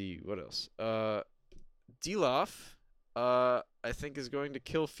 let's see what else. Dilof, I think is going to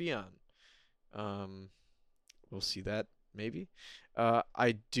kill Fionn. We'll see that maybe.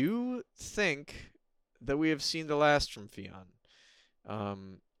 I do think that we have seen the last from Fionn.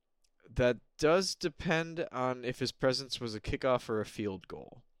 That does depend on if his presence was a kickoff or a field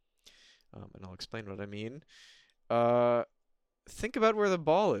goal. And I'll explain what I mean. Think about where the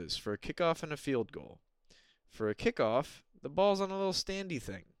ball is for a kickoff and a field goal. For a kickoff, the ball's on a little standy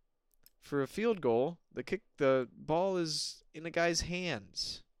thing. For a field goal, the ball is in a guy's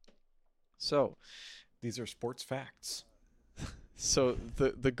hands. So, These are sports facts. So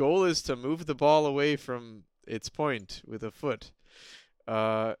the goal is to move the ball away from its point with a foot.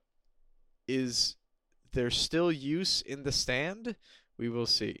 Is there still use in the stand? We will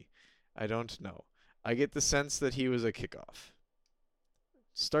see. I don't know. I get the sense that he was a kickoff.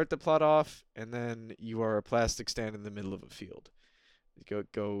 start the plot off, and then you are a plastic stand in the middle of a field.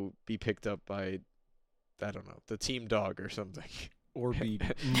 Go be picked up by, I don't know, the team dog or something. Or be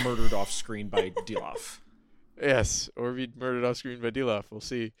murdered off screen by Dilaf. Yes, or be murdered off screen by Dilaf. We'll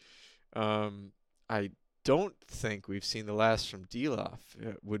see. I don't think we've seen the last from Dilaf.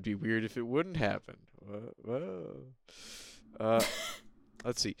 It would be weird if it wouldn't happen.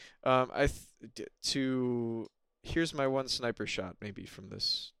 Let's see. Here's my one sniper shot, maybe from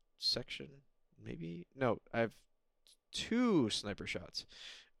this section. Maybe no. I have 2 sniper shots.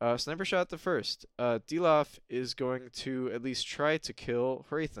 Sniper shot the first. Dilaf is going to at least try to kill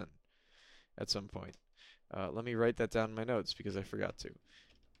Hrathen at some point. Let me write that down in my notes because I forgot to.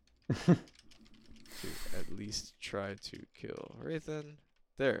 To at least try to kill Hrathen.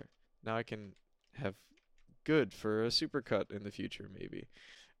 There. Now I can have good for a supercut in the future, maybe.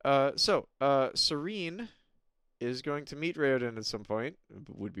 Serene is going to meet Raoden at some point.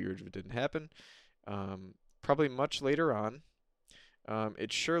 Would be weird if it didn't happen. Probably much later on.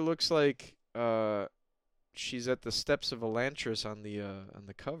 It sure looks like she's at the steps of Elantris on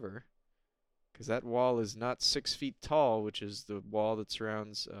the cover, because that wall is not 6 feet tall, which is the wall that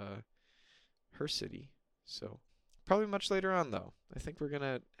surrounds her city. So probably much later on, though. I think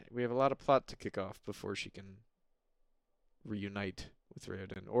we have a lot of plot to kick off before she can reunite with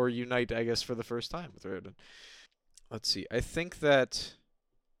Raoden, or unite, I guess, for the first time with Raoden. Let's see. I think that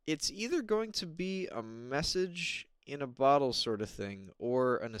it's either going to be a message in a bottle sort of thing,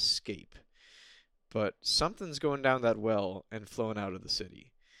 or an escape. But something's going down that well and flowing out of the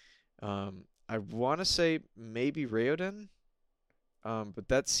city. I want to say maybe Raoden, but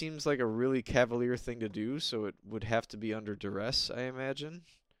that seems like a really cavalier thing to do, so it would have to be under duress, I imagine.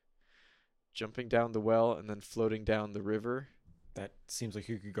 Jumping down the well and then floating down the river. That seems like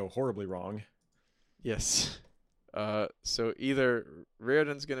you could go horribly wrong. Yes. So either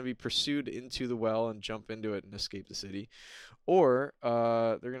Raoden's going to be pursued into the well and jump into it and escape the city, or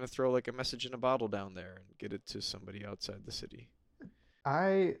they're going to throw like a message in a bottle down there and get it to somebody outside the city.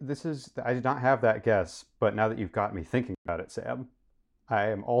 I did not have that guess, but now that you've got me thinking about it, Sam, I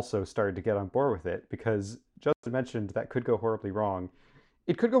am also starting to get on board with it, because Justin mentioned that could go horribly wrong.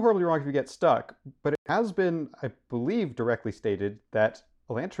 It could go horribly wrong if you get stuck, but it has been, I believe, directly stated that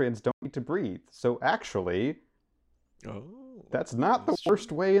Elantrians don't need to breathe. So actually, that's not the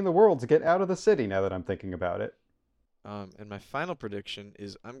worst way in the world to get out of the city, now that I'm thinking about it. And my final prediction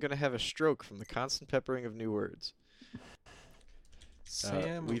is I'm going to have a stroke from the constant peppering of new words.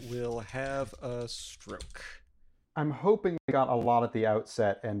 Sam will have a stroke. I'm hoping we got a lot at the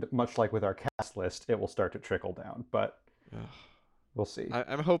outset, and much like with our cast list, it will start to trickle down, but we'll see.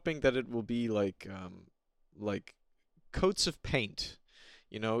 I'm hoping that it will be like coats of paint.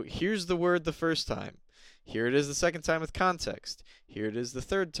 You know, here's the word the first time. Here it is the second time with context. Here it is the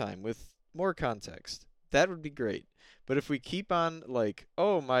third time with more context. That would be great. But if we keep on like,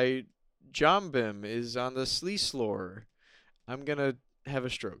 oh, my Jombim is on the Sleeslore, I'm going to have a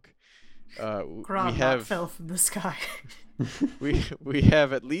stroke. Grog not fell from the sky. we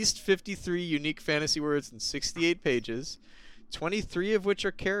have at least 53 unique fantasy words in 68 pages, 23 of which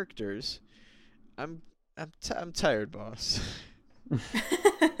are characters. I'm tired, boss.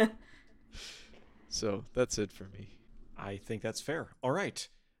 So that's it for me. I think that's fair. All right.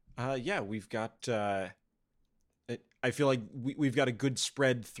 Yeah, we've got... I feel like we've got a good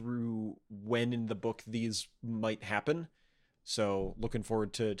spread through when in the book these might happen. So looking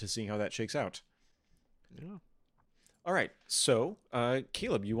forward to seeing how that shakes out. Yeah. All right. So,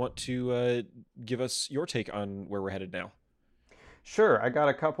 Caleb, you want to give us your take on where we're headed now? Sure. I got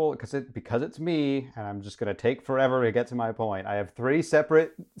a couple, because it's me, and I'm just going to take forever to get to my point. I have 3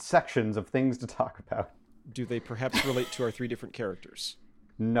 separate sections of things to talk about. Do they perhaps relate to our 3 different characters?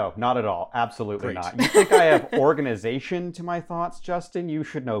 No, not at all. Absolutely Great. not. You think I have organization to my thoughts, Justin? You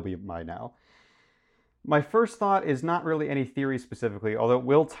should know me by now. My first thought is not really any theory specifically, although it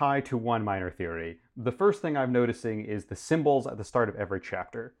will tie to one minor theory. The first thing I'm noticing is the symbols at the start of every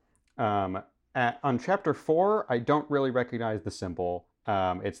chapter. On chapter 4, I don't really recognize the symbol.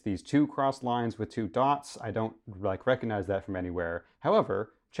 It's these 2 crossed lines with 2 dots. I don't recognize that from anywhere.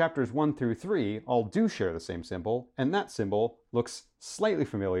 However, chapters 1 through 3 all do share the same symbol, and that symbol looks slightly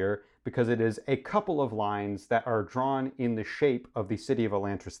familiar because it is a couple of lines that are drawn in the shape of the city of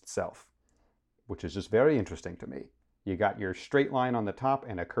Elantris itself, which is just very interesting to me. You got your straight line on the top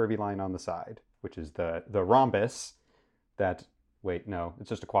and a curvy line on the side, which is the rhombus that... Wait, no, it's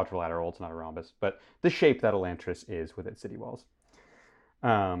just a quadrilateral, it's not a rhombus, but the shape that Elantris is with its city walls.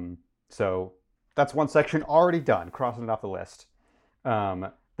 So that's one section already done, crossing it off the list.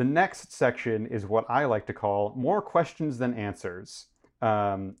 The next section is what I like to call more questions than answers.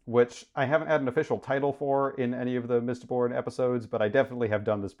 which I haven't had an official title for in any of the Mistborn episodes, but I definitely have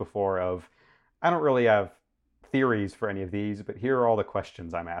done this before of, I don't really have theories for any of these, but here are all the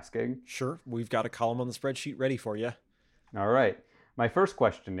questions I'm asking. Sure, we've got a column on the spreadsheet ready for you. All right. My first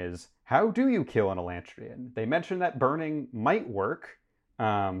question is, how do you kill an Elantrian? They mentioned that burning might work,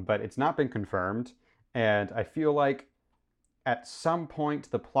 but it's not been confirmed, and I feel like at some point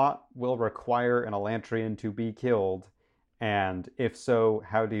the plot will require an Elantrian to be killed, and if so,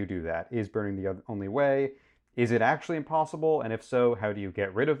 how do you do that? Is burning the only way? Is it actually impossible? And if so, how do you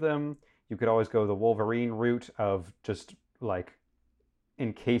get rid of them? You could always go the Wolverine route of just like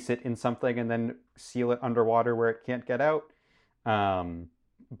encase it in something and then seal it underwater where it can't get out.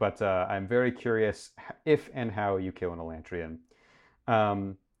 But I'm very curious if and how you kill an Elantrian.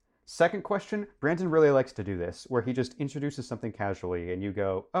 Second question, Brandon really likes to do this, where he just introduces something casually and you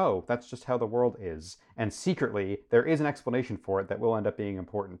go, oh, that's just how the world is. And secretly, there is an explanation for it that will end up being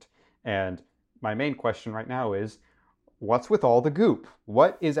important. And my main question right now is, what's with all the goop?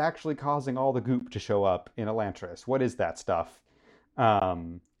 What is actually causing all the goop to show up in Elantris? What is that stuff?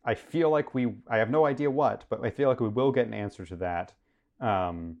 I feel like I have no idea what, but I feel like we will get an answer to that.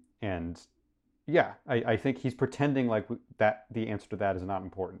 And yeah, I think he's pretending like that the answer to that is not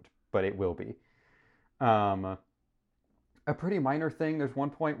important, but it will be. A pretty minor thing, there's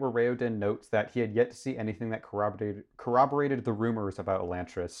one point where Raoden notes that he had yet to see anything that corroborated the rumors about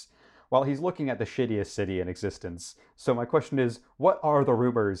Elantris, while he's looking at the shittiest city in existence. So my question is, what are the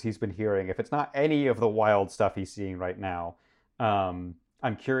rumors he's been hearing if it's not any of the wild stuff he's seeing right now?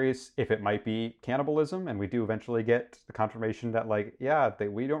 I'm curious if it might be cannibalism, and we do eventually get the confirmation that, like, yeah,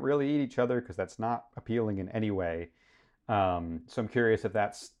 we don't really eat each other because that's not appealing in any way. So I'm curious if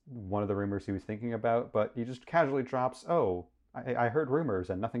that's one of the rumors he was thinking about, but he just casually drops, oh, I heard rumors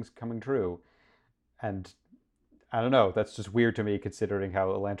and nothing's coming true. And I don't know, that's just weird to me considering how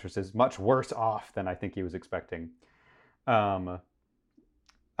Elantris is much worse off than I think he was expecting.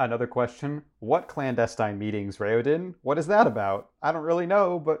 Another question, what clandestine meetings, Raoden? What is that about? I don't really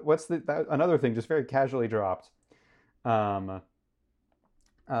know, but what's another thing just very casually dropped.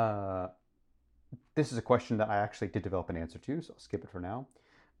 This is a question that I actually did develop an answer to, so I'll skip it for now.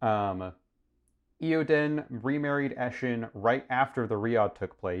 Eoden remarried Eshin right after the Riad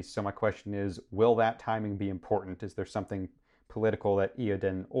took place, so my question is, will that timing be important? Is there something political that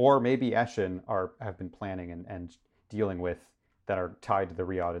Eoden, or maybe Eshin, have been planning and dealing with that are tied to the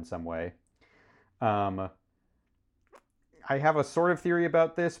Riad in some way? I have a sort of theory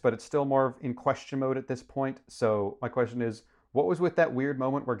about this, but it's still more in question mode at this point, so my question is, what was with that weird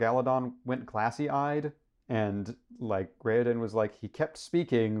moment where Galadon went glassy-eyed? And, like, Raoden was like, he kept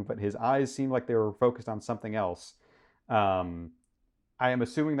speaking, but his eyes seemed like they were focused on something else. I am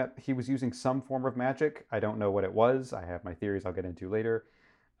assuming that he was using some form of magic. I don't know what it was. I have my theories I'll get into later.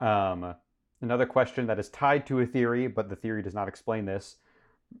 Another question that is tied to a theory, but the theory does not explain this.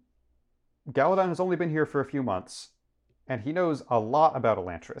 Galadon has only been here for a few months, and he knows a lot about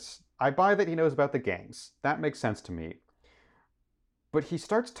Elantris. I buy that he knows about the gangs. That makes sense to me. But he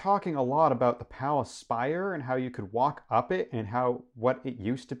starts talking a lot about the palace spire and how you could walk up it and what it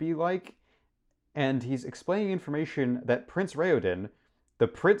used to be like. And he's explaining information that Prince Raoden, the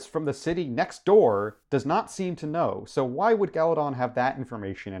prince from the city next door, does not seem to know. So why would Galadon have that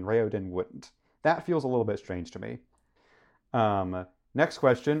information and Raoden wouldn't? That feels a little bit strange to me. Next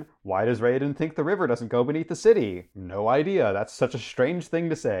question, why does Raoden think the river doesn't go beneath the city? No idea. That's such a strange thing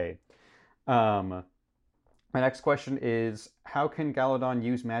to say. My next question is, how can Galadon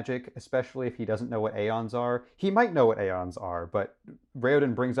use magic, especially if he doesn't know what Aeons are? He might know what Aeons are, but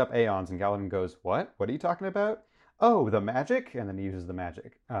Raoden brings up Aeons and Galadon goes, what? What are you talking about? Oh, the magic? And then he uses the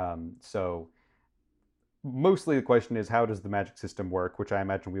magic. So mostly the question is, how does the magic system work, which I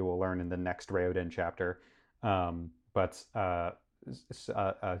imagine we will learn in the next Raoden chapter. But a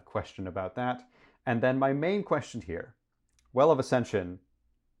question about that. And then my main question here, Well of Ascension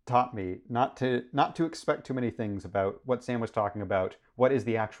taught me not to expect too many things about what Sam was talking about. What is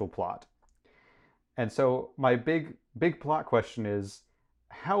the actual plot? And so my big plot question is,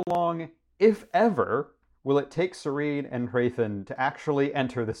 how long, if ever, will it take Serene and Hrathen to actually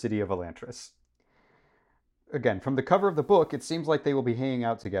enter the city of Elantris? Again, from the cover of the book, it seems like they will be hanging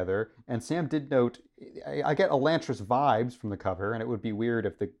out together, and Sam did note, I get Elantris vibes from the cover, and it would be weird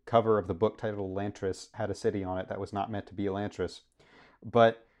if the cover of the book titled Elantris had a city on it that was not meant to be Elantris.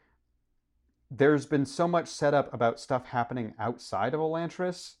 But there's been so much setup about stuff happening outside of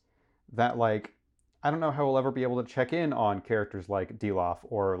Elantris that, like, I don't know how we'll ever be able to check in on characters like Delof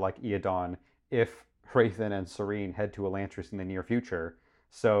or like Eodon if Hrathen and Serene head to Elantris in the near future.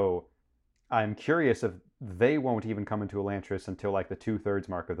 So I'm curious if they won't even come into Elantris until like the 2/3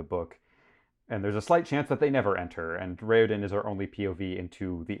 mark of the book. And there's a slight chance that they never enter, and Raoden is our only POV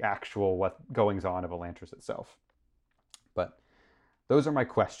into the actual what goings on of Elantris itself. But those are my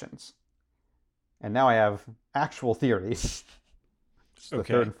questions. And now I have actual theories. It's the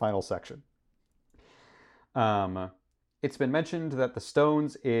third and final section. It's been mentioned that the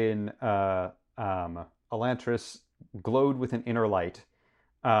stones in Elantris glowed with an inner light.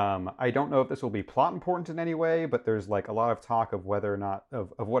 I don't know if this will be plot important in any way, but there's like a lot of talk of whether or not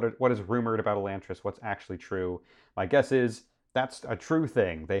of what is rumored about Elantris, what's actually true. My guess is that's a true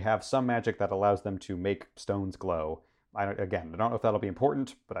thing. They have some magic that allows them to make stones glow. I don't know if that'll be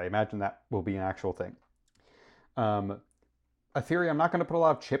important, but I imagine that will be an actual thing. A theory I'm not going to put a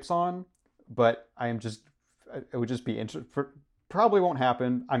lot of chips on, but it would just be interesting. Probably won't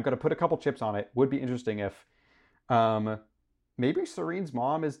happen. I'm going to put a couple chips on it. Would be interesting if maybe Serene's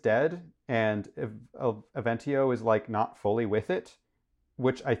mom is dead and Aventio is like not fully with it,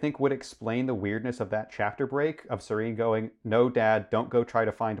 which I think would explain the weirdness of that chapter break of Serene going, "No, Dad, don't go try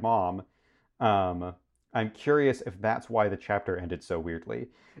to find Mom." I'm curious if that's why the chapter ended so weirdly.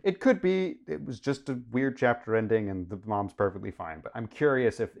 It could be it was just a weird chapter ending and the mom's perfectly fine, but I'm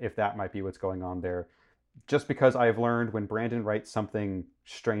curious if that might be what's going on there. Just because I've learned when Brandon writes something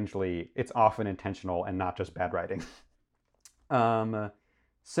strangely, it's often intentional and not just bad writing.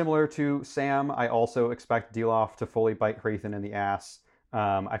 Similar to Sam, I also expect Deloff to fully bite Hrathen in the ass.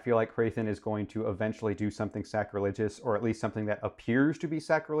 I feel like Hrathen is going to eventually do something sacrilegious, or at least something that appears to be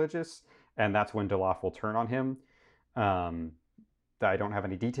sacrilegious, and that's when Deloff will turn on him. I don't have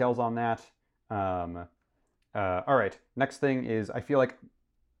any details on that. All right, next thing is I feel like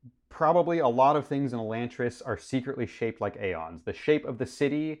probably a lot of things in Elantris are secretly shaped like aeons. The shape of the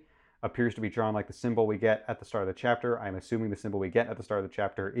city appears to be drawn like the symbol we get at the start of the chapter. I'm assuming the symbol we get at the start of the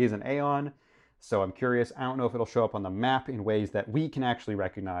chapter is an aeon. So I'm curious. I don't know if it'll show up on the map in ways that we can actually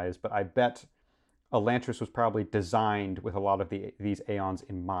recognize, but I bet Elantris was probably designed with a lot of these aeons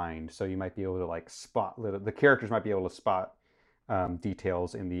in mind. So you might be able to like spot, the characters might be able to spot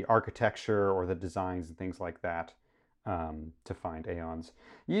details in the architecture or the designs and things like that to find aeons.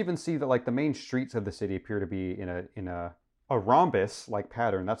 You even see that like the main streets of the city appear to be in a rhombus-like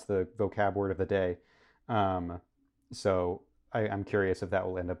pattern. That's the vocab word of the day. So I'm curious if that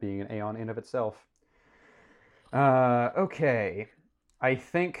will end up being an aeon in of itself. Okay. I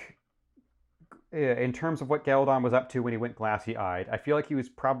think in terms of what Galadon was up to when he went glassy-eyed, I feel like he was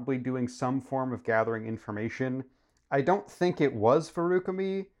probably doing some form of gathering information. I don't think it was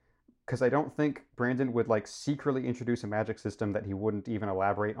Farukami, because I don't think Brandon would like secretly introduce a magic system that he wouldn't even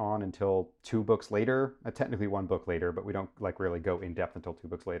elaborate on until 2 books later. Technically 1 book later, but we don't like really go in depth until 2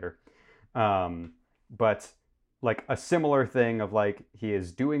 books later. But like a similar thing of like he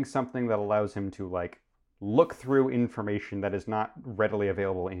is doing something that allows him to like look through information that is not readily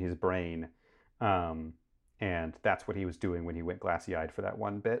available in his brain. And that's what he was doing when he went glassy-eyed for that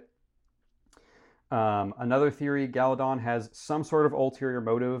 1 bit. Another theory, Galadon has some sort of ulterior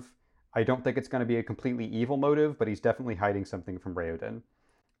motive. I don't think it's going to be a completely evil motive, but he's definitely hiding something from Raoden,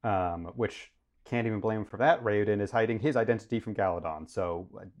 which can't even blame him for that. Raoden is hiding his identity from Galadon. So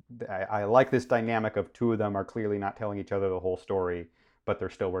I like this dynamic of 2 of them are clearly not telling each other the whole story, but they're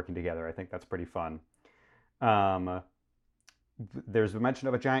still working together. I think that's pretty fun. There's a mention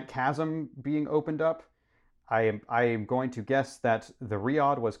of a giant chasm being opened up. I am going to guess that the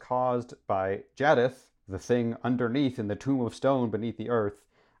Riad was caused by Jadith, the thing underneath in the tomb of stone beneath the earth.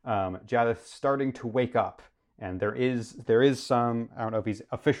 Jadith starting to wake up, and there is some, I don't know if he's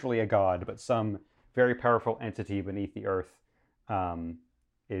officially a god, but some very powerful entity beneath the earth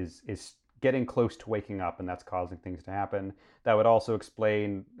is getting close to waking up, and that's causing things to happen. That would also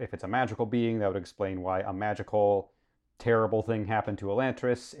explain, if it's a magical being, that would explain why a magical terrible thing happened to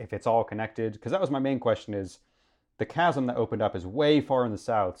Elantris, if it's all connected. Because that was my main question, is the chasm that opened up is way far in the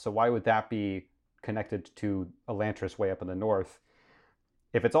south, so why would that be connected to Elantris way up in the north?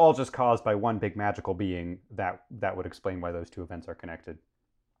 If it's all just caused by one big magical being, that would explain why those 2 events are connected.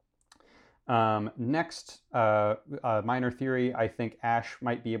 Next, minor theory, I think Ash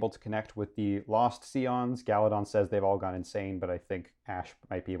might be able to connect with the Lost Scions. Galadon says they've all gone insane, but I think Ash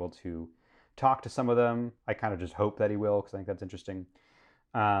might be able to talk to some of them. I kind of just hope that he will, because I think that's interesting.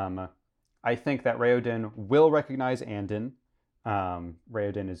 I think that Raoden will recognize Andon.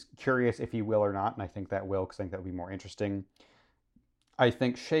 Raoden is curious if he will or not, and I think that will, because I think that would be more interesting. I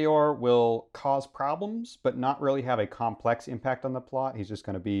think Sheor will cause problems, but not really have a complex impact on the plot. He's just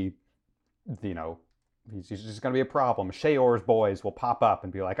going to be, he's just going to be a problem. Sheor's boys will pop up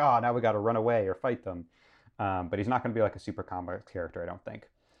and be like, now we got to run away or fight them. But he's not going to be like a super complex character, I don't think.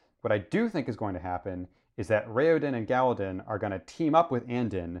 What I do think is going to happen is that Raoden and Galadin are going to team up with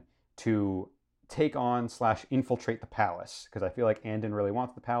Andin to take on / infiltrate the palace, because I feel like Andin really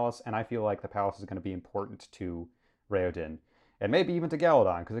wants the palace, and I feel like the palace is going to be important to Raoden, and maybe even to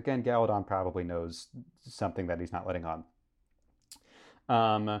Galadon, because again, Galadon probably knows something that he's not letting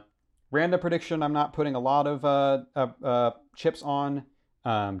on. Random prediction, I'm not putting a lot of chips on.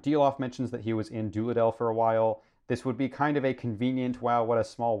 Dilof mentions that he was in Duladel for a while. This would be kind of a convenient, wow, what a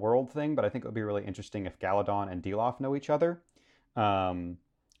small world thing, but I think it would be really interesting if Galadon and Dilof know each other.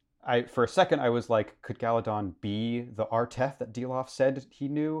 For a second, I was like, could Galadon be the Arteth that Dilof said he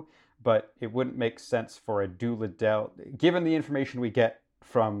knew? But it wouldn't make sense for a Duladel, given the information we get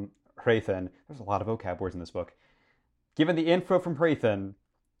from Hrathen. There's a lot of vocab words in this book. Given the info from Hrathen,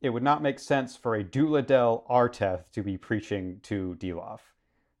 it would not make sense for a Duladel Arteth to be preaching to Dilof.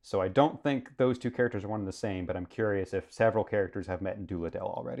 So I don't think those two characters are one and the same, but I'm curious if several characters have met in Duladel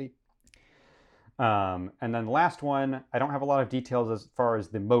already. And then the last one, I don't have a lot of details as far as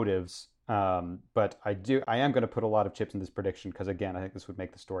the motives, but I am going to put a lot of chips in this prediction because, again, I think this would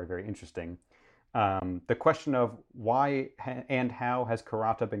make the story very interesting. The question of why and how has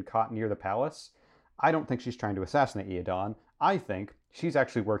Karata been caught near the palace? I don't think she's trying to assassinate Iadon. I think she's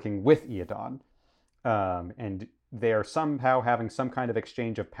actually working with Iadon. And they are somehow having some kind of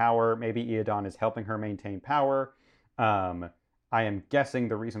exchange of power. Maybe Iadon is helping her maintain power. I am guessing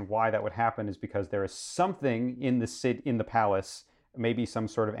the reason why that would happen is because there is something in the palace, maybe some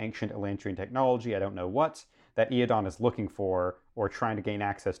sort of ancient Elantrian technology, I don't know what, that Iadon is looking for or trying to gain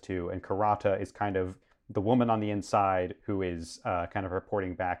access to, and Karata is kind of the woman on the inside who is kind of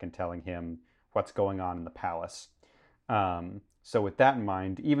reporting back and telling him what's going on in the palace. So with that in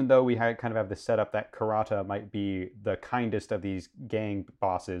mind, even though we kind of have this setup that Karata might be the kindest of these gang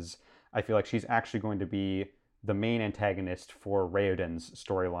bosses, I feel like she's actually going to be the main antagonist for Raoden's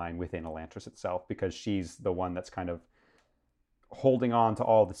storyline within Elantris itself, because she's the one that's kind of holding on to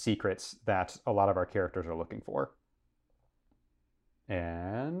all the secrets that a lot of our characters are looking for.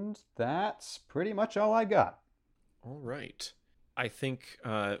 And that's pretty much all I got. All right. I think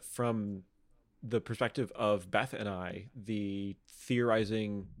from the perspective of Beth and I, the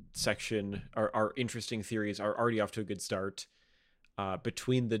theorizing section, our interesting theories are already off to a good start.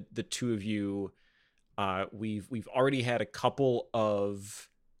 Between the two of you, we've already had a couple of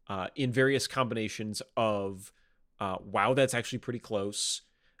in various combinations of wow, that's actually pretty close.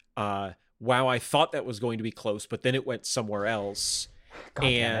 Wow, I thought that was going to be close, but then it went somewhere else. God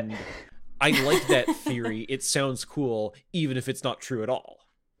and I like that theory. It sounds cool, even if it's not true at all.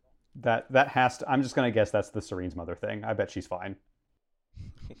 That has to. I'm just gonna guess that's the Serene's mother thing. I bet she's fine.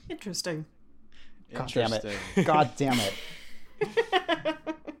 Interesting. God damn it! God damn it!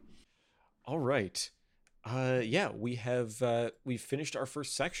 All right. Yeah, we've finished our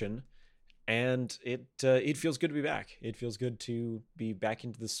first section, and it feels good to be back. It feels good to be back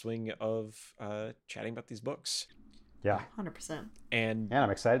into the swing of chatting about these books. Yeah, 100%. And I'm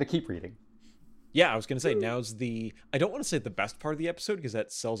excited to keep reading. Yeah, I was gonna say now's I don't want to say the best part of the episode because that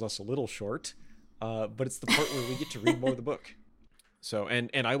sells us a little short, but it's the part where we get to read more of the book. So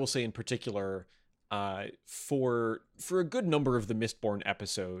and I will say in particular, for a good number of the Mistborn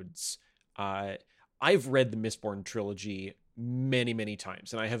episodes, I've read the Mistborn trilogy many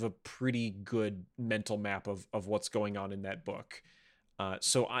times, and I have a pretty good mental map of what's going on in that book.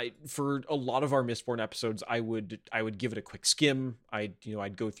 So for a lot of our Mistborn episodes, I would give it a quick skim. I'd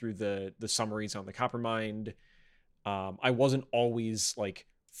go through the summaries on the Coppermind. I wasn't always like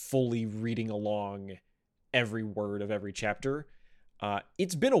fully reading along every word of every chapter.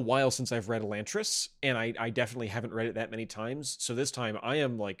 It's been a while since I've read Elantris, and I definitely haven't read it that many times. So this time I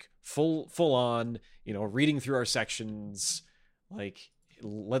am like full on, reading through our sections. Like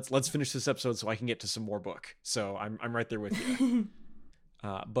let's finish this episode so I can get to some more book. So I'm right there with you.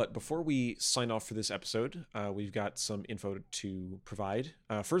 But before we sign off for this episode, we've got some info to provide.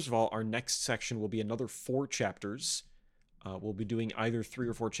 First of all, our next section will be another 4 chapters. We'll be doing either 3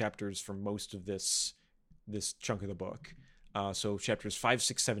 or 4 chapters for most of this chunk of the book. So chapters 5,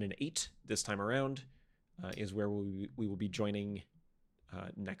 6, 7, and 8 this time around is where we will be joining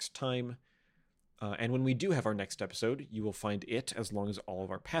next time. And when we do have our next episode, you will find it, as long as all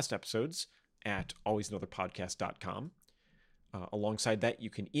of our past episodes, at alwaysanotherpodcast.com. Alongside that, you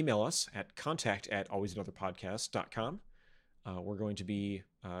can email us at contact@alwaysanotherpodcast.com. We're going to be,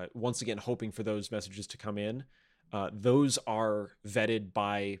 once again, hoping for those messages to come in. Those are vetted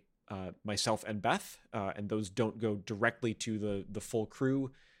by myself and Beth, and those don't go directly to the full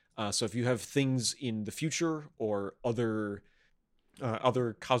crew. So if you have things in the future or other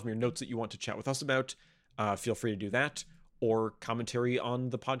Cosmere notes that you want to chat with us about, feel free to do that. or commentary on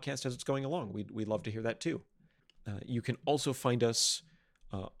the podcast as it's going along. We'd love to hear that too. You can also find us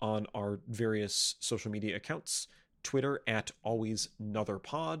on our various social media accounts: Twitter at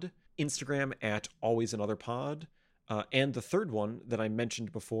AlwaysAnotherPod, Instagram at AlwaysAnotherPod, and the third one that I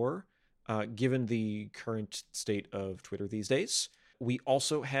mentioned before, given the current state of Twitter these days, we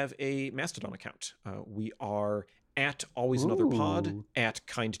also have a Mastodon account. We are at AlwaysAnotherPod at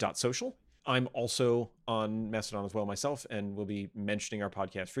kind.social. I'm also on Mastodon as well myself, and will be mentioning our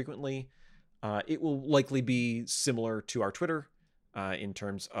podcast frequently. It will likely be similar to our Twitter in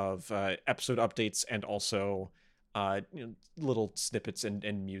terms of episode updates and also little snippets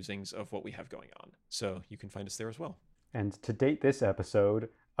and musings of what we have going on. So you can find us there as well. And to date this episode,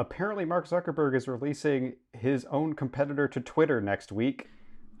 apparently Mark Zuckerberg is releasing his own competitor to Twitter next week.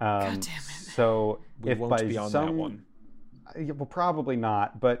 God damn it. So We if won't by be on some... that one. Well, probably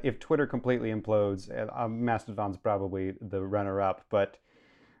not. But if Twitter completely implodes, Mastodon's probably the runner-up. But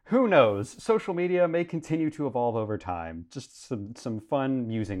who knows? Social media may continue to evolve over time. Just some fun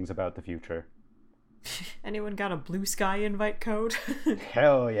musings about the future. Anyone got a Blue Sky invite code?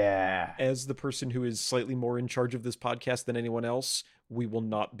 Hell yeah. As the person who is slightly more in charge of this podcast than anyone else, we will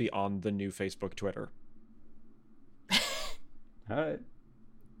not be on the new Facebook Twitter. All right.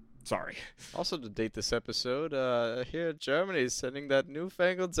 Sorry. Also, to date this episode, here Germany is sending that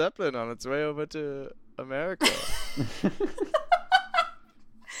newfangled Zeppelin on its way over to America.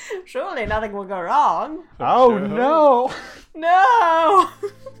 Surely nothing will go wrong. Oh, Sure no. No!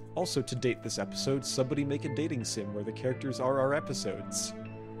 Also, to date this episode, somebody make a dating sim where the characters are our episodes.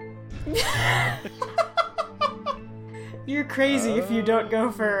 You're crazy if you don't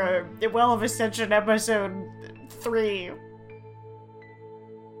go for Well of Ascension episode 3.